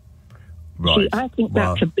 Right. See, I think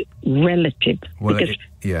that's a bit relative. Well, because,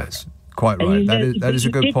 yes, quite right. That is a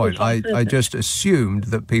good point. I just assumed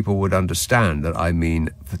that people would understand that I mean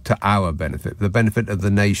to our benefit, the benefit of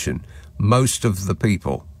the nation, most of the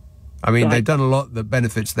people. I mean, they've done a lot that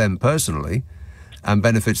benefits them personally and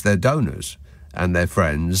benefits their donors and their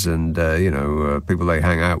friends and, people they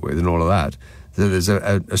hang out with and all of that. So there's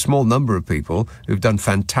a small number of people who've done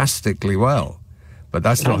fantastically well. But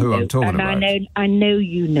that's not who I'm talking about. I know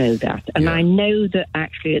you know that. And I know that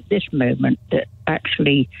actually at this moment that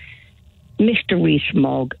actually Mr.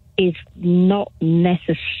 Rees-Mogg is not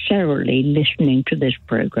necessarily listening to this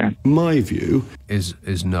programme. My view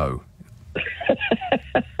is no.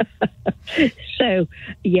 So,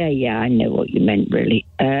 yeah, I know what you meant, really.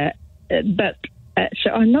 But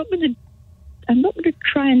I'm not going to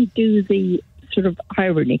try and do the sort of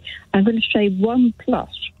irony. I'm going to say 1+.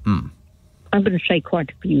 I'm going to say quite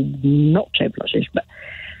a few not so pluses, but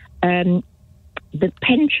the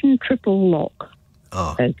pension triple lock.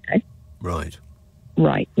 Oh, okay, right.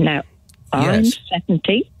 Now, I'm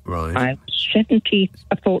 70. Right. I'm 70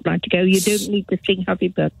 a fortnight ago. You don't need to sing happy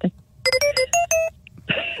birthday.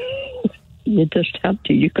 You just had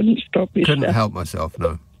to. You couldn't stop yourself. Couldn't help myself,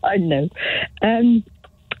 no. I know.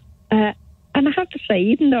 And I have to say,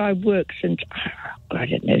 even though I've worked since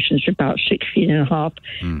about 16 and a half,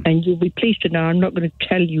 and you'll be pleased to know I'm not going to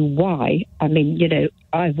tell you why. I mean,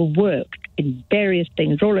 I've worked in various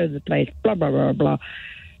things all over the place, blah, blah, blah, blah.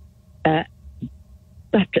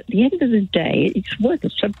 But at the end of the day, it's worth a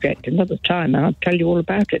subject another time, and I'll tell you all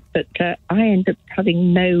about it. But I end up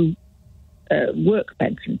having no work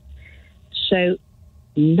pension. So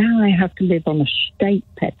now I have to live on a state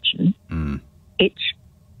pension. It's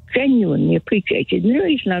genuinely appreciated. And the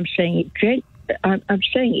reason I'm saying it, I'm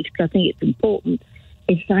saying it because I think it's important,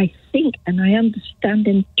 is I think and I understand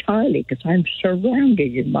entirely because I'm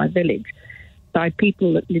surrounded in my village by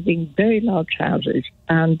people that live in very large houses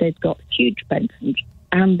and they've got huge pensions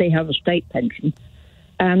and they have a state pension.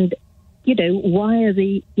 And, why are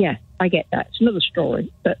I get that. It's another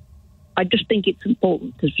story. But I just think it's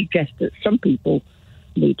important to suggest that some people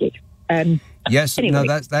need it. Yes, anyway.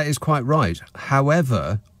 No, that is quite right.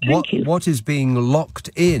 However, what is being locked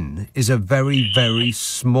in is a very, very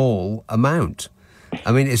small amount.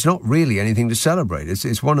 I mean, it's not really anything to celebrate.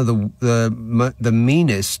 It's one of the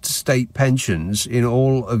meanest state pensions in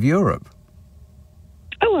all of Europe.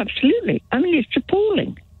 Oh, absolutely. I mean, it's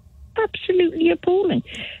appalling. Absolutely appalling.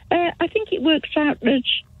 I think it works out as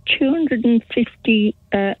 250,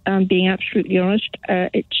 I'm being absolutely honest,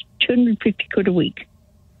 it's 250 quid a week.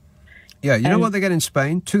 Yeah, you know what they get in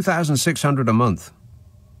Spain? 2,600 a month.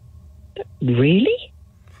 Really?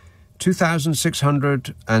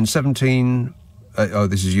 2,617...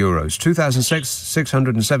 this is euros.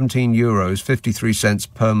 2,617 euros, 53 cents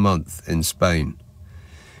per month in Spain.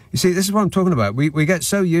 You see, this is what I'm talking about. We get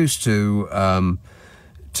so used to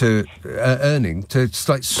earning, to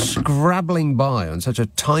like scrabbling by on such a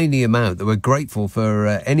tiny amount that we're grateful for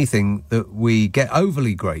anything that we get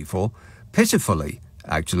overly grateful, pitifully,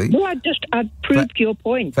 actually. Well, I've proved your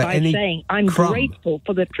point by saying I'm grateful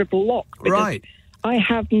for the triple lock. Right. I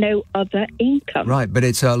have no other income. Right, but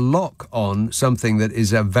it's a lock on something that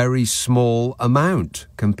is a very small amount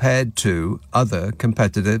compared to other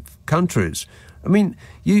competitive countries. I mean,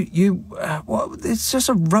 it's just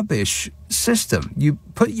a rubbish system. You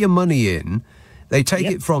put your money in, they take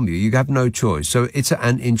it from you. You have no choice. So it's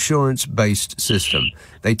an insurance-based system.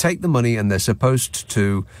 They take the money and they're supposed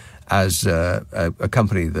to, as a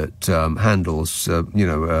company that handles,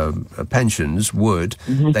 pensions would,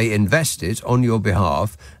 they invest it on your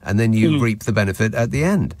behalf and then you reap the benefit at the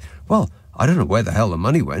end. Well, I don't know where the hell the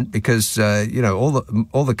money went because, all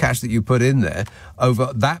the cash that you put in there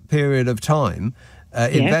over that period of time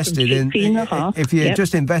invested in... If you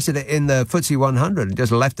just invested it in the FTSE 100 and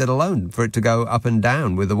just left it alone for it to go up and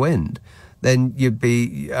down with the wind, then you'd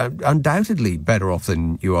be undoubtedly better off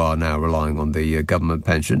than you are now relying on the government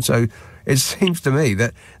pension. So it seems to me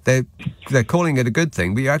that they're calling it a good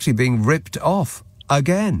thing, but you're actually being ripped off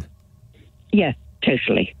again. Yeah,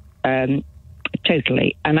 totally.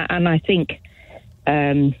 Totally. And I think,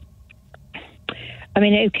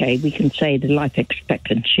 okay, we can say the life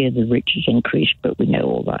expectancy of the rich has increased, but we know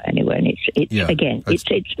all that anyway. And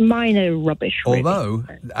it's minor rubbish. Although,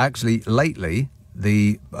 actually, lately,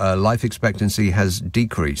 the life expectancy has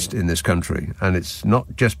decreased in this country, and it's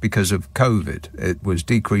not just because of COVID. It was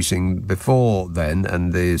decreasing before then,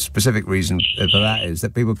 and the specific reason for that is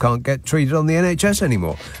that people can't get treated on the NHS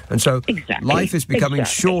anymore. And so life is becoming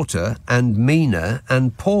shorter and meaner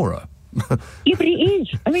and poorer. Yeah, but it is.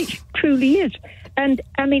 I mean, it truly is. And,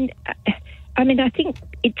 I mean, I think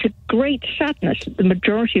it's a great sadness that the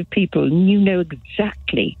majority of people, and you know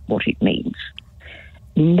exactly what it means,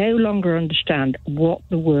 no longer understand what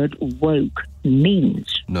the word woke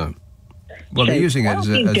means. No. Well, they're using it as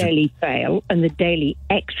a Daily Fail and the Daily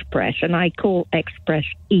Express, and I call Express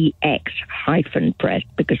EX-press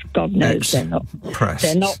because God knows they're not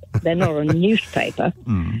a newspaper.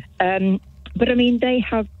 But I mean, they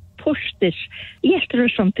have pushed this. Yes, there are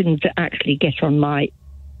some things that actually get on my,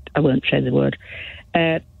 I won't say the word,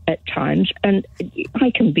 at times, and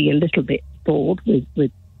I can be a little bit bored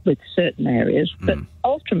with certain areas, but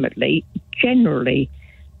ultimately, generally,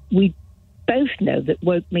 we both know that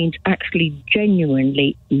woke means actually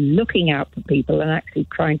genuinely looking out for people and actually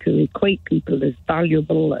trying to equate people as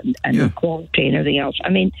valuable and equality and everything else. I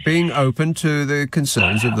mean, being open to the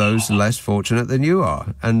concerns of those less fortunate than you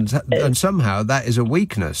are, and somehow that is a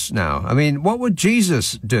weakness now. I mean, what would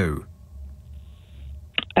Jesus do?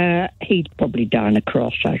 He'd probably die on a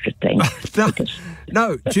cross, I should think.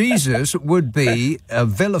 No, Jesus would be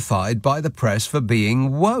vilified by the press for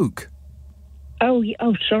being woke. Oh,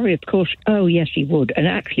 sorry, of course. Oh, yes, he would. And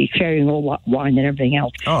actually sharing all that wine and everything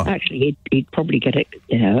else. Oh. Actually, he'd probably get it.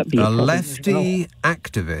 A lefty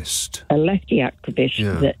activist. A lefty activist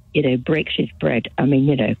that, breaks his bread. I mean,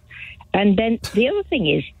 And then the other thing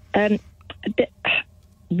is,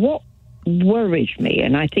 what worries me,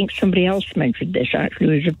 and I think somebody else mentioned this,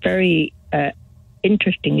 actually, was a very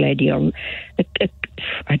interesting lady on,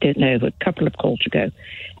 I don't know, a couple of calls ago.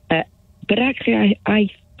 But actually, I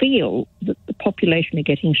feel that the population are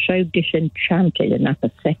getting so disenchanted and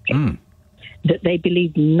apathetic that they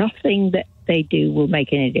believe nothing that they do will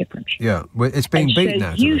make any difference. Yeah, well, it's being beaten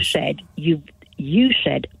out of us. You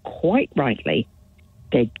said quite rightly,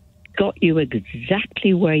 they got you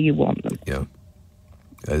exactly where you want them. Yeah.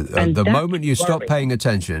 The moment you stop paying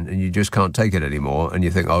attention and you just can't take it anymore, and you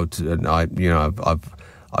think, I've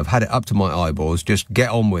had it up to my eyeballs. Just get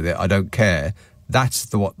on with it. I don't care. That's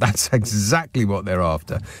exactly what they're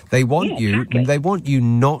after. They want you. Exactly. They want you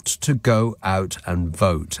not to go out and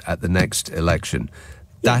vote at the next election.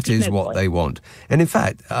 That is what they want. And in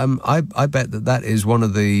fact, I bet that is one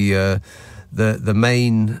of the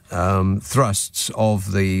main thrusts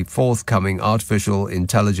of the forthcoming artificial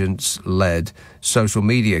intelligence-led social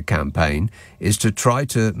media campaign is to try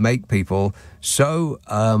to make people so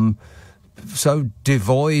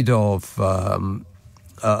devoid of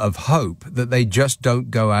hope that they just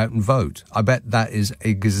don't go out and vote. I bet that is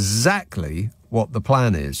exactly what the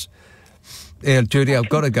plan is. Yeah, Judy, I've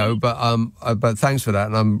got to go, but thanks for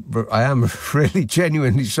that, and I am really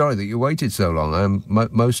genuinely sorry that you waited so long. I'm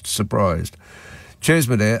most surprised. Cheers,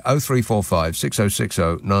 my dear. 0345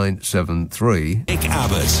 6060 973. Nick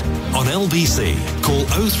Abbott on LBC. Call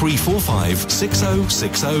 0345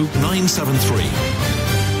 6060 973.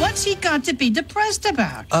 What's he got to be depressed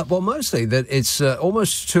about? Well, mostly that it's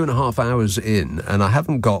almost 2.5 hours in, and I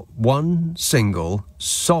haven't got one single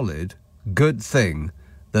solid good thing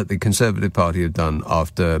that the Conservative Party have done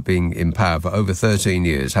after being in power for over 13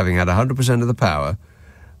 years, having had 100% of the power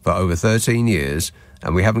for over 13 years,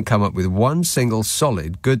 and we haven't come up with one single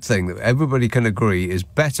solid good thing that everybody can agree is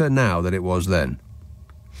better now than it was then.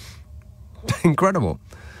 Incredible.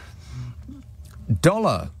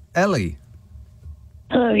 Dollar, Ellie.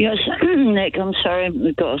 Oh, yes, Nick, I'm sorry,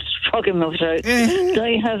 we've got a frog in my throat.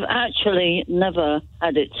 They have actually never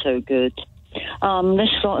had it so good. This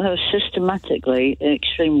lot have systematically,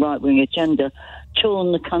 extreme right-wing agenda,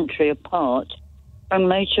 torn the country apart and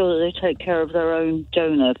made sure that they take care of their own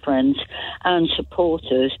donor friends and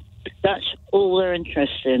supporters. That's all they're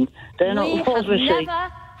interested in. They're not obviously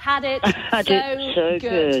never had it so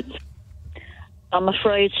good. I'm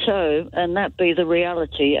afraid so, and that be the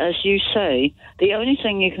reality. As you say, the only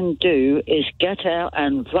thing you can do is get out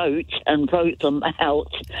and vote them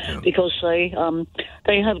out, because they've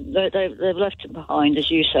left it behind,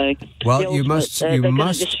 as you say. Well, you must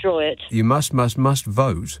destroy it. You must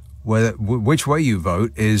vote. Which way you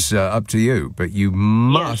vote is up to you, but you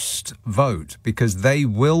must vote, because they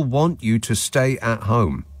will want you to stay at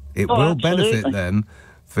home. It will benefit them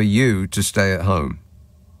for you to stay at home.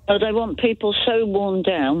 They want people so worn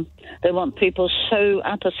down. They want people so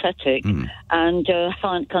apathetic and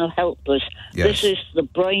kind of helpless. Yes. This is the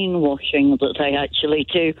brainwashing that they actually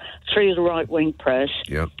do through the right-wing press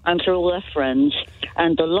and through all their friends.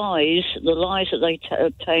 And the lies that they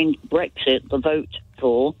obtained Brexit, the vote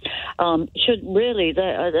for, should really,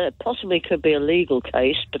 there possibly could be a legal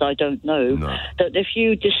case, but I don't know, that if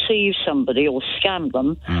you deceive somebody or scam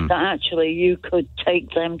them, that actually you could take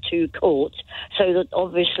them to court, so that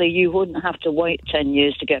obviously you wouldn't have to wait 10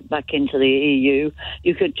 years to get back into the EU.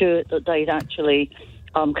 You could do it that they'd actually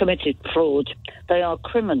committed fraud. They are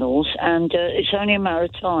criminals, and it's only a matter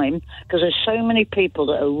of time, because there's so many people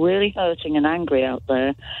that are really hurting and angry out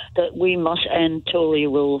there, that we must end Tory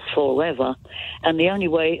rule forever. And the only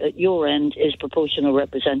way at your end is proportional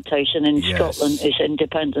representation. In Scotland, is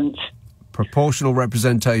independence. Proportional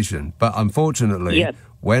representation. But unfortunately,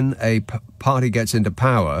 when a party gets into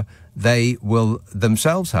power, they will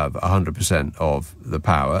themselves have 100% of the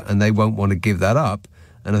power, and they won't want to give that up.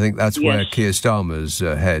 And I think that's where Keir Starmer's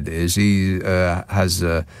head is. He has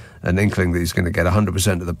an inkling that he's going to get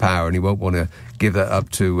 100% of the power, and he won't want to give that up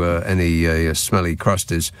to any smelly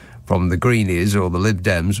crusties from the Greenies or the Lib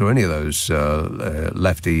Dems or any of those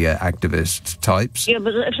lefty activist types. Yeah,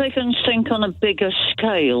 but if they can think on a bigger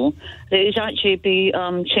scale, it would actually be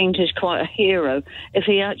seen as quite a hero if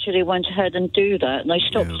he actually went ahead and do that, and they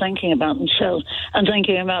stopped thinking about themselves and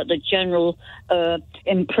thinking about the general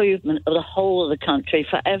improvement of the whole of the country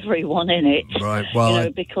for everyone in it. Right, well,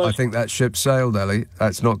 because I think that ship sailed, Ellie.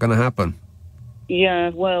 That's not going to happen. Yeah,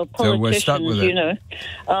 well, politicians, so we're stuck with it.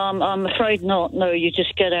 I'm afraid not. No, you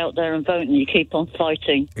just get out there and vote and you keep on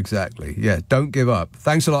fighting. Exactly, yeah, don't give up.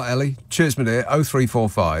 Thanks a lot, Ellie. Cheers, my dear.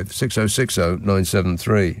 0345 6060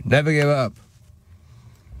 973. Never give up.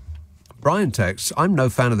 Brian texts, I'm no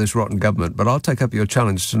fan of this rotten government, but I'll take up your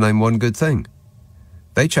challenge to name one good thing.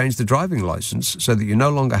 They changed the driving licence so that you no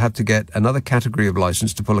longer have to get another category of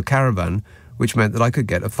licence to pull a caravan, which meant that I could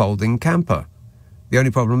get a folding camper. The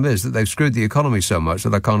only problem is that they've screwed the economy so much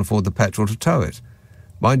that I can't afford the petrol to tow it.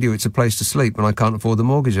 Mind you, it's a place to sleep when I can't afford the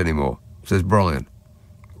mortgage anymore, says Brian.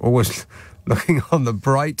 Always looking on the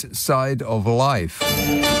bright side of life.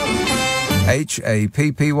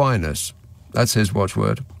 Happiness. That's his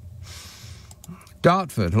watchword.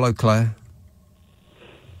 Dartford. Hello, Claire.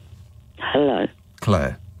 Hello.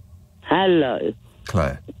 Claire. Hello.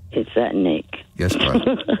 Claire. Is that Nick? Yes, Claire.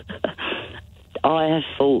 I have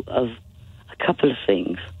thought of a couple of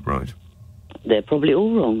things. Right. They're probably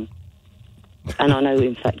all wrong. And I know,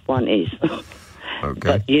 in fact, one is. Okay.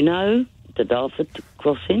 But you know, the Dartford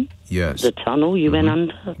crossing? Yes. The tunnel you went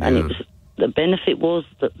under? And it was, the benefit was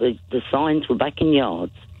that the signs were back in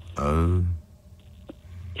yards. Oh.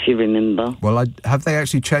 If you remember. Well, have they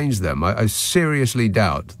actually changed them? I seriously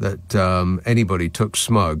doubt that anybody took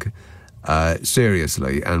smug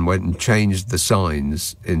seriously and went and changed the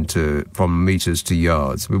signs from metres to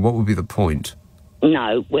yards. I mean, what would be the point?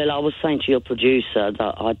 No, well, I was saying to your producer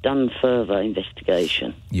that I'd done further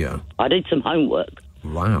investigation. Yeah. I did some homework.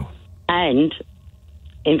 Wow. And,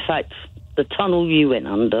 in fact, the tunnel you went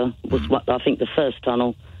under was, I think, the first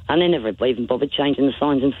tunnel, and they never even bothered changing the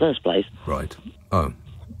signs in the first place. Right. Oh.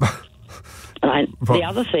 And the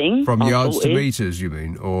other thing... From yards to metres, you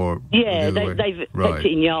mean? Or yeah, they've kept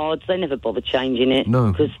it in yards. They never bother changing it.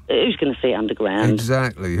 No. Because who's going to see it underground?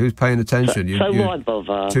 Exactly. Who's paying attention? So why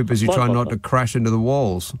bother? Too busy trying not to crash into the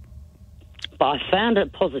walls. But I found a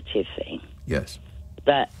positive thing. Yes.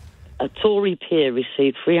 That a Tory peer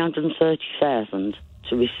received $330,000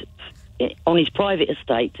 on his private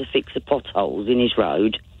estate to fix the potholes in his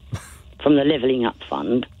road from the Levelling Up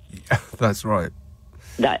Fund. Yeah, that's right.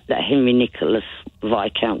 That Henry Nicholas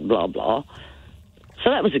Viscount blah blah. So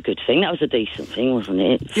that was a good thing. That was a decent thing, wasn't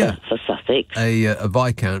it? For Sussex. A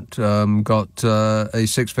Viscount got a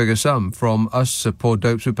six-figure sum from us poor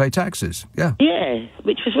dopes who pay taxes. Yeah. Yeah,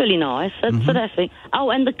 which was really nice. So that's it.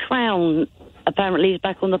 Oh, and the Crown apparently is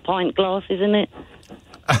back on the pint glass, isn't it?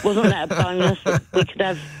 Wasn't that a bonus? We could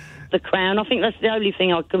have the Crown. I think that's the only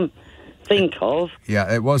thing I can think of.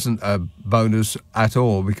 Yeah, it wasn't a bonus at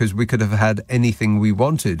all, because we could have had anything we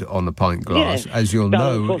wanted on the pint glass, as you'll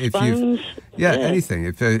know. If you've anything.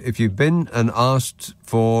 If you've been and asked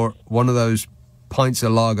for one of those pints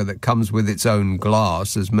of lager that comes with its own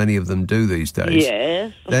glass, as many of them do these days,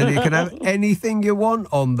 then you can have anything you want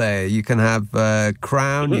on there. You can have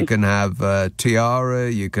crown, you can have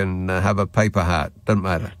tiara, you can have a paper hat. Doesn't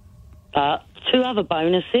matter. Two other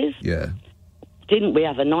bonuses. Yeah. Didn't we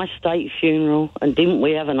have a nice state funeral, and didn't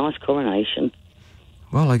we have a nice coronation?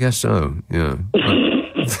 Well, I guess so, yeah.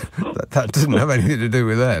 that doesn't have anything to do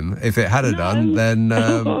with them. If it had done, then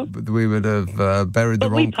we would have buried the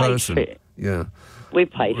wrong person. For it. Yeah. We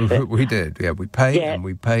paid for it. We did, yeah. We pay and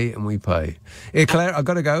we pay and we pay. Here, Claire, I've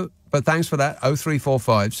got to go, but thanks for that.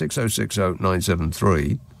 0345 6060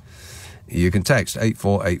 973. You can text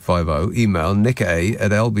 84850, email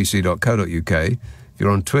nick@lbc.co.uk. If you're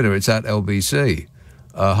on Twitter, it's @LBC.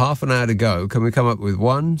 Half an hour to go. Can we come up with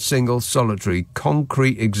one single, solitary,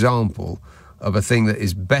 concrete example of a thing that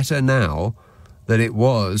is better now than it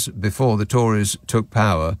was before the Tories took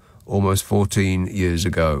power almost 14 years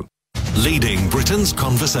ago? Leading Britain's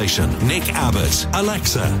conversation. Nick Abbot.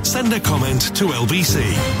 Alexa, send a comment to LBC.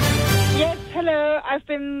 Yes, hello. I've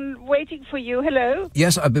been waiting for you. Hello.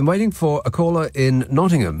 Yes, I've been waiting for a caller in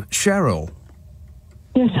Nottingham. Cheryl.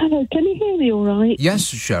 Yes, hello. Can you hear me all right?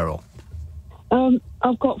 Yes, Cheryl.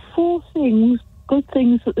 I've got 4 things, good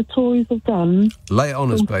things that the Tories have done. Lay it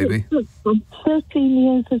on us, baby. From 13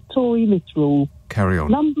 years of Tory misrule. Carry on.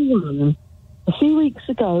 Number 1, a few weeks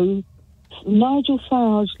ago, Nigel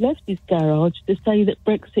Farage left his garage to say that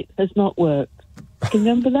Brexit has not worked. Do you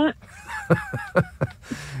remember that?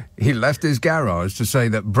 He left his garage to say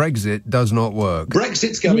that Brexit does not work.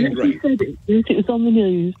 Brexit's going great. He said it. Yes, it was on the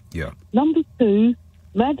news. Yeah. Number 2,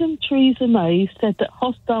 Madam Theresa May said that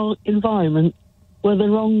hostile environment were the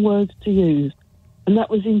wrong words to use. And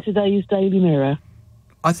that was in today's Daily Mirror.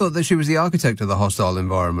 I thought that she was the architect of the hostile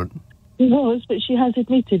environment. She was, but she has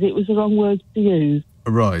admitted it was the wrong words to use.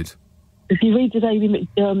 Right. If you read the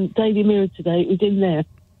Daily Mirror today, it was in there.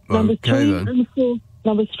 Number 3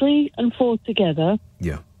 and 4 together.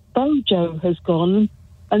 Yeah. Bojo has gone,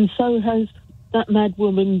 and so has that mad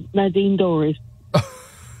woman, Nadine Dorries.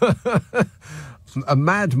 A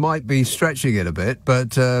mad might be stretching it a bit,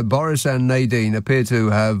 but Boris and Nadine appear to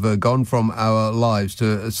have gone from our lives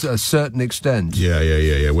to a certain extent. Yeah.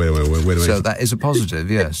 Wait a minute. So that is a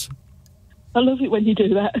positive, yes. I love it when you do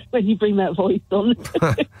that, when you bring that voice on.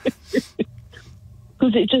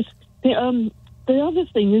 Because it just... The other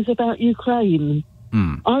thing is about Ukraine.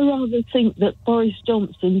 I rather think that Boris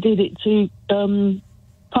Johnson did it to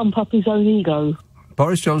pump up his own ego.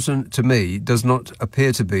 Boris Johnson, to me, does not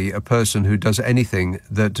appear to be a person who does anything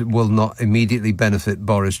that will not immediately benefit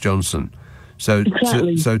Boris Johnson. So,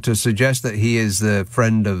 exactly. to suggest that he is the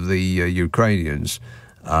friend of the Ukrainians,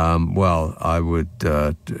 well, I would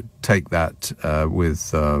take that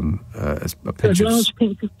with a pinch of large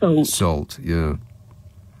pinch of salt. Salt, yeah.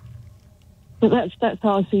 But that's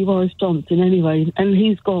how I see Boris Johnson anyway, and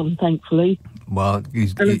he's gone, thankfully. Well, I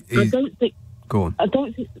don't think. Go on. I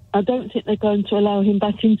don't think they're going to allow him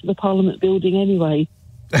back into the Parliament building anyway.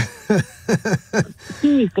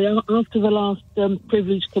 Seriously, after the last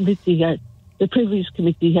Privilege Committee he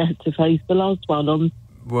had to face, the last one on.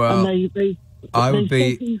 Well, and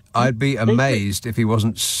I'd be amazed if he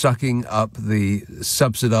wasn't sucking up the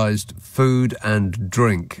subsidised food and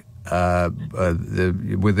drink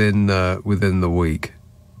within the week.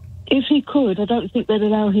 If he could, I don't think they'd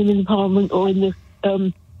allow him in Parliament or in the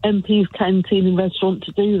MP's canteen and restaurant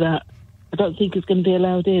to do that. I don't think he's going to be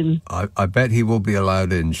allowed in. I bet he will be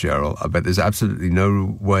allowed in, Cheryl. I bet there's absolutely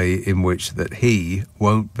no way in which that he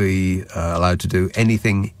won't be allowed to do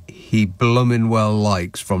anything he bloomin' well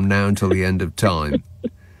likes from now until the end of time.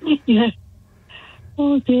 Yeah.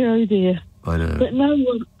 Oh dear. I know. But no,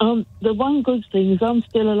 the one good thing is I'm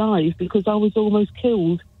still alive because I was almost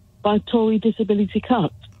killed by Tory disability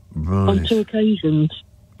cuts on 2 occasions.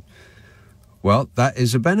 Well, that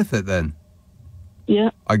is a benefit then.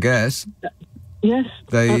 Yeah. I guess. Yes.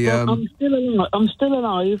 I'm still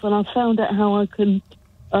alive, and I found out how I can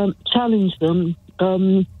challenge them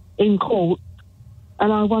in court,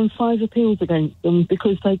 and I won 5 appeals against them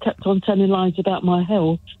because they kept on telling lies about my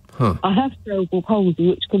health. Huh. I have cerebral palsy,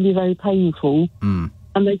 which can be very painful, and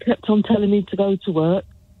they kept on telling me to go to work,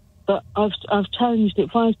 but I've challenged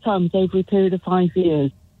it 5 times over a period of 5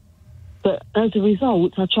 years. But as a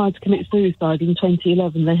result, I tried to commit suicide in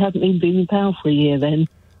 2011. They hadn't even been in power for a year then.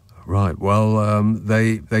 Right. Well,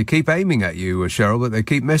 they keep aiming at you, Cheryl, but they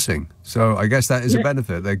keep missing. So I guess that is a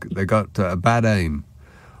benefit. They got a bad aim.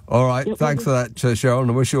 All right. Thanks for that, Cheryl,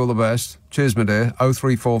 and I wish you all the best. Cheers, my dear.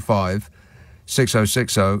 0345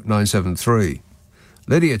 6060 973.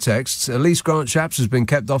 Lydia texts, at least Grant Shapps has been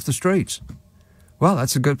kept off the streets. Well,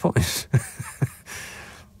 that's a good point.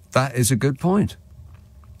 That is a good point.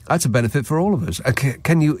 That's a benefit for all of us.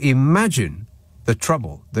 Can you imagine the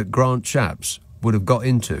trouble that Grant Shapps would have got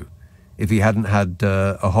into if he hadn't had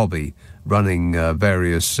a hobby running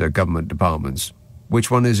various government departments?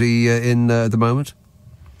 Which one is he in at the moment?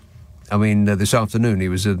 I mean, this afternoon he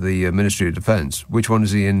was at the Ministry of Defence. Which one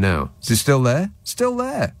is he in now? Is he still there? Still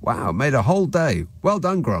there. Wow, made a whole day. Well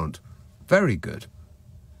done, Grant. Very good.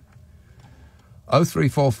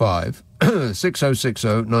 0345 6060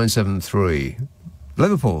 973.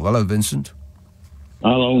 Liverpool. Hello, Vincent.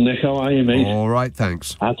 Hello, Nick. How are you, mate? All right,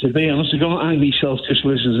 thanks. To be honest, I can't hang myself just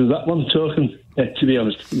listening to that one talking, to be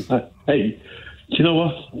honest. Hey, do you know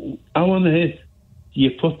what? How on earth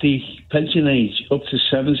you put the pension age up to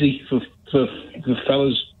 70 for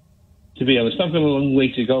fellas? To be honest, I've got a long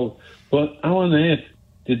way to go. But how on earth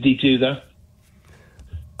did they do that?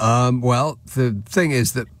 Well, the thing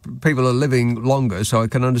is that people are living longer, so I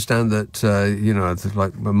can understand that,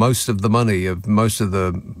 like most of the money of most of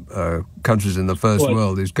the countries in the first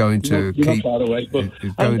world is going to you're keep... not far away, but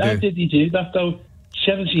how did he do that, though?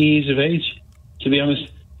 70 years of age, to be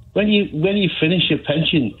honest. When you finish your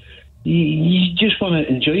pension, you just want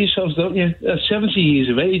to enjoy yourselves, don't you? At 70 years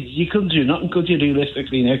of age, you couldn't do nothing, could you,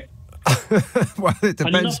 realistically, Nick? Well, it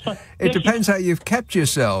depends. It depends how you've kept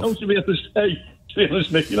yourself. No, to be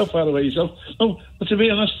honest, Nick, you're not far away yourself. No, but to be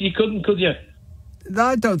honest, you couldn't, could you? No,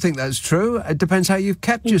 I don't think that's true. It depends how you've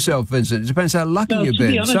kept yourself, Vincent. It depends how lucky you've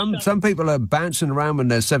been. Honest, some people are bouncing around when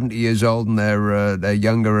they're 70 years old and they're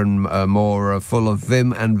younger and more full of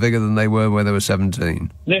vim and vigour than they were when they were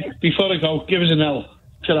 17. Nick, before I go, give us an L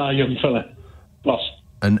to our young fella. Boss.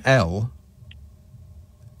 An L?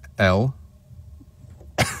 L?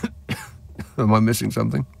 Am I missing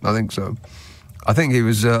something? I think so. I think he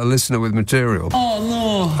was a listener with material.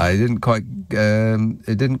 Oh no! It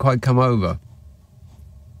didn't quite come over.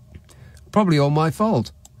 Probably all my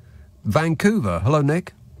fault. Vancouver. Hello,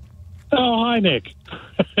 Nick. Oh, hi, Nick.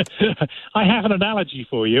 I have an analogy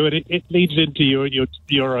for you, and it leads into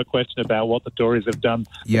your question about what the Tories have done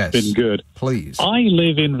that's been good. Please. I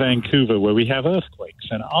live in Vancouver, where we have earthquakes,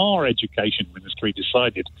 and our education ministry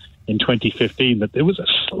decided in 2015 that there was a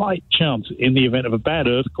slight chance in the event of a bad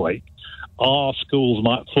earthquake, our schools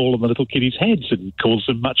might fall on the little kiddies' heads and cause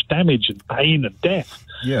them much damage and pain and death.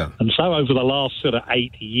 Yeah. And so over the last sort of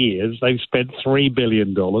 8 years, they've spent $3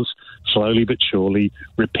 billion, slowly but surely,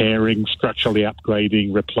 repairing, structurally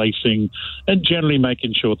upgrading, replacing, and generally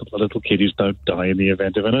making sure that the little kiddies don't die in the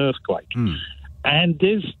event of an earthquake. And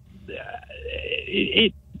there's...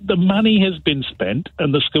 the money has been spent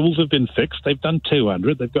and the schools have been fixed. They've done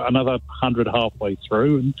 200. They've got another 100 halfway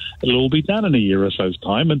through, and it'll all be done in a year or so's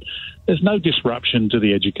time. And there's no disruption to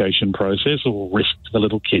the education process or risk to the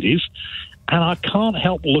little kiddies. And I can't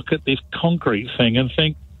help look at this concrete thing and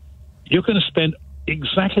think, you're going to spend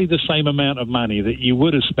exactly the same amount of money that you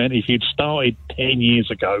would have spent if you'd started 10 years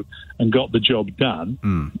ago and got the job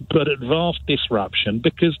done, but at vast disruption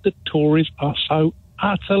because the Tories are so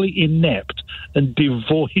utterly inept and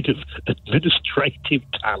devoid of administrative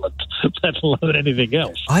talent, let alone anything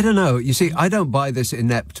else. I don't know. You see, I don't buy this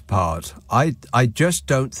inept part. I just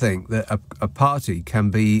don't think that a party can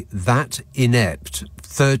be that inept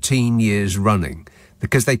 13 years running,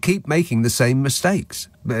 because they keep making the same mistakes.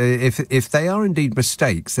 If they are indeed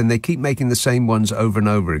mistakes, then they keep making the same ones over and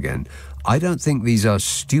over again. I don't think these are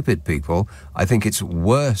stupid people. I think it's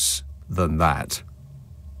worse than that.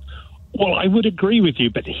 Well, I would agree with you,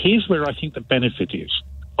 but here's where I think the benefit is.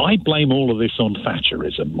 I blame all of this on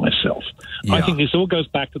Thatcherism myself. Yeah. I think this all goes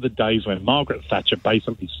back to the days when Margaret Thatcher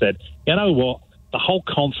basically said, you know what, the whole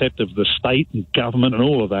concept of the state and government and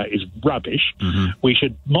all of that is rubbish. We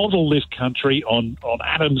should model this country on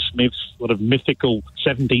Adam Smith's sort of mythical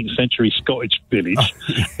 17th century Scottish village,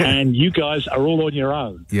 and you guys are all on your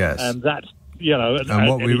own. Yes. And that's, you know, and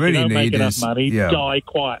what we really need is is money, die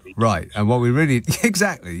quietly. Right, and what we really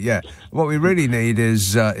what we really need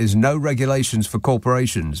is no regulations for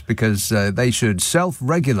corporations, because they should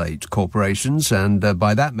self-regulate corporations, and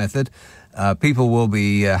by that method, people will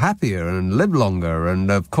be happier and live longer.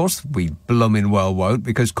 And of course, we blooming well won't,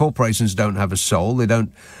 because corporations don't have a soul. They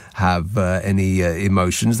don't have any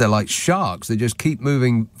emotions. They're like sharks. They just keep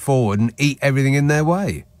moving forward and eat everything in their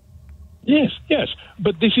way. Yes.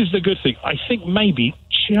 But this is the good thing. I think maybe,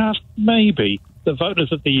 just maybe, the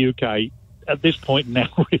voters of the UK at this point now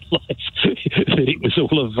realise that it was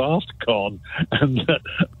all a vast con and that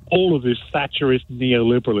all of this Thatcherist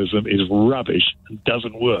neoliberalism is rubbish and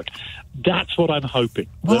doesn't work. That's what I'm hoping.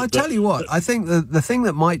 Well, I tell you what, I think the thing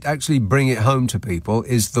that might actually bring it home to people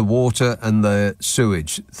is the water and the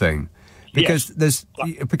sewage thing. Because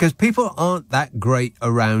because people aren't that great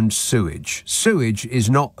around sewage. Sewage is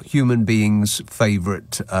not human beings'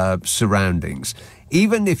 favourite surroundings.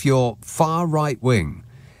 Even if you're far right-wing,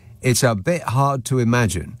 it's a bit hard to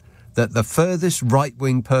imagine that the furthest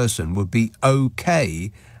right-wing person would be okay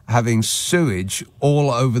having sewage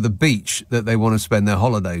all over the beach that they want to spend their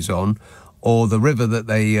holidays on, or the river that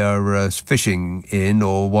they are fishing in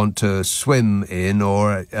or want to swim in,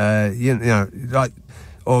 or,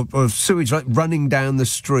 or sewage like running down the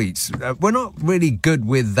streets. We're not really good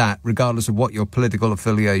with that, regardless of what your political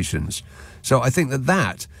affiliations. So I think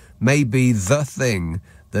that may be the thing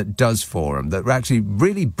that does for them, that actually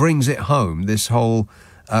really brings it home, this whole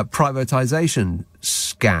privatisation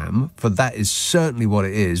scam, for that is certainly what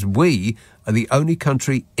it is. We are the only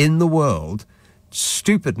country in the world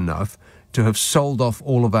stupid enough to have sold off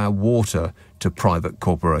all of our water to private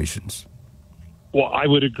corporations. Well, I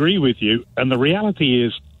would agree with you. And the reality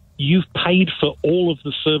is you've paid for all of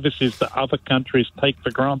the services that other countries take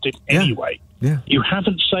for granted anyway. Yeah. You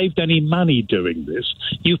haven't saved any money doing this.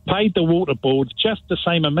 You've paid the water board just the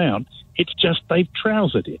same amount. It's just they've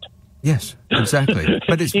trousered it. Yes, exactly.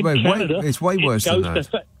 But it's way worse than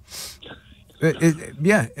that.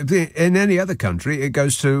 In any other country, it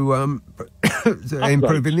goes to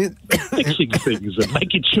improving it. Fixing things and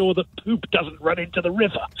making sure that poop doesn't run into the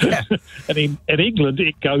river. Yeah. And in England,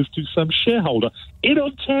 it goes to some shareholder. In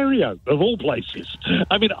Ontario, of all places.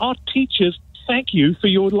 I mean, our teachers thank you for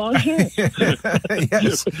your largesse.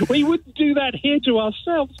 Yes. We wouldn't do that here to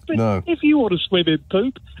ourselves, but No. if you want to swim in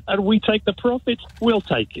poop and we take the profits, we'll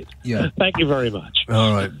take it. Yeah. Thank you very much.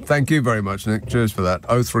 All right. Thank you very much, Nick. Cheers for that.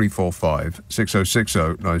 0345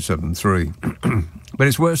 6060 973. But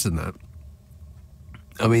it's worse than that.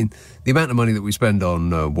 I mean, the amount of money that we spend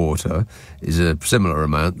on water is a similar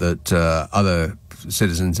amount that other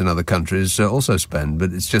citizens in other countries also spend,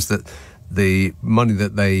 but it's just that the money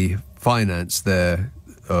that they finance that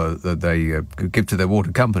they give to their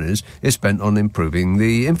water companies is spent on improving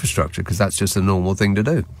the infrastructure, because that's just a normal thing to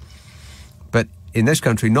do. But in this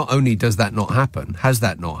country, not only does that not happen, has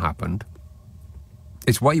that not happened,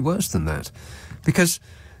 it's way worse than that. Because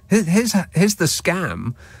here's the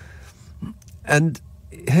scam, and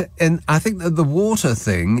I think that the water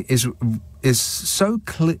thing is so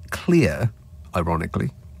clear, ironically.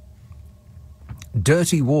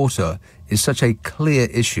 Dirty water is such a clear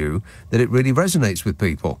issue that it really resonates with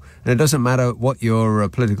people. And it doesn't matter what your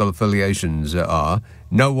political affiliations are,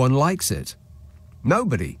 no one likes it.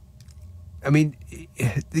 Nobody. I mean,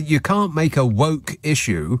 you can't make a woke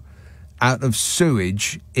issue out of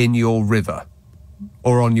sewage in your river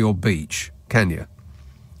or on your beach, can you?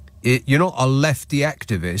 You're not a lefty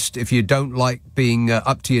activist if you don't like being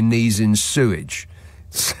up to your knees in sewage.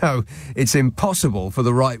 So it's impossible for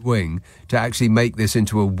the right wing to actually make this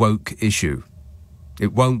into a woke issue.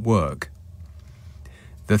 It won't work.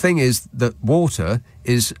 The thing is that water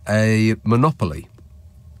is a monopoly.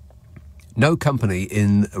 No company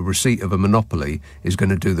in receipt of a monopoly is going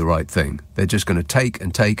to do the right thing. They're just going to take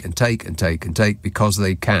and take and take and take and take because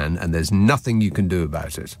they can, and there's nothing you can do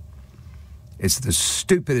about it. It's the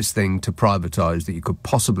stupidest thing to privatise that you could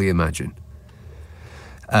possibly imagine.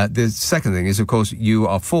 The second thing is, of course, you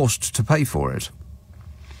are forced to pay for it.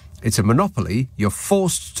 It's a monopoly, you're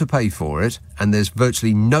forced to pay for it, and there's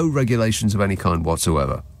virtually no regulations of any kind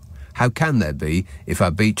whatsoever. How can there be if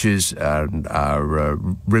our beaches and our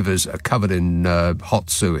rivers are covered in hot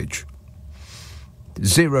sewage?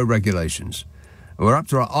 Zero regulations. We're up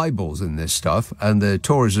to our eyeballs in this stuff, and the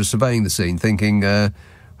Tories are surveying the scene thinking,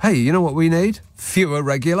 hey, you know what we need? Fewer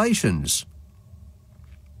regulations.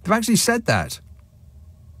 They've actually said that.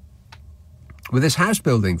 With this house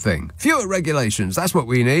building thing. Fewer regulations, that's what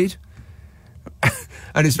we need.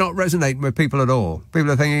 And it's not resonating with people at all. People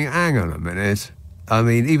are thinking, hang on a minute. I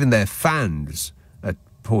mean, even their fans are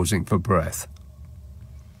pausing for breath.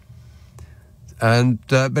 And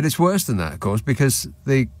but it's worse than that, of course, because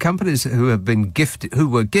the companies who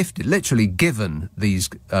were gifted, literally given these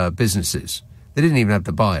businesses, they didn't even have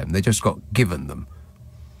to buy them, they just got given them,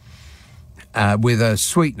 with a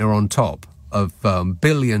sweetener on top of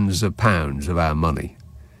billions of pounds of our money.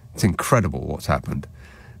 It's incredible what's happened.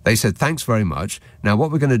 They said, thanks very much. Now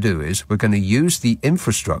what we're going to do is we're going to use the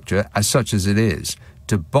infrastructure as such as it is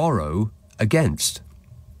to borrow against.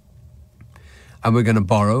 And we're going to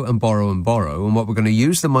borrow and borrow and borrow. And what we're going to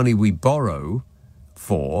use the money we borrow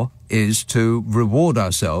for is to reward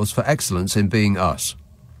ourselves for excellence in being us.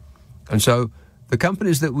 And so the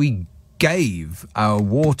companies that we gave our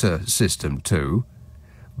water system to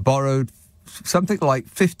borrowed something like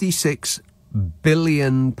 £56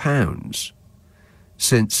 billion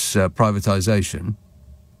since privatisation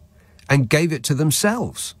and gave it to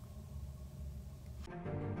themselves.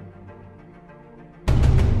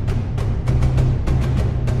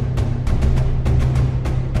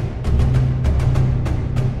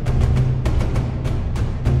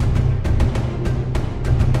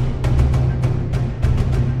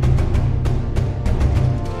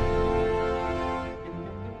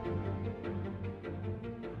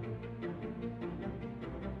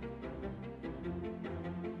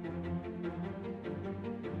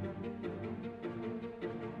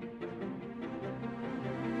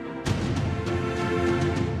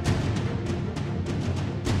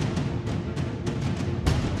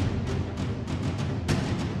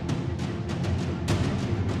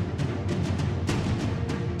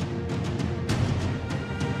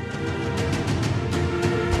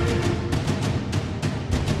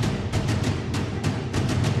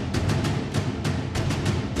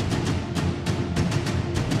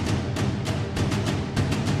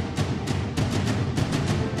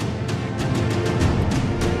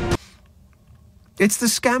 It's the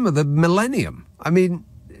scam of the millennium. I mean,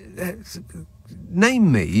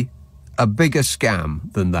 name me a bigger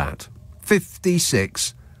scam than that.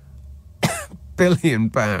 £56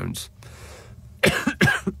 billion.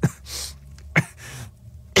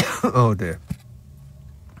 Oh, dear.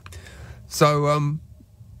 So,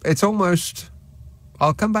 it's almost...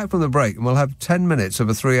 I'll come back from the break and we'll have 10 minutes of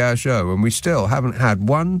a 3-hour show, and we still haven't had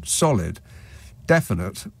one solid,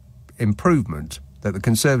 definite improvement that the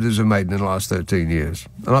Conservatives have made in the last 13 years.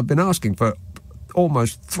 And I've been asking for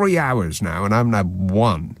almost 3 hours now, and I haven't had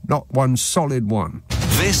one. Not one solid one.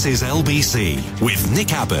 This is LBC with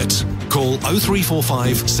Nick Abbott. Call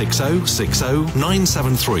 0345 6060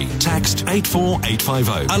 973. Text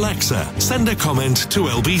 84850. Alexa, send a comment to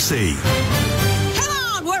LBC.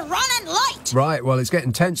 We're running late. Right, well, it's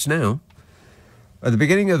getting tense now. At the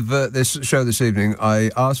beginning of this show this evening,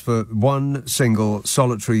 I asked for one single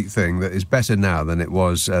solitary thing that is better now than it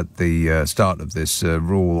was at the start of this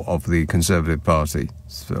rule of the Conservative Party.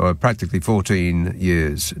 So, practically 14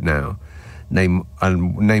 years now. Name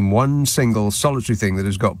one single solitary thing that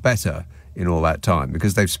has got better in all that time,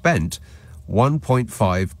 because they've spent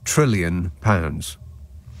 £1.5 trillion.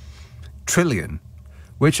 Trillion.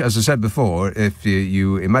 Which, as I said before, if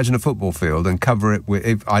you imagine a football field and cover it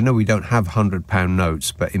with... I know we don't have £100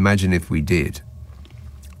 notes, but imagine if we did.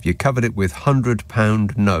 If you covered it with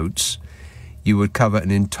 £100 notes, you would cover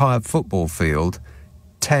an entire football field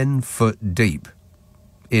 10 foot deep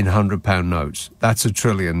in £100 notes. That's a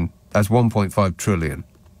trillion. That's 1.5 trillion.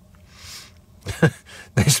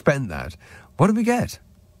 They spent that. What do we get?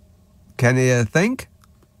 Can you think?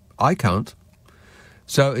 I can't.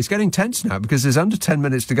 So it's getting tense now because there's under 10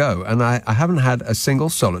 minutes to go, and I haven't had a single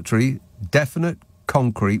solitary, definite,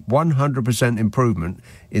 concrete, 100% improvement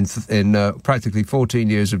in practically 14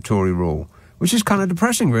 years of Tory rule, which is kind of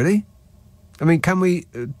depressing, really. I mean, can we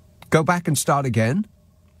go back and start again?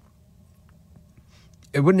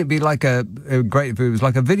 Wouldn't it be like great if it was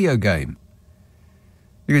like a video game?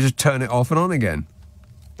 You could just turn it off and on again.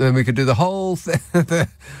 Then we could do the whole thing.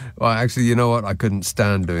 Well, actually, you know what? I couldn't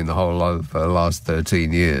stand doing the whole of the last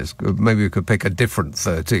 13 years. Maybe we could pick a different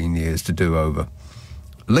 13 years to do over.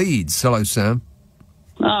 Leeds. Hello, Sam.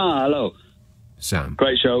 Hello. Sam.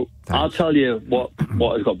 Great show. Thanks. I'll tell you what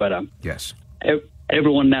has got better. Yes.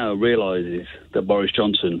 Everyone now realises that Boris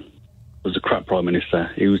Johnson was a crap Prime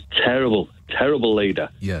Minister. He was terrible leader.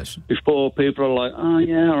 Yes. Before, people are like, oh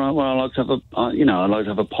yeah, all right, well, I'd like to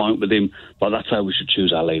have a pint with him, but that's how we should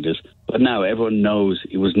choose our leaders. But now everyone knows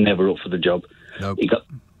he was never up for the job. Nope. He got,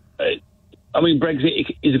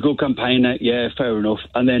 Brexit is a good campaigner, yeah, fair enough.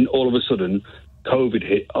 And then all of a sudden, COVID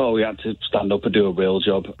hit. Oh, we had to stand up and do a real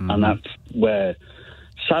job. And that's where,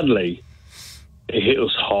 sadly, it hit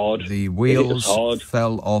us hard. The wheels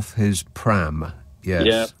fell off his pram. Yes.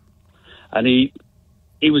 Yeah. And he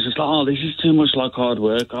was just like, oh, this is too much like hard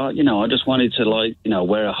work. I just wanted to,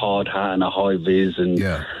 wear a hard hat and a high vis and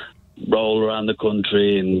roll around the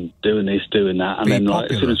country and doing this, doing that. And then,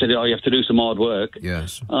 as soon as I said, oh, you have to do some hard work.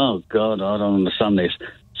 Yes. Oh, God, I don't understand this.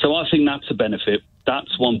 So I think that's a benefit.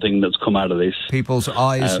 That's one thing that's come out of this. People's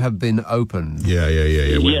eyes have been opened. Yeah.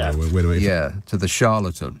 Yeah, to the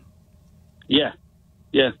charlatan. Yeah.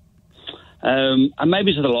 And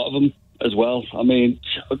maybe to a lot of them as well. I mean,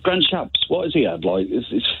 Grant Shapps, what has he had? Like, his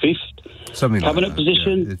fifth cabinet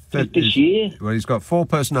position this year? Well, he's got 4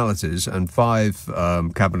 personalities and 5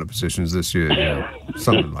 cabinet positions this year. Yeah,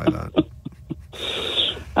 something like that.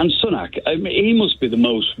 And Sunak, I mean, he must be the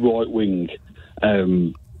most right-wing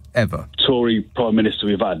ever Tory Prime Minister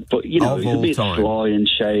we've had. But, he's a bit sly and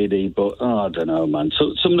shady, but I don't know, man.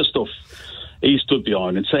 So some of the stuff he stood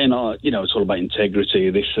behind and saying, it's all about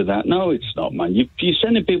integrity, this and that. No, it's not, man. You're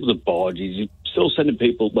sending people to barges. You're still sending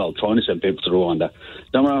people, trying to send people to Rwanda.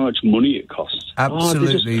 No matter how much money it costs.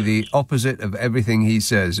 Absolutely. The opposite of everything he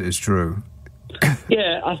says is true.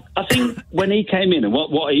 Yeah, I think when he came in, and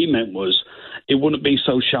what he meant was it wouldn't be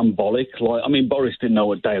so shambolic. Boris didn't know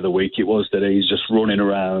what day of the week it was that he's just running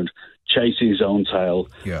around, chasing his own tail.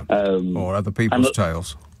 Yeah, or other people's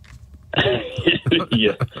tails.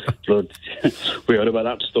 Yeah, but we heard about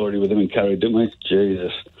that story with him in Kerry, didn't we?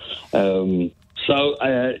 Jesus. So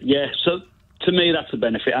to me that's a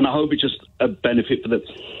benefit, and I hope it's just a benefit for that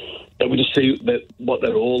we just see what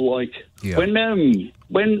they're all like. Yeah. When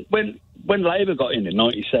Labour got in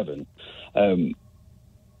 '97,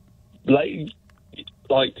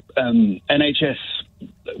 NHS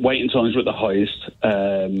waiting times were at the highest,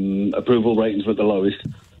 approval ratings were at the lowest.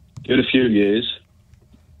 You had a few years.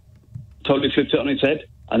 Totally flipped it on its head,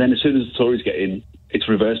 and then as soon as the Tories get in, it's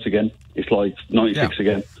reversed again. It's like 96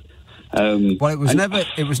 again. Well, it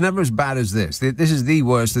was never as bad as this. This is the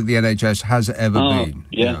worst that the NHS has ever been.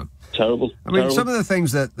 Yeah, you know. terrible. I mean, some of the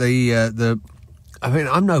things that I mean,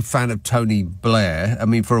 I'm no fan of Tony Blair. I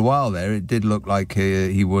mean, for a while there, it did look like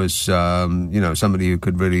he was, somebody who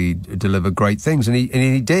could really deliver great things, and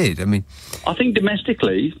he did. I mean, I think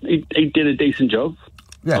domestically, he did a decent job.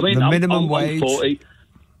 Yeah, I mean, the minimum I'm wage. 40,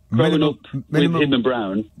 growing up with him and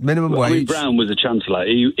Brown. Minimum wage. I mean, Brown was a chancellor.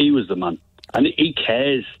 He was the man, and he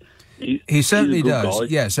cares. He certainly does, guy.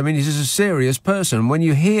 yes. I mean, he's a serious person. When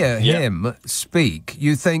you hear him speak,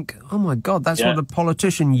 you think, oh, my God, that's what a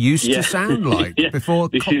politician used to sound like before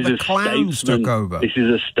the clowns took over. This is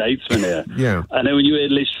a statesman here. Yeah. And then when you hear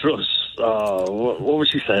Liz Truss, what would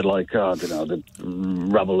she say? Like, I don't know, the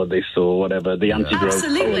rabble of this or whatever, the anti-growth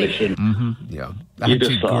coalition. Mm-hmm. Yeah,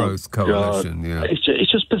 anti-growth coalition, yeah.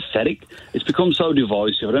 It's just pathetic. It's become so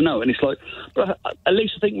divisive, I don't know. And it's like, but at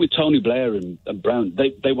least I think with Tony Blair and Brown,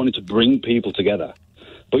 they wanted to bring people together.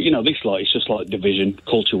 But, you know, it's just like division,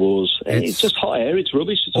 culture wars. It's just hot air. It's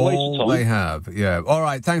rubbish. It's a waste of time. All they have, yeah. All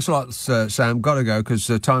right, thanks a lot, Sam. Got to go because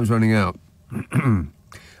time's running out.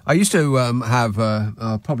 I used to have,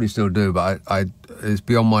 probably still do, but it's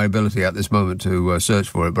beyond my ability at this moment to search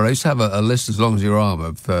for it, but I used to have a list as long as your arm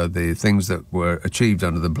of the things that were achieved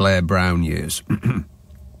under the Blair-Brown years.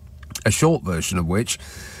 A short version of which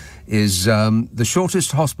is the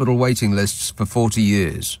shortest hospital waiting lists for 40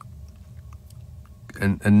 years.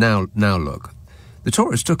 And now look. The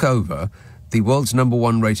Tories took over the world's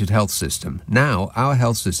 #1 rated health system. Now our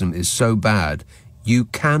health system is so bad, you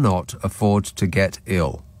cannot afford to get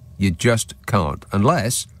ill. You just can't,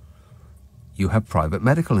 unless you have private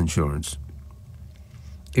medical insurance.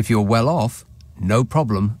 If you're well off, no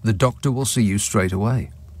problem, the doctor will see you straight away.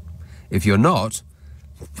 If you're not,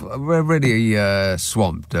 we're really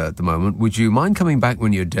swamped at the moment. Would you mind coming back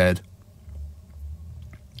when you're dead?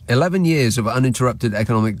 11 years of uninterrupted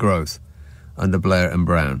economic growth under Blair and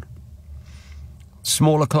Brown.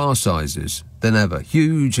 Smaller class sizes than ever.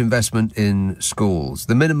 Huge investment in schools.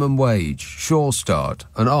 The minimum wage, Sure Start,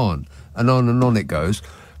 and on and on and on it goes.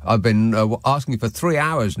 I've been asking for 3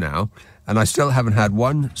 hours now, and I still haven't had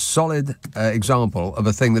one solid example of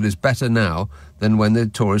a thing that is better now than when the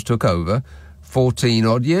Tories took over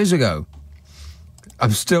 14-odd years ago.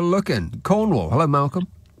 I'm still looking. Cornwall. Hello, Malcolm.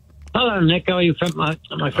 Hello, Nick. How are you,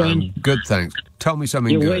 my friend? Good, thanks. Tell me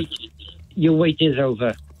something good. Your wait is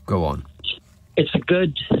over. Go on. It's a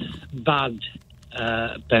good, bad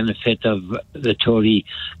benefit of the Tory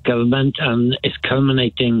government, and it's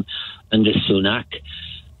culminating under Sunak.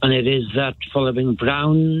 And it is that following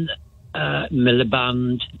Brown,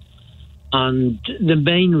 Miliband, and the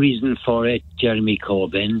main reason for it, Jeremy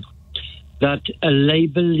Corbyn, that a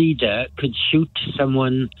Labour leader could shoot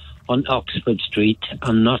someone on Oxford Street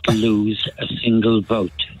and not lose a single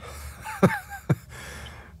vote.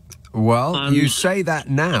 Well, you say that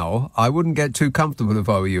now. I wouldn't get too comfortable if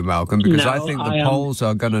I were you, Malcolm, because I think the polls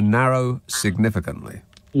are going to narrow significantly.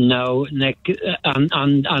 No, Nick, and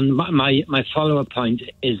my follow-up point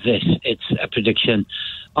is this. It's a prediction.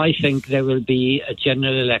 I think there will be a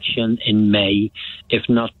general election in May, if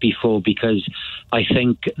not before, because I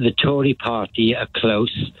think the Tory party are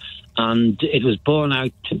close. And it was borne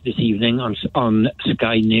out this evening on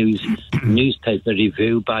Sky News newspaper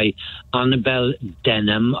review by Annabel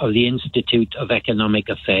Denham of the Institute of Economic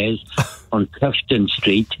Affairs on Clifton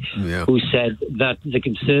Street, who said that the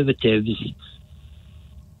Conservatives,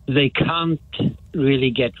 they can't really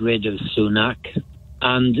get rid of Sunak,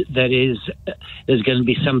 and there's going to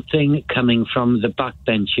be something coming from the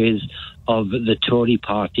backbenches of the Tory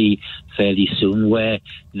party fairly soon, where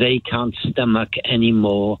they can't stomach any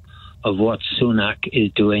more of what Sunak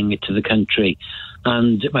is doing to the country.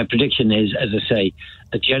 And my prediction is, as I say,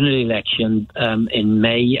 a general election in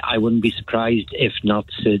May. I wouldn't be surprised if not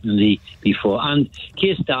certainly before. And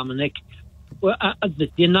Keir Starmer, well,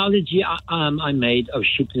 the analogy I made of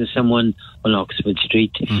shooting someone on Oxford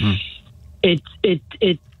Street,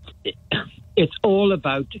 it's all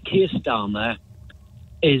about Keir Starmer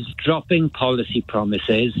is dropping policy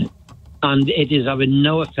promises, and it is having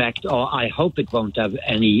no effect, or I hope it won't have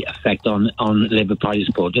any effect on Labour Party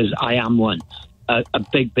supporters. I am one, a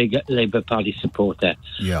big Labour Party supporter,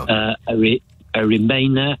 a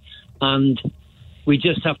Remainer, and we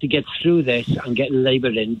just have to get through this and get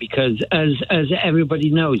Labour in, because as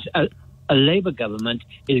everybody knows, a Labour government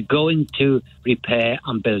is going to repair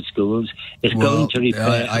and build schools. It's going to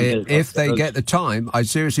repair and build if they get the time. I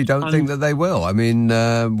seriously don't think that they will. I mean,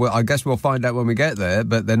 I guess we'll find out when we get there,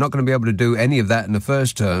 but they're not going to be able to do any of that in the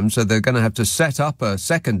first term, so they're going to have to set up a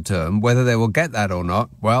second term. Whether they will get that or not,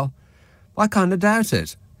 well, I kind of doubt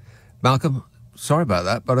it. Malcolm, sorry about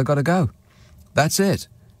that, but I got to go. That's it.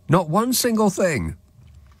 Not one single thing.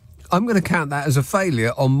 I'm going to count that as a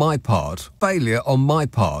failure on my part. Failure on my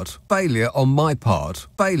part. Failure on my part.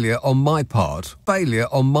 Failure on my part. Failure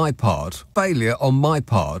on my part. Failure on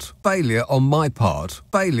my part. Failure on my part.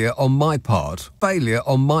 Failure on my part. Failure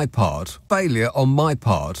on my part. Failure on my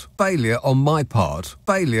part. Failure on my part.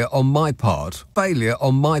 Failure on my part. Failure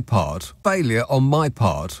on my part. Failure on my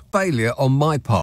part. Failure on my part.